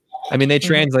literally, they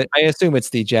translate. I assume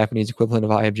it's the Japanese equivalent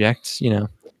of I object.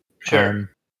 Sure.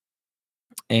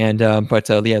 But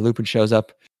Lupin shows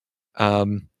up.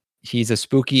 He's a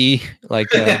spooky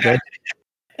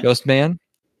ghost man,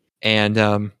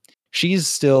 and she's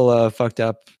still fucked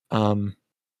up.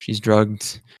 She's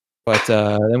drugged, but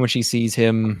then when she sees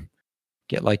him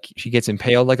she gets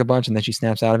impaled like a bunch, and then she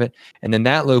snaps out of it. And then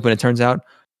that Lupin, it turns out,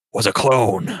 was a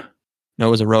clone. No,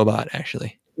 it was a robot,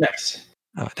 actually. Nice.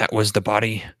 That was the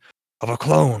body of a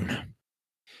clone.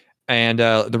 And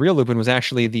the real Lupin was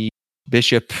actually the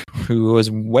bishop who was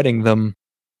wedding them.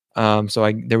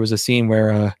 So there was a scene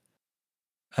where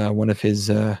one of his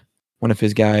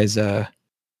guys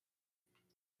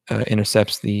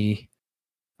intercepts the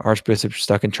archbishop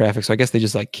stuck in traffic. So I guess they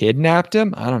just like kidnapped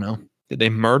him. I don't know. Did they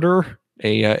murder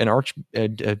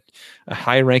a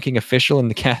high-ranking official in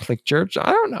the Catholic Church?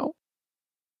 I don't know.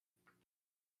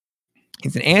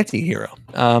 He's an anti-hero.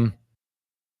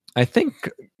 I think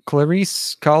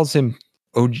Clarice calls him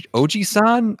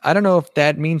Oji-san. I don't know if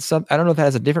that means something. I don't know if that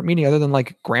has a different meaning other than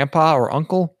like grandpa or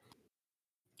uncle.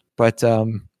 But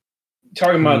talking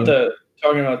about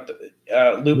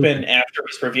Lupin after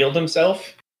he's revealed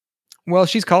himself. Well,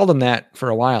 she's called him that for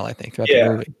a while, I think, throughout the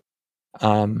movie.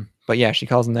 But yeah, she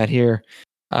calls him that here.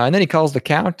 And then he calls the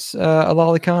Count a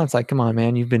lolicon. It's like, come on,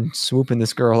 man, you've been swooping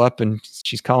this girl up, and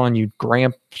she's calling you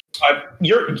Gramp.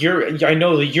 I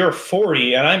know that you're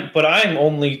 40, but I'm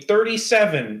only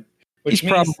 37. He's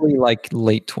probably like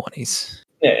late 20s.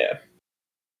 Yeah.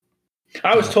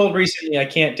 I was told recently I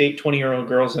can't date 20-year-old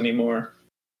girls anymore.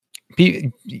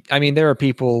 There are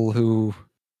people who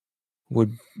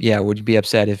would be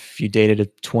upset if you dated a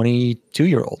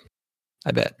 22-year-old.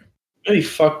 I bet. Really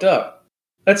fucked up.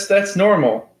 That's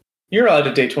normal. You're allowed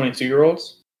to date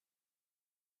 22-year-olds.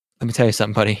 Let me tell you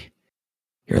something, buddy.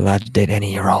 You're allowed to date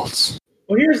any year-olds.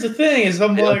 Well, here's the thing: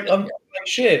 I'm like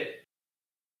shit.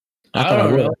 I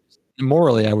don't know.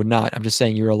 Morally, I would not. I'm just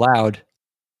saying you're allowed.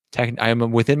 I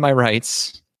am within my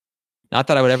rights. Not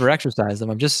that I would ever exercise them.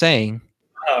 I'm just saying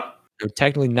you would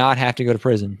technically not have to go to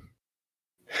prison.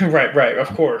 Right. Of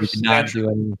course. You did not do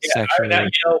any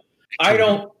sexual. I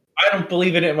don't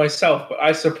believe in it myself, but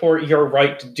I support your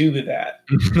right to do that.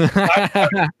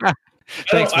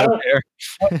 Thanks, I don't like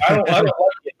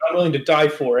it. I'm willing to die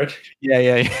for it.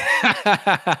 Yeah.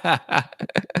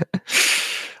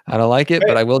 I don't like it,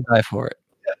 but I will die for it.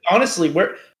 Honestly,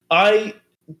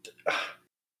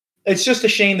 it's just a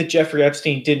shame that Jeffrey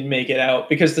Epstein didn't make it out,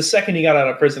 because the second he got out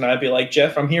of prison, I'd be like,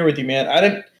 Jeff, I'm here with you, man. I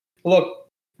didn't look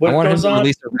what I want him goes to on,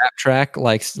 release a rap track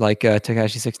like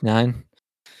Tekashi 69.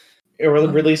 or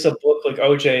release a book like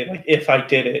OJ, like If I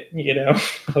Did It, you know,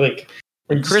 like.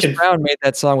 Chris Brown made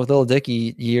that song with Lil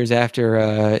Dicky years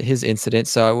after his incident.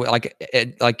 So like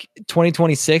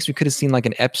 2026, we could have seen like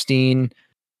an Epstein,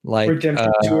 like Redemption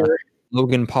tour.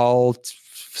 Logan Paul,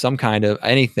 some kind of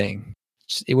anything.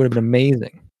 It would have been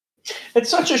amazing. It's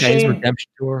such a His shame. redemption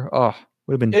tour. Oh,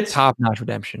 would have been top-notch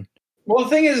redemption. Well, the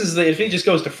thing is that if he just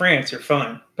goes to France, you're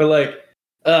fine. But like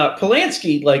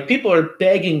Polanski, like people are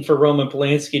begging for Roman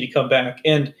Polanski to come back,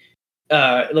 and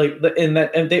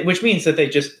which means that they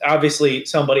just obviously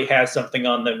somebody has something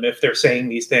on them if they're saying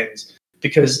these things,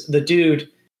 because the dude,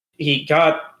 he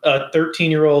got a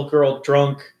 13-year-old girl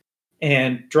drunk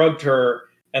and drugged her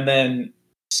and then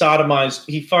sodomized.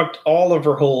 He fucked all of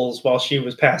her holes while she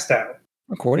was passed out.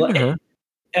 According to her.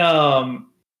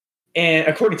 And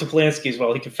according to Polanski as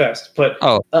well, he confessed. But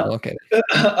okay.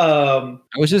 I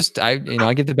was just I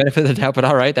give the benefit of the doubt, but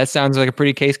all right, that sounds like a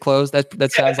pretty case closed. That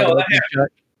sounds like a shot.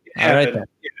 All right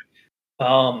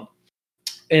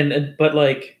then. But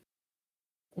like,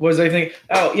 what was I thinking?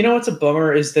 Oh, you know what's a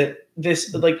bummer is that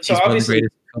this, like, so he's obviously one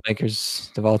of the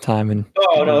greatest filmmakers of all time, and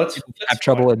that's have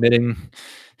trouble admitting.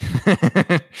 No,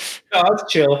 that's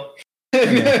chill.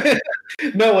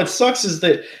 No, what sucks is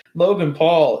that Logan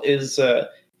Paul is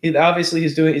he's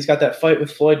got that fight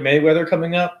with Floyd Mayweather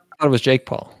coming up. I thought it was Jake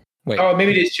Paul. Wait. Oh,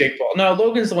 maybe it is Jake Paul. No,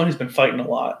 Logan's the one who's been fighting a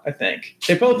lot, I think.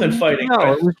 They've both been fighting.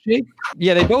 No, it was Jake.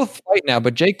 Yeah, they both fight now,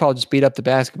 but Jake Paul just beat up the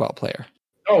basketball player.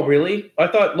 Oh, really? I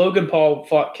thought Logan Paul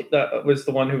was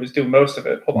the one who was doing most of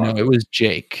it. Hold on. No, it was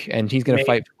Jake, and he's going to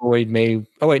fight Floyd May.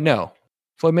 Oh, wait, no.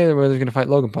 Floyd Mayweather was going to fight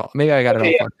Logan Paul. Maybe I got it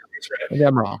all fucked up. Right. Maybe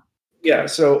I'm wrong. Yeah,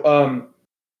 so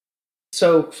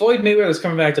Floyd Mayweather's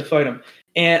coming back to fight him.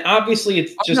 And obviously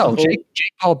it's just Jake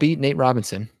Paul beat Nate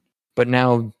Robinson, but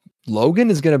now Logan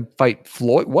is going to fight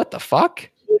Floyd. What the fuck?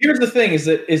 Well, here's the thing: is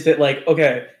that like,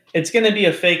 okay, it's going to be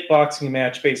a fake boxing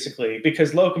match basically,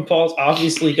 because Logan Paul's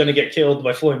obviously going to get killed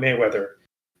by Floyd Mayweather.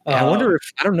 I wonder if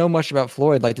I don't know much about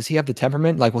Floyd. Like, does he have the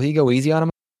temperament? Like, will he go easy on him?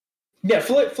 Yeah,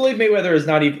 Floyd Mayweather is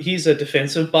not even. He's a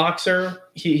defensive boxer.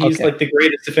 He's like the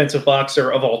greatest defensive boxer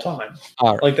of all time.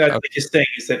 Like that's his thing.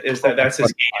 Is that that's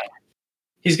his game.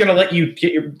 He's gonna let you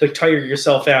tire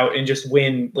yourself out and just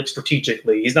win like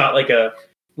strategically. He's not like a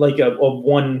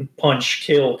one punch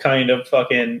kill kind of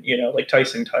fucking like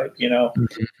Tyson type.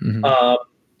 Mm-hmm.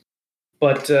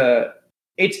 But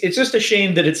it's just a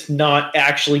shame that it's not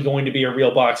actually going to be a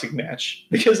real boxing match,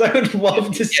 because I would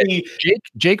love to see.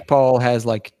 Jake Paul has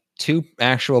like 2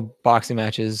 actual boxing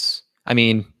matches. I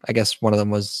mean, I guess one of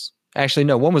them was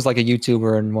one was like a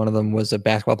YouTuber and one of them was a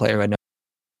basketball player. I know.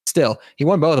 Still, he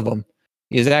won both of them.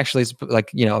 He's actually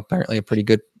like apparently a pretty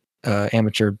good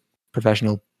amateur,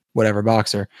 professional, whatever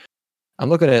boxer. I'm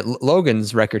looking at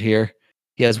Logan's record here.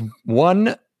 He has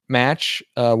 1 match,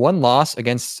 1 loss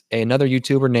against another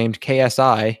YouTuber named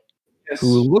KSI,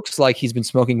 who looks like he's been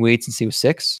smoking weed since he was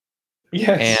 6.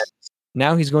 Yes. And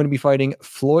now he's going to be fighting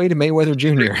Floyd Mayweather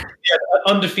Jr. Yeah,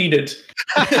 undefeated.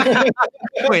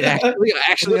 Wait,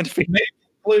 actually undefeated.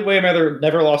 Floyd Mayweather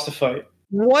never lost a fight.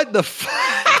 What the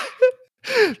fuck?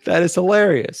 That is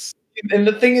hilarious. And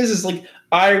the thing is like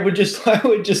I would just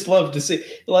love to see,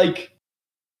 like,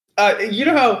 you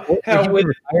know how he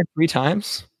retired 3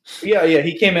 times. Yeah,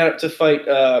 he came out to fight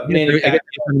Manny Pacquiao.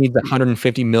 He needs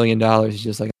 $150 million. He's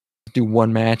just like, do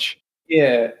 1 match.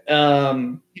 Yeah,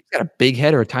 he's got a big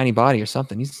head or a tiny body or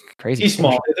something. He's crazy. He's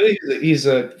small. He's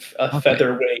a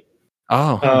featherweight.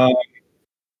 Oh,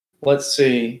 let's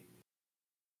see.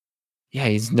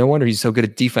 Yeah, no wonder he's so good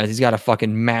at defense. He's got a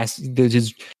fucking mass.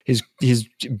 His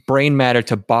brain matter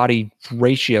to body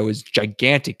ratio is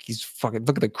gigantic. He's fucking,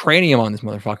 look at the cranium on this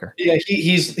motherfucker. Yeah,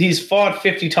 he's fought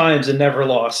 50 times and never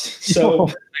lost. So,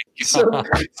 and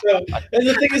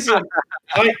the thing is,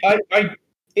 like,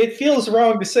 it feels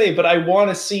wrong to say, but I want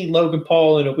to see Logan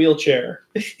Paul in a wheelchair.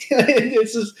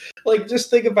 It's just like, just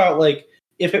think about like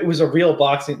if it was a real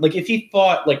boxing, like if he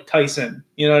fought like Tyson,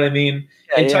 you know what I mean?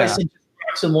 Yeah, and Tyson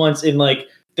just him once in like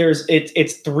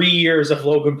it's 3 years of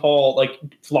Logan Paul like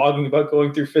vlogging about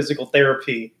going through physical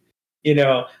therapy,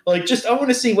 like just I want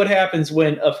to see what happens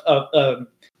when the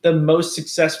most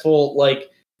successful like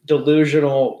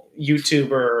delusional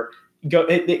YouTuber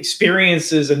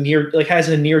experiences has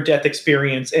a near death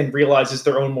experience and realizes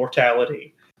their own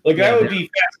mortality. Like that would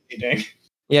be fascinating.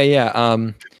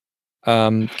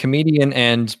 Comedian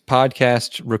and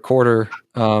podcast recorder,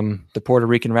 the Puerto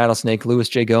Rican rattlesnake Luis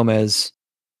J. Gomez,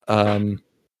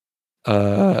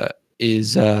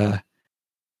 is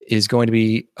is going to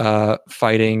be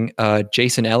fighting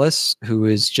Jason Ellis, who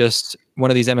is just one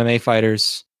of these MMA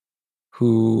fighters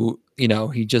who,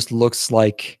 he just looks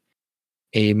like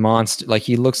a monster. Like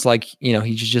he looks like,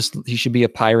 he should be a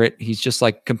pirate. He's just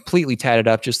like completely tatted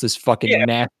up, just this fucking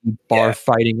nasty bar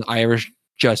fighting Irish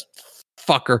just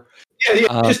fucker.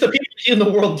 Yeah, just the people in the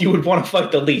world you would want to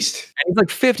fight the least. And he's like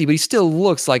 50, but he still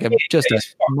looks like a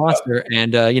monster. Up.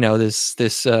 And this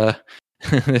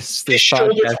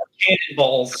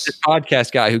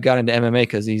podcast guy who got into MMA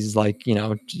because he's like,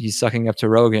 he's sucking up to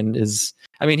Rogan he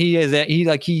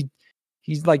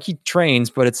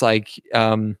trains, but it's like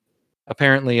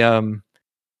apparently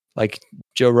like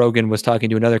Joe Rogan was talking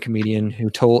to another comedian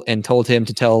who told him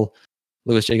to tell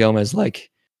Luis J. Gomez, like,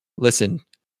 listen,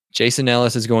 Jason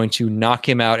Ellis is going to knock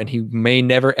him out and he may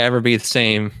never ever be the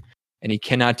same, and he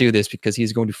cannot do this because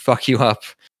he's going to fuck you up.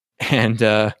 And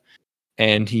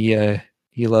he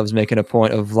loves making a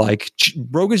point of like,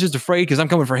 Rogan's just afraid because I'm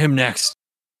coming for him next.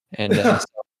 And so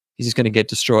he's just going to get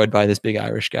destroyed by this big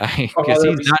Irish guy because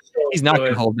he's not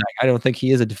going to hold back. I don't think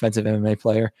he is a defensive MMA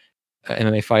fighter.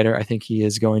 I think he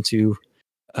is going to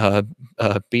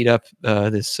beat up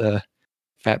this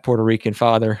fat Puerto Rican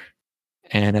father,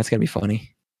 and that's going to be funny.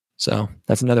 So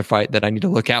that's another fight that I need to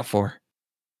look out for.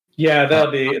 Yeah,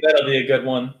 that'll be a good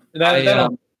one. Sorry,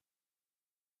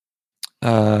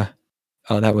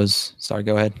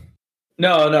 go ahead.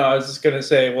 No, I was just gonna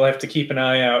say we'll have to keep an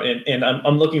eye out, and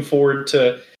I'm looking forward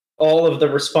to all of the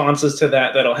responses to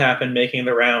that'll happen, making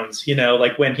the rounds.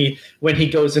 Like when he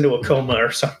goes into a coma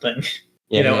or something.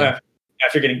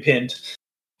 After getting pinned.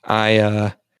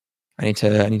 I need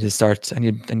to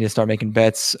start making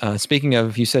bets. Speaking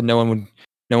of, you said no one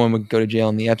would go to jail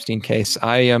in the Epstein case.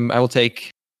 I am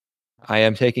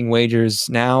taking wagers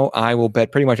now. I will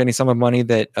bet pretty much any sum of money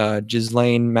that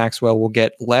Ghislaine Maxwell will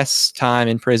get less time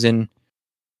in prison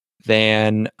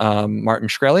than Martin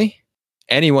Shkreli.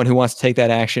 Anyone who wants to take that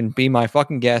action, be my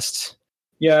fucking guest.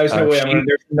 Yeah, there's no way I'm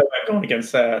going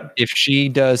against that. If she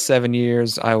does 7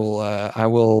 years,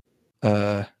 I'll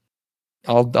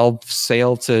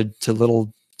sail to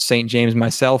Little St. James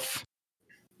myself.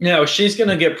 No, she's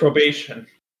gonna get probation.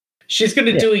 She's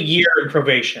gonna do a year in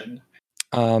probation.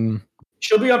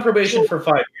 She'll be on probation for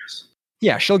 5 years.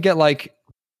 Yeah, she'll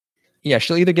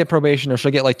either get probation or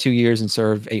she'll get like 2 years and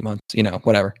serve 8 months.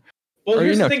 Whatever. Well, or,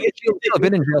 here's the thing: she'll have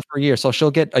been in jail for a year, so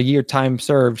she'll get a year time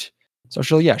served. So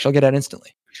she'll get out instantly.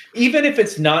 Even if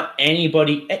it's not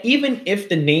anybody, even if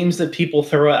the names that people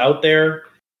throw out there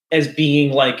as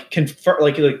being like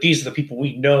these are the people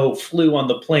we know flew on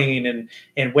the plane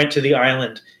and went to the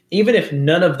island, even if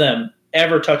none of them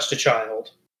ever touched a child,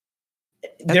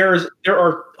 there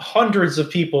are hundreds of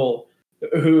people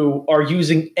who are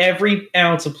using every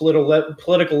ounce of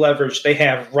political leverage they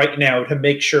have right now to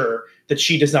make sure that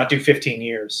she does not do 15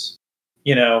 years.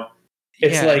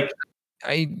 It's like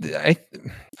I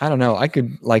don't know. I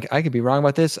could be wrong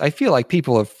about this. I feel like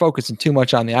people are focusing too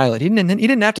much on the island. He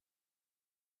didn't have to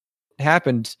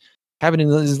happen in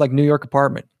his like New York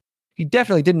apartment. He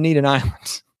definitely didn't need an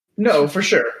island. No, for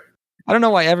sure. I don't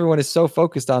know why everyone is so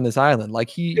focused on this island.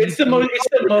 Like it's the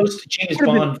most James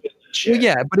Bond. Well,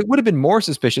 yeah, but it would have been more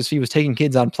suspicious if he was taking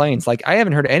kids on planes. Like I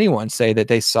haven't heard anyone say that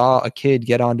they saw a kid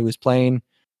get onto his plane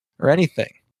or anything.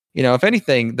 If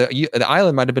anything, the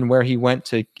island might have been where he went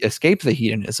to escape the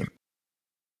hedonism.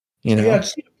 Yeah,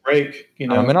 just need a break.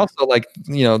 And also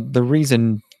the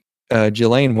reason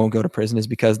Ghislaine won't go to prison is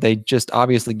because they just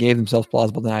obviously gave themselves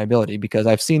plausible deniability. Because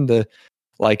I've seen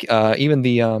even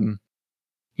the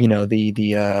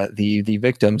the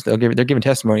victims, they're giving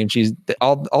testimony, and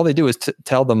all they do is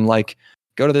tell them like,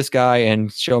 go to this guy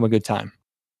and show him a good time.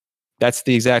 That's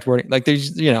the exact wording. Like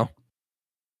there's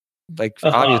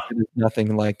obviously there's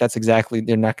nothing like that's exactly,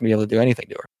 they're not going to be able to do anything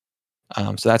to her.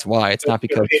 So that's why it's not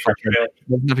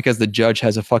because the judge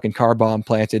has a fucking car bomb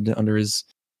planted under his.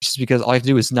 It's just because all I have to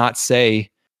do is not say,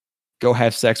 go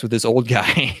have sex with this old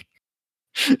guy.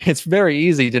 It's very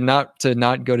easy to not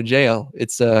go to jail.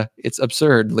 It's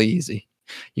absurdly easy.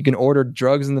 You can order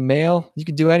drugs in the mail. You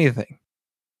can do anything.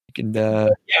 You can.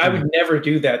 I would never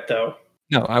do that though.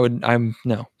 No,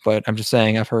 but I'm just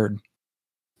saying I've heard.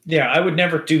 Yeah, I would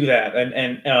never do that.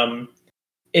 And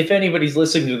if anybody's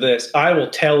listening to this, I will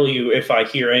tell you if I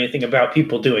hear anything about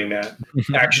people doing that.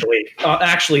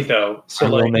 Actually, though, so I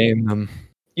will name them.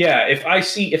 Yeah, if I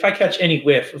catch any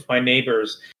whiff of my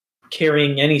neighbors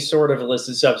carrying any sort of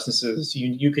illicit substances,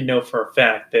 you can know for a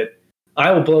fact that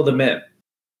I will blow them in.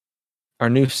 Our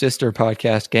new sister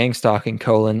podcast, Gang Stalking,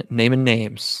 naming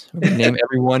names. We name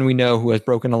everyone we know who has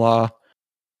broken the law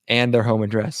and their home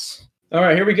address. All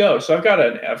right, here we go. So I've got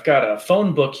a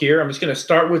phone book here. I'm just going to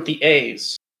start with the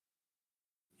A's.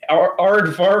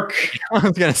 Aardvark. I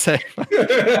was gonna say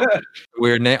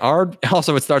weird name.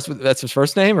 Also, it starts with that's his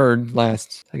first name or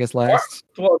last? I guess last.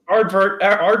 Aardvark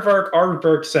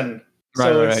Ardbergson.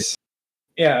 So it's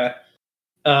yeah.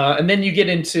 And then you get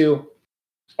into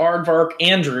Aardvark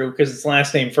Andrew because it's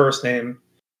last name, first name.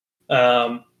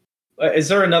 Is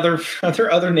there are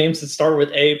there other names that start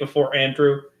with A before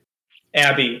Andrew?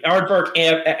 Abby. Aardvark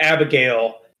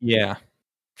Abigail. Yeah,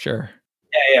 sure.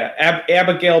 Yeah.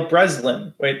 Abigail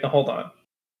Breslin. Wait, no, hold on.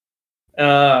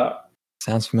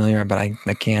 Sounds familiar, but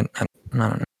I can't. I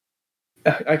don't know.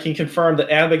 I can confirm that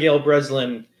Abigail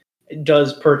Breslin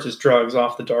does purchase drugs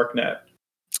off the darknet.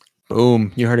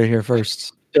 Boom! You heard it here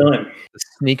first. Done. A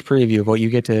sneak preview of what you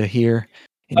get to hear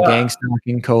in gang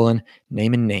stalking :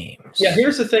 naming names. Yeah,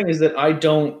 here's the thing: is that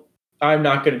I'm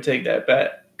not going to take that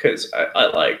bet because I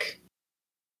like.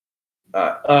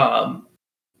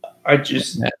 I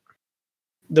just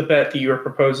the bet that you were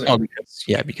proposing. Oh,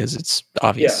 because it's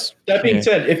obvious. Yeah. That being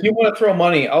said, if you want to throw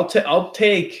money, I'll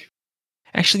take.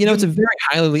 Actually, it's a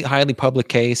very highly public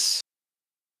case,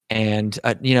 and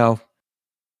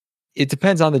it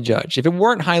depends on the judge. If it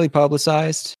weren't highly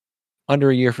publicized, under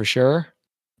a year for sure.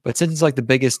 But since it's like the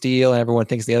biggest deal, and everyone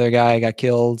thinks the other guy got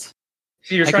killed.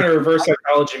 So you're trying to reverse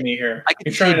psychology me here.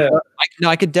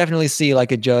 I could definitely see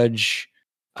like a judge,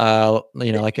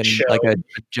 like a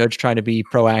judge trying to be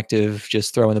proactive,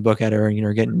 just throwing the book at her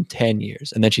and getting 10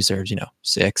 years, and then she serves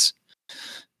 6.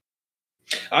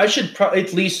 I should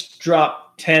at least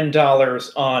drop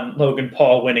 $10 on Logan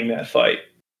Paul winning that fight.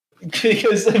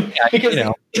 because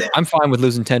I'm fine with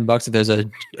losing $10 if there's a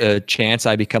chance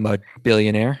I become a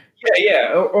billionaire.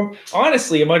 Yeah. Or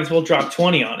honestly, I might as well drop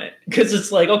 20 on it because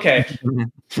it's like, okay, 20.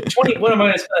 What am I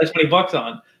going to spend $20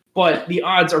 on? But the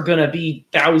odds are going to be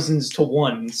thousands to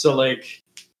 1. So like,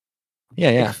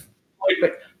 yeah.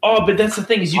 But that's the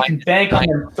thing is you can bank on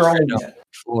them throwing it.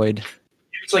 Floyd.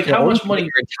 It's like how much money?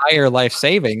 Your entire life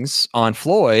savings on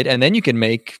Floyd, and then you can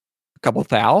make a couple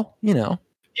thou. Yeah,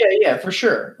 for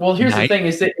sure. Well, here's the thing: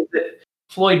 is that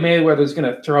Floyd Mayweather is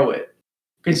going to throw it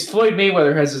because Floyd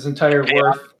Mayweather has his entire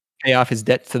worth. Pay off his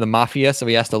debt to the mafia, so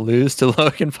he has to lose to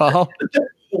Logan Paul.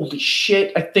 Holy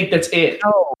shit! I think that's it.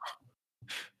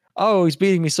 Oh, he's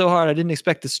beating me so hard. I didn't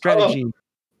expect the strategy.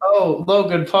 Oh,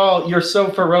 Logan Paul, you're so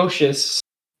ferocious.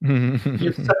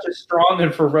 You're such a strong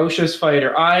and ferocious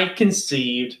fighter. I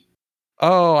concede.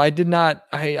 Oh, I did not.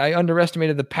 I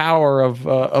underestimated the power of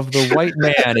the white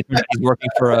man. If he's working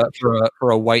for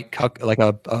a white cuck, like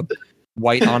a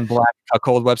white on black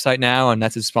cuckold website now, and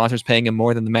that's his sponsors paying him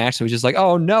more than the match. So he's just like,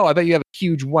 oh no, I bet you have a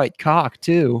huge white cock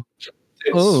too.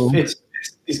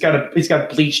 He's got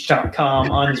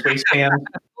bleach.com on his waistband.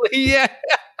 Yeah.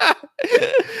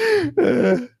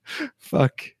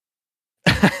 Fuck.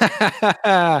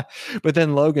 But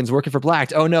then Logan's working for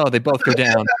Black. Oh no, they both go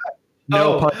down.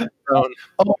 No,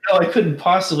 I couldn't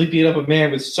possibly beat up a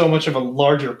man with so much of a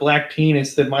larger black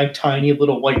penis than my tiny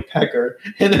little white pecker.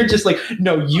 And they're just like,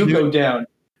 no, you go down.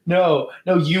 No,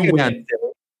 you win.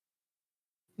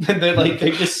 And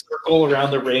they just circle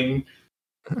around the ring.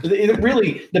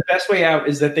 Really, the best way out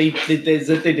is that they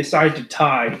decide to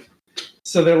tie.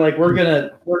 So they're like, we're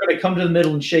gonna come to the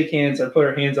middle and shake hands and put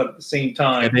our hands up at the same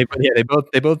time. They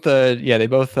both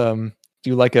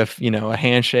do like a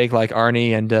handshake like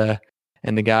Arnie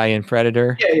and the guy in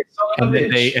Predator. Yeah, and then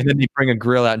they bring a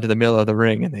grill out into the middle of the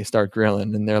ring and they start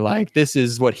grilling and they're like, this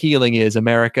is what healing is,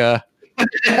 America.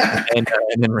 and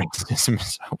then racism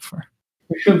is over.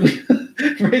 It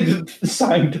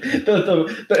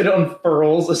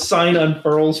unfurls. A sign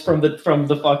unfurls from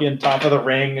the fucking top of the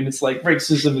ring, and it's like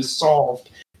racism is solved.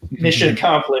 Mission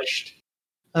accomplished.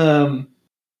 I'd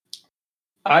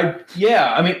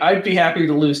be happy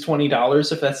to lose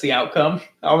 $20 if that's the outcome.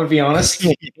 I'm gonna be honest.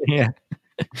 Yeah.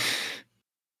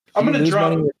 I'm gonna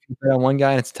drop money on one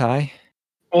guy and it's a tie.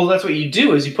 Well, that's what you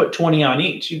do is you put 20 on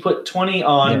each. You put 20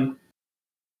 on.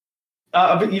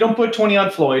 Yeah. But you don't put 20 on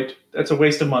Floyd. That's a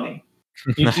waste of money.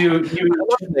 You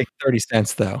make 30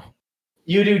 cents though.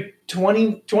 You do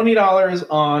 $20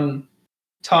 on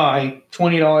Ty,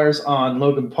 $20 on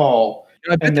Logan Paul.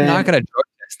 I bet they're not going to drug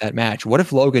test that match. What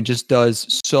if Logan just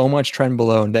does so much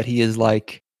trenbolone that he is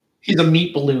like he's a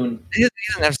meat balloon? He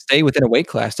doesn't have to stay within a weight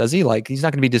class, does he? Like he's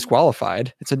not going to be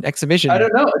disqualified. It's an exhibition. I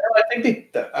don't know. I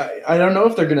think I don't know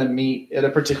if they're going to meet at a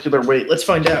particular weight. Let's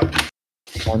find out.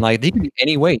 And like they could be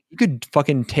any weight. You could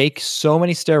fucking take so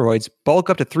many steroids, bulk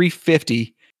up to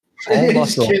 350, all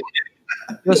muscle,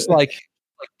 just like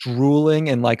drooling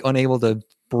and like unable to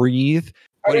breathe.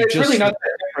 It's really not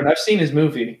that different. I've seen his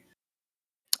movie.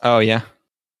 Oh yeah,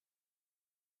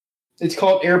 it's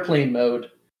called Airplane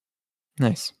Mode.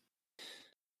 Nice.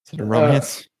 Is it a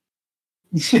romance?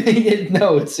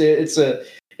 No, it's a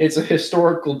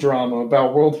historical drama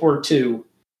about World War II.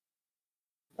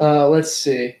 Let's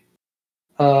see.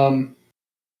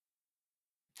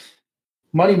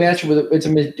 Money match it's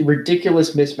a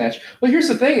ridiculous mismatch. Well, here's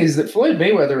the thing: is that Floyd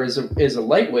Mayweather is a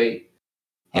lightweight.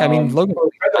 Yeah, I mean Logan Paul,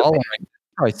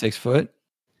 probably 6 foot.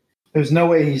 There's no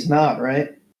way he's not, right?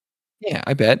 Yeah,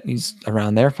 I bet he's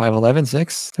around there, 5'11",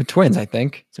 6. They're twins, I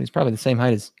think. So he's probably the same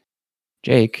height as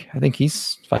Jake. I think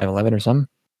he's 5'11" or something.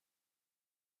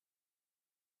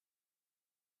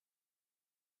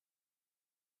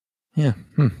 Yeah.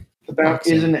 The bout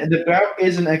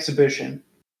is an exhibition.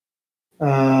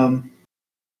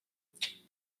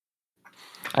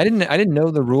 I didn't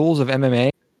know the rules of MMA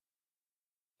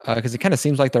because it kind of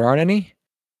seems like there aren't any,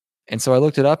 and so I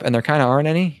looked it up, and there kind of aren't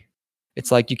any. It's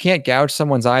like you can't gouge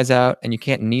someone's eyes out, and you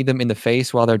can't knee them in the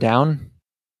face while they're down.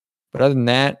 But other than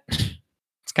that,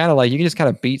 it's kind of like you can just kind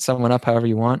of beat someone up however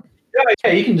you want.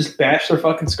 Yeah, you can just bash their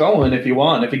fucking skull in if you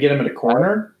want. If you get them in a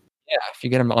corner. Yeah, if you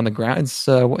get them on the ground,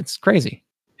 it's crazy.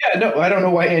 Yeah, no, I don't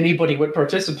know why anybody would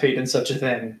participate in such a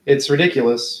thing. It's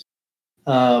ridiculous.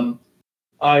 People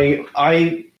were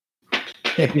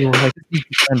like, this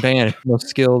is unbanned, most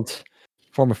skilled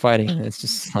form of fighting. And it's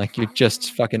just like you're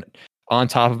just fucking on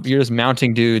top of, you're just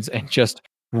mounting dudes and just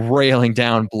railing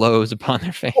down blows upon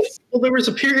their face. Well, there was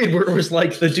a period where it was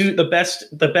like the best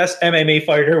MMA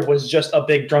fighter was just a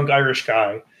big drunk Irish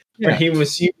guy. Yeah. And he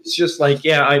was just like,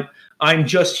 yeah, I'm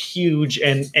just huge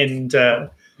and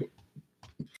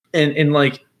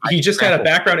like he just had a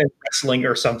background in wrestling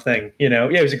or something, you know.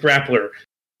 Yeah, he was a grappler.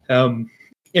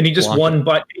 And he just won,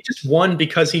 but he just won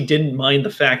because he didn't mind the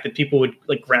fact that people would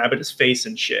like grab at his face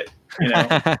and shit. You know,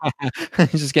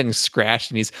 he's just getting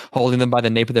scratched and he's holding them by the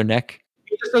nape of their neck.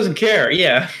 He just doesn't care.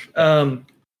 Yeah.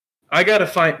 I gotta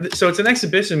find. So it's an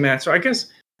exhibition match. So I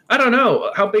guess I don't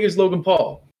know how big is Logan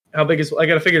Paul. I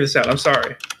gotta figure this out. I'm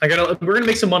sorry. We're gonna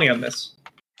make some money on this.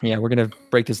 Yeah, we're gonna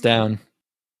break this down.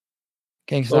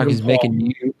 Gangsta's making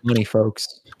you money,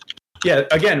 folks. Yeah,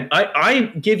 again,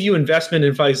 I give you investment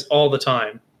advice all the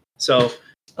time. So,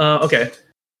 okay.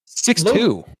 6'2".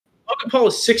 Logan Paul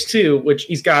is 6'2", which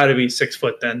he's got to be 6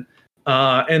 foot then.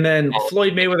 And then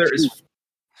Floyd Mayweather is...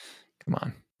 Come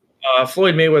on.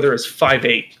 Floyd Mayweather is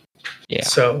 5'8". Yeah.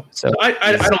 So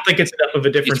I don't think it's enough of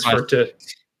a difference for it to...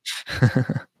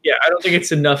 Yeah, I don't think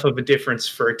it's enough of a difference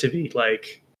for it to be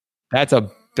like... That's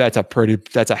a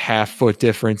half foot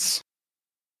difference.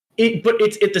 But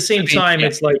it's at the same time,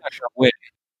 it's like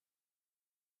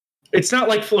it's not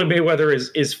like Floyd Mayweather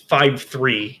is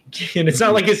 5'3", and it's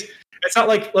not like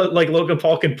Logan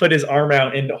Paul can put his arm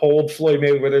out and hold Floyd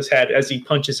Mayweather's head as he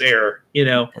punches air. You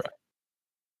know. Right.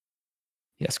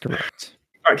 Yes, correct.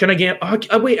 All right, can I gamble?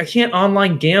 Oh, wait, I can't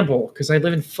online gamble because I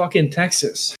live in fucking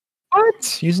Texas.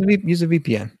 What? Use a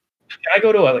VPN. Can I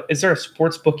go to is there a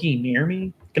sports bookie near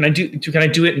me? Can I do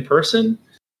it in person?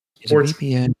 Use a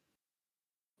VPN.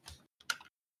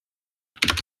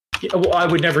 Yeah, well, I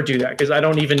would never do that because I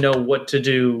don't even know what to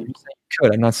do. You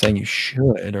could. I'm not saying you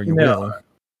should or you will.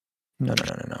 No.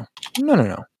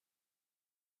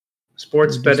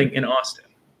 Sports betting in Austin.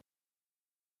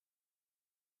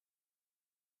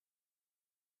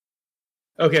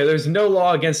 Okay, there's no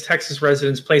law against Texas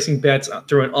residents placing bets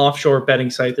through an offshore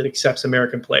betting site that accepts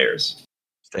American players.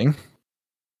 Thing.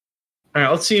 All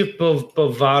right, let's see if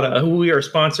Bovada, who we are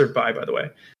sponsored by the way,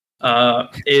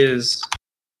 is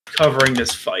covering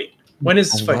this fight. When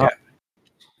is this fight happening?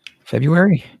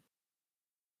 February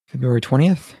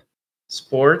 20th.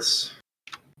 Sports.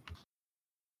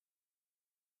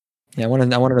 Yeah, I want to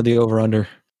know the over under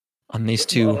on these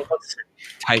two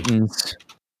Titans.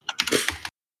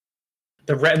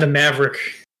 The Red and the Maverick.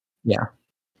 Yeah.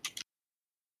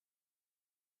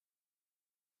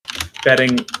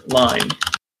 Betting line.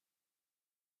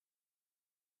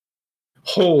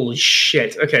 Holy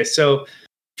shit. Okay, so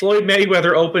Floyd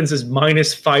Mayweather opens as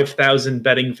minus 5,000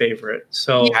 betting favorite.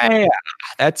 So yeah,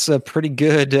 that's a pretty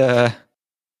good.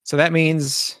 So that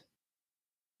means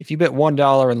if you bet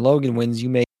 $1 and Logan wins, you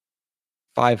make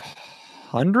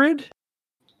 500.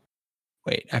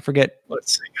 Wait, I forget.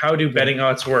 Let's see. How do betting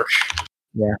odds work?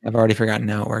 Yeah, I've already forgotten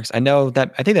how it works. I know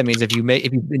that. I think that means if you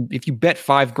bet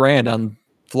 $5,000 on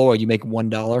Floyd, you make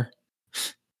 $1.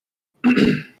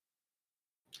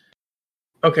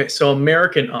 Okay, so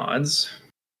American odds.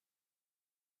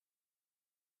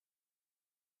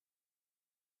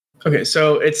 Okay,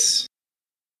 so it's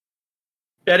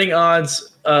betting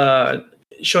odds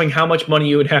showing how much money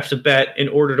you would have to bet in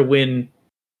order to win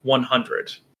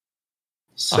 100.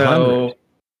 So 100.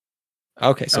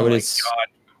 Okay, so it is. God.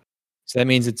 So that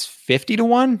means it's 50 to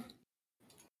 1.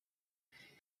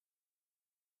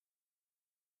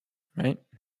 right?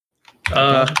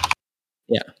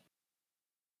 Yeah.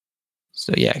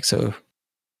 So if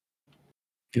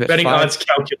you Betting odds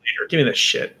calculator. Give me this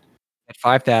shit. At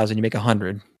 5,000, you make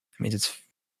 100. That means it's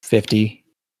 50.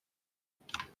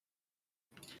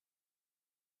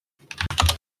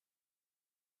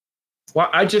 Well,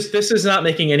 this is not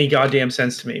making any goddamn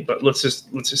sense to me. But let's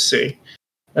just see.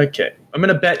 Okay, I'm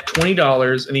gonna bet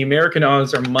 $20, and the American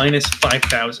odds are minus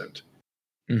 5,000.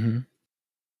 Mm-hmm.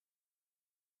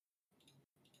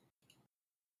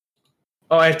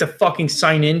 Oh, I have to fucking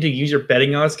sign in to use your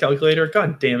betting odds calculator.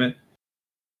 God damn it!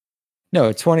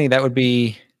 No, 20. That would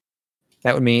mean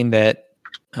that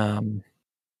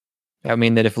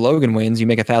if Logan wins, you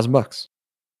make $1,000.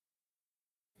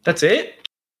 That's it.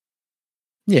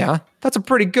 Yeah, that's a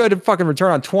pretty good fucking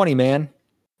return on 20, man.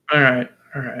 All right.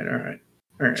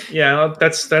 Yeah,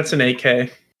 that's an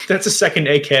AK. That's a second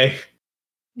AK.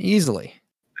 Easily.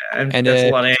 And that's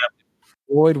a lot of ammo.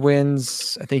 Floyd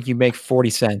wins, I think you make 40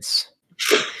 cents.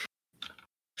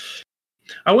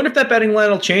 I wonder if that betting line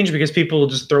will change because people will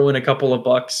just throw in a couple of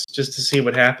bucks just to see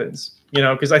what happens. You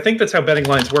know, because I think that's how betting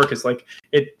lines work. Is like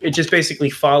it just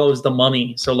basically follows the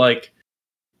money. So like,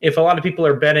 if a lot of people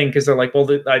are betting because they're like, well,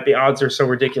 the odds are so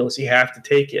ridiculous, you have to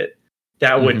take it.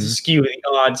 That would skew the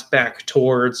odds back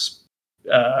towards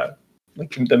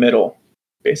like the middle,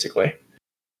 basically.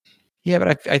 Yeah,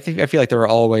 but I feel like there's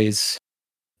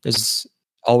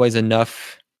always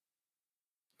enough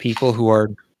people who are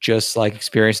just like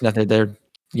experienced enough that they're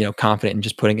confident in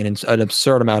just putting in an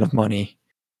absurd amount of money,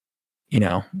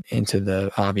 into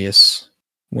the obvious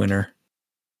winner.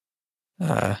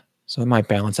 So it might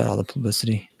balance out all the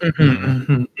publicity.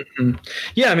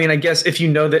 Yeah, I mean, I guess if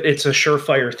you know that it's a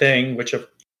surefire thing, which of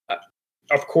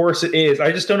course it is.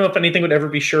 I just don't know if anything would ever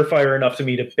be surefire enough to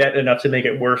me to bet enough to make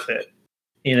it worth it.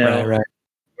 Right. Like,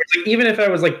 even if I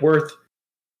was like worth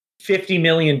 $50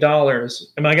 million,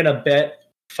 am I going to bet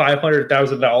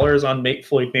 $500,000 on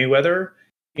Floyd Mayweather?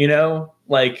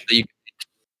 Like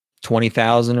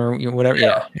 20,000 or whatever.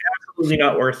 Yeah, absolutely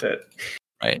not worth it.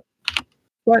 Right.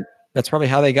 But that's probably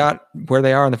how they got where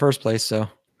they are in the first place. So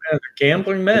they're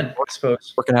gambling men, I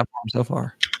suppose. Working out for them so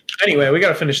far. Anyway, we got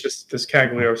to finish this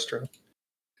Cagliostro.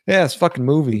 Yeah, this fucking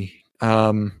movie.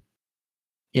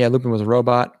 Yeah, Lupin was a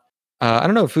robot. I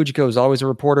don't know if Fujiko was always a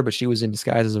reporter, but she was in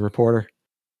disguise as a reporter.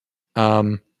 It's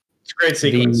a great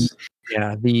sequence.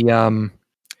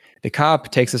 The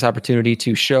cop takes this opportunity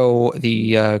to show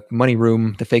the money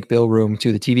room, the fake bill room,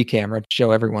 to the TV camera to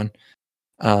show everyone.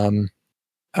 So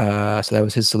that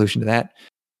was his solution to that.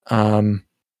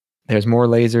 There's more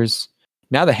lasers.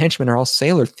 Now the henchmen are all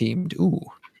sailor themed. Ooh.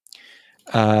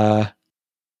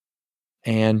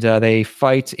 And they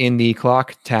fight in the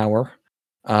clock tower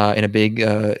in a big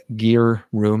gear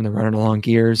room. They're running along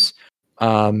gears.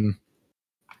 And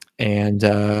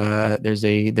there's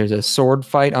a sword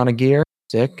fight on a gear.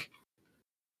 Sick.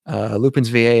 Lupin's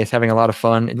VA is having a lot of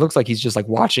fun. It looks like he's just like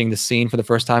watching the scene for the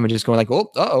first time and just going like, oh,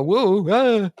 whoa,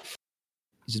 ah.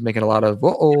 He's just making a lot of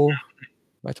whoa,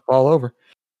 about to fall over.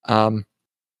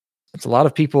 It's a lot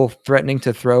of people threatening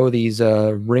to throw these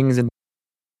rings in.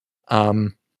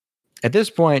 At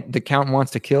this point, the Count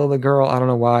wants to kill the girl. I don't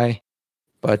know why,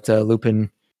 but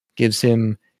Lupin gives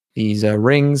him these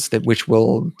rings which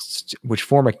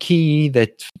form a key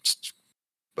that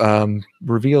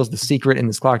reveals the secret in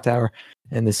this clock tower.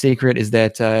 And the secret is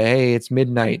that hey, it's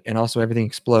midnight, and also everything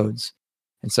explodes.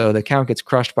 And so the Count gets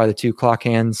crushed by the two clock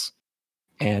hands,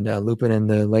 and Lupin and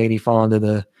the lady fall into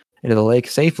the lake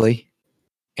safely.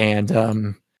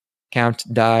 And Count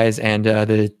dies, and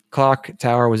the clock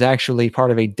tower was actually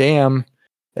part of a dam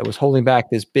that was holding back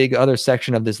this big other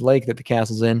section of this lake that the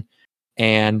castle's in.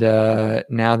 And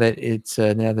now that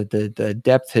the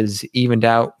depth has evened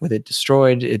out with it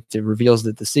destroyed, it reveals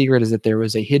that the secret is that there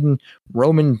was a hidden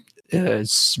Roman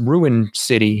ruin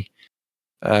city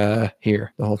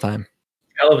here the whole time.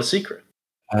 Hell of a secret.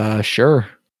 Sure.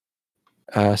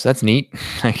 So that's neat,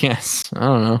 I guess. I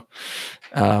don't know.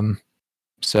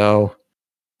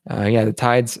 Yeah, the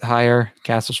tide's higher,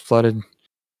 castle's flooded,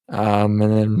 and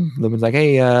then Lupin's like,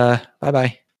 "Hey,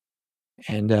 bye-bye,"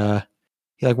 and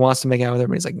he like wants to make out with her,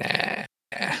 but he's like, "Nah."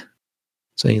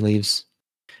 So he leaves,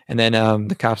 and then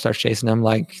the cop starts chasing him,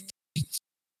 like,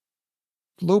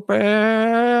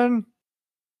 "Lupin,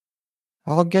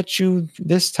 I'll get you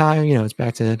this time." It's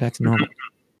back to normal.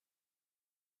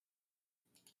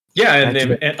 Yeah, and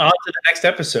on to the next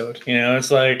episode.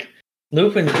 It's like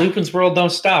Lupin's world don't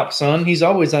stop, son. He's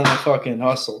always on the fucking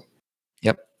hustle.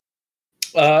 Yep.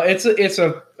 It's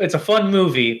a fun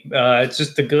movie. It's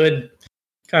just a good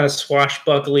kind of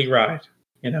swashbuckly ride,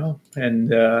 and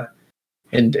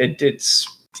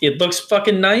it looks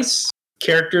fucking nice.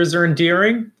 characters are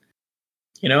endearing.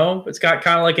 You know, it's got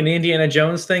kind of like an Indiana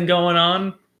Jones thing going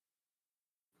on.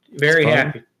 Very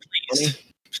happy.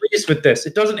 Pleased with this.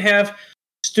 It doesn't have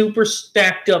super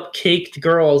stacked up caked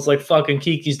girls like fucking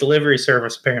Kiki's Delivery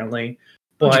Service, apparently.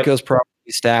 But Fujiko's probably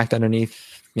stacked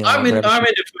underneath. You know, I'm into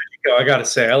Fujiko, I gotta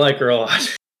say. I like her a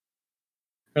lot.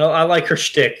 I like her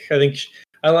shtick.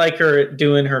 I like her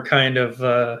doing her kind of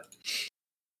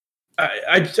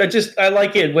I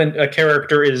like it when a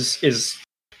character is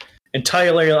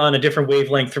entirely on a different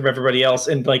wavelength from everybody else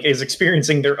and like is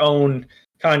experiencing their own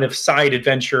kind of side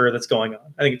adventure that's going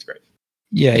on. I think it's great.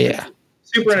 Yeah.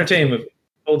 Super entertaining movie.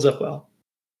 Holds up well.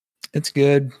 It's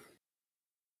good.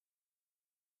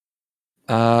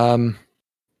 Yeah.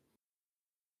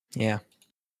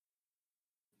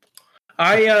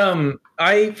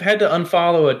 I had to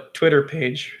unfollow a Twitter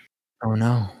page. Oh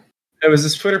no. There was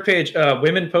this Twitter page,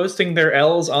 women posting their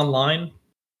L's online.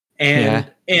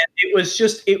 And it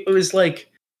was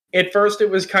like, at first it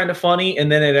was kind of funny,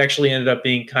 and then it actually ended up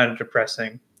being kind of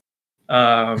depressing.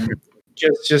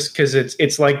 Just because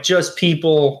it's like just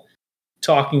people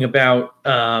talking about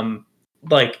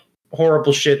like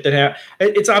horrible shit that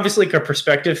it's obviously like a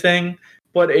perspective thing,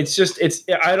 but it's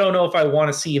I don't know if I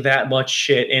want to see that much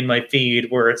shit in my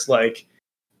feed where it's like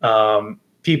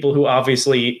people who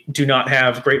obviously do not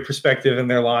have great perspective in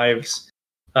their lives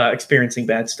experiencing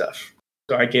bad stuff.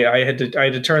 So I had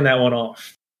to turn that one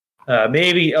off.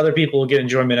 Maybe other people will get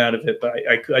enjoyment out of it, but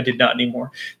I did not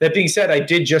anymore. That being said, I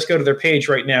did just go to their page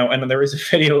right now, and there is a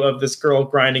video of this girl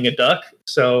grinding a duck.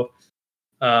 So,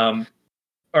 or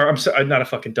I'm sorry, not a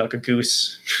fucking duck, a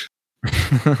goose.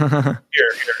 Here,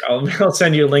 I'll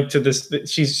send you a link to this.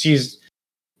 She's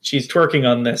twerking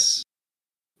on this.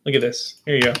 Look at this.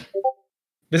 Here you go.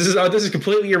 This is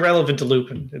completely irrelevant to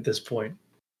Lupin at this point.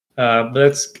 But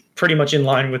that's pretty much in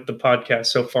line with the podcast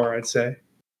so far, I'd say.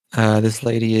 This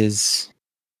lady is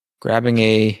grabbing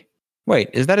a. Wait,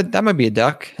 is that might be a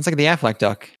duck? It's like the Affleck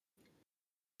duck.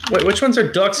 Wait, which ones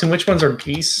are ducks and which ones are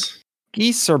geese?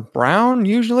 Geese are brown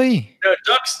usually. No,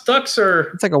 ducks are.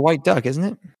 It's like a white duck, isn't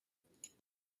it?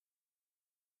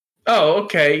 Oh,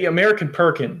 okay. American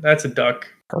Perkin. That's a duck.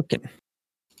 Perkin.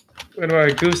 What about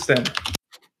a goose then?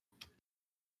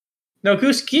 No,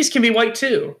 geese can be white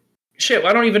too. Shit,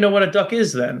 I don't even know what a duck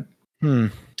is then.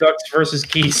 Ducks versus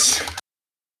geese.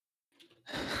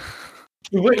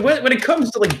 When it comes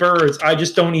to like birds, I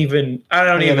just don't even. I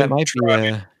don't even. That might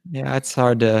try. be. It's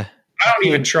hard to. I don't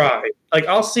even try. Like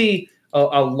I'll see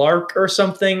a lark or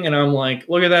something, and I'm like,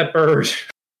 look at that bird.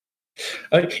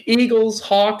 Eagles,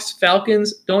 hawks,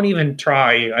 falcons. Don't even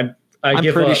try.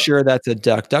 I'm pretty sure that's a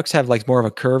duck. Ducks have like more of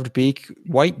a curved beak.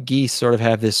 White geese sort of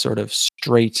have this sort of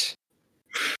straight,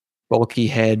 bulky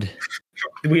head.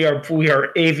 We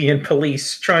are avian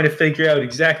police trying to figure out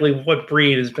exactly what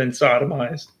breed has been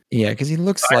sodomized. Yeah, because he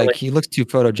looks too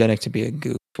photogenic to be a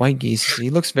goose. White geese. He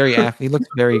looks very like he could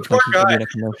be in a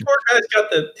commercial. Poor guy's got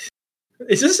the.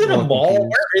 Is this in a mall?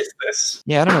 Confused. Where is this?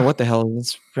 Yeah, I don't know what the hell.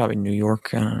 It's probably New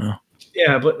York. I don't know.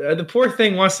 Yeah, but the poor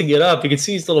thing wants to get up. You can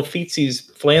see his little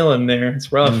feetsies flailing there.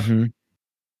 It's rough.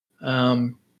 Mm-hmm.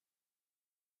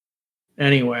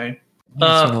 Anyway.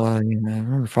 I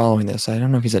remember following this. I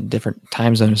don't know if he's at a different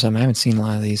time zone or something. I haven't seen a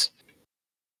lot of these.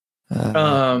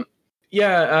 That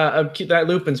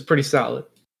Lupin's pretty solid.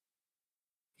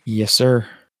 Yes, sir.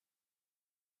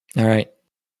 All right.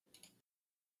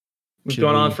 We've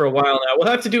gone on for a while now. We'll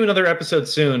have to do another episode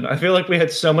soon. I feel like we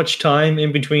had so much time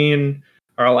in between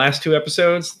our last two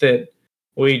episodes that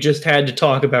we just had to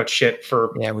talk about shit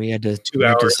for we had to 2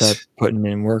 hours. To start putting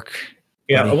in work.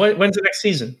 Yeah. When's the next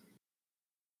season?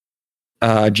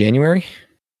 January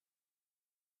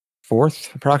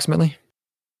 4th, approximately.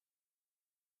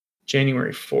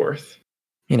 January 4th.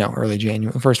 Early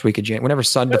January, first week of January. Whenever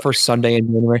the first Sunday in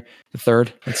January, the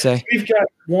 3rd, let's say. We've got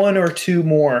 1 or 2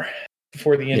 more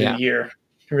before the end of the year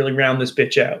to really round this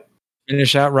bitch out.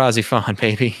 Finish out Rozzy Fawn,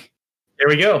 baby. There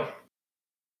we go.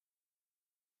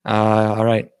 All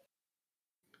right.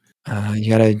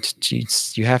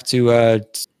 You have to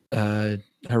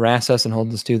harass us and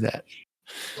hold us to that.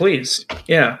 Please.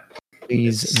 Yeah.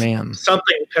 Please, ma'am.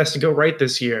 Something has to go right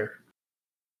this year.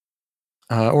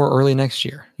 Or early next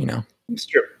year, It's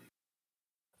true.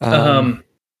 I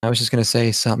was just going to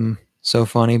say something so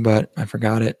funny, but I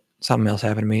forgot it. Something else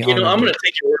happened to me. I'm going to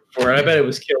take your word for it. I bet it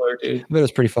was killer, dude. I bet it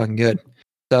was pretty fucking good.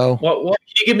 So, what can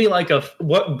you give me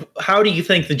how do you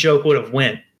think the joke would have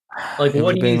went? Like,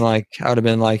 what do you I would have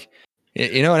been like,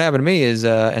 what happened to me is,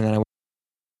 and then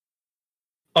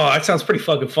oh, that sounds pretty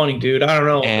fucking funny, dude. I don't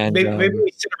know. And, maybe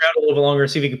we sit around a little bit longer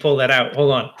and see if we can pull that out.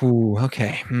 Hold on. Ooh,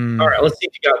 okay. All right, let's see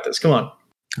if you got this. Come on.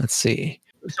 Let's see.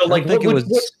 So, like,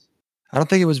 I don't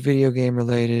think it was video game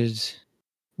related.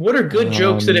 What are good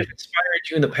jokes that have inspired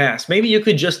you in the past? Maybe you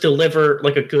could just deliver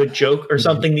like a good joke or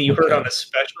something that you heard on a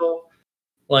special.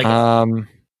 Like,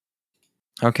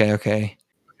 okay.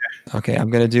 I'm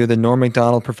gonna do the Norm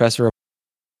Macdonald Professor.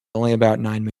 Only about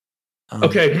 9 minutes.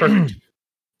 Okay, perfect.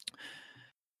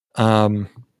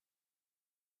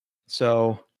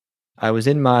 So I was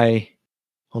in my.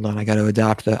 Hold on, I got to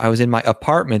adopt I was in my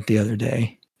apartment the other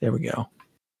day. There we go.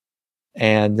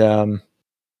 And oh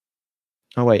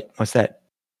wait, what's that?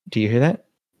 Do you hear that?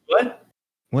 What?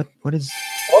 What is?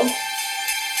 What?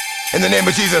 In the name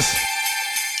of Jesus.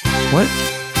 What?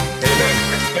 Amen.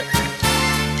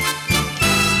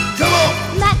 Come on.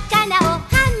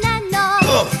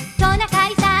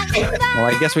 Well,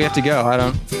 I guess we have to go. I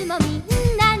don't really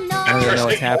know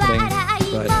what's happening,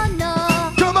 but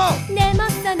Come on.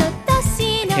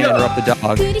 can't interrupt the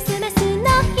dog.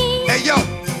 Hey, yo.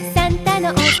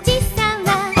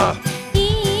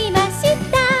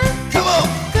 Come on.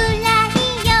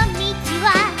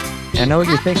 I know what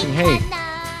you're thinking. Hey,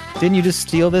 didn't you just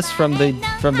steal this from the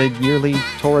yearly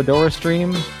Toradora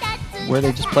stream where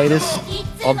they just play this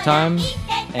all the time?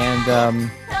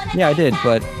 And yeah, I did,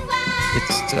 but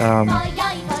it's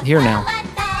here now.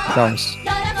 It's ours.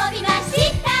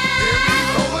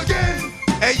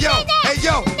 Hey, yo. Hey,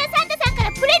 yo.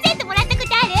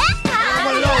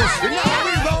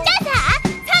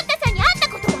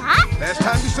 Last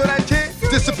time you saw that kid,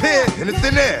 disappeared in the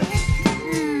thin air.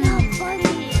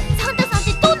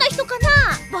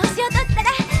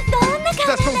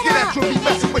 Just don't get at you, be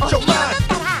messing with your mind.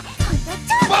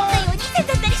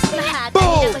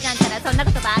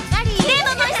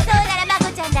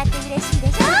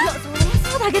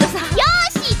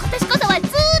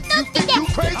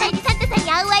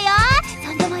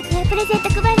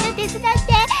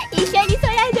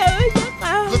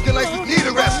 Looking like you need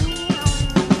a rest.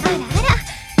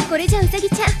 これじゃうさぎ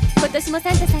ちゃん、今年もサ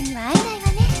ンタさんには会えないわ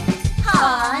ね。ほ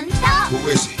んと。Who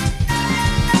is he?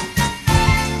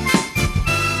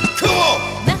 Come on!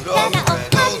 Put on the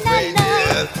windows,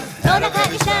 reindeer. Light up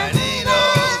every shining on.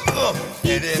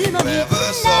 And if you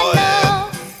ever saw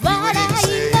him, you would even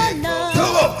say,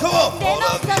 come on, come on! All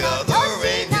of the other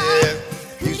reindeer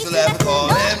used to laugh and call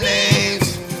them names.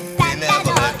 They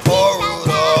never let poor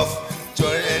Rudolph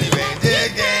join any reindeer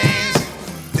games.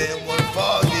 Then one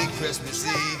foggy Christmas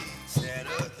Eve,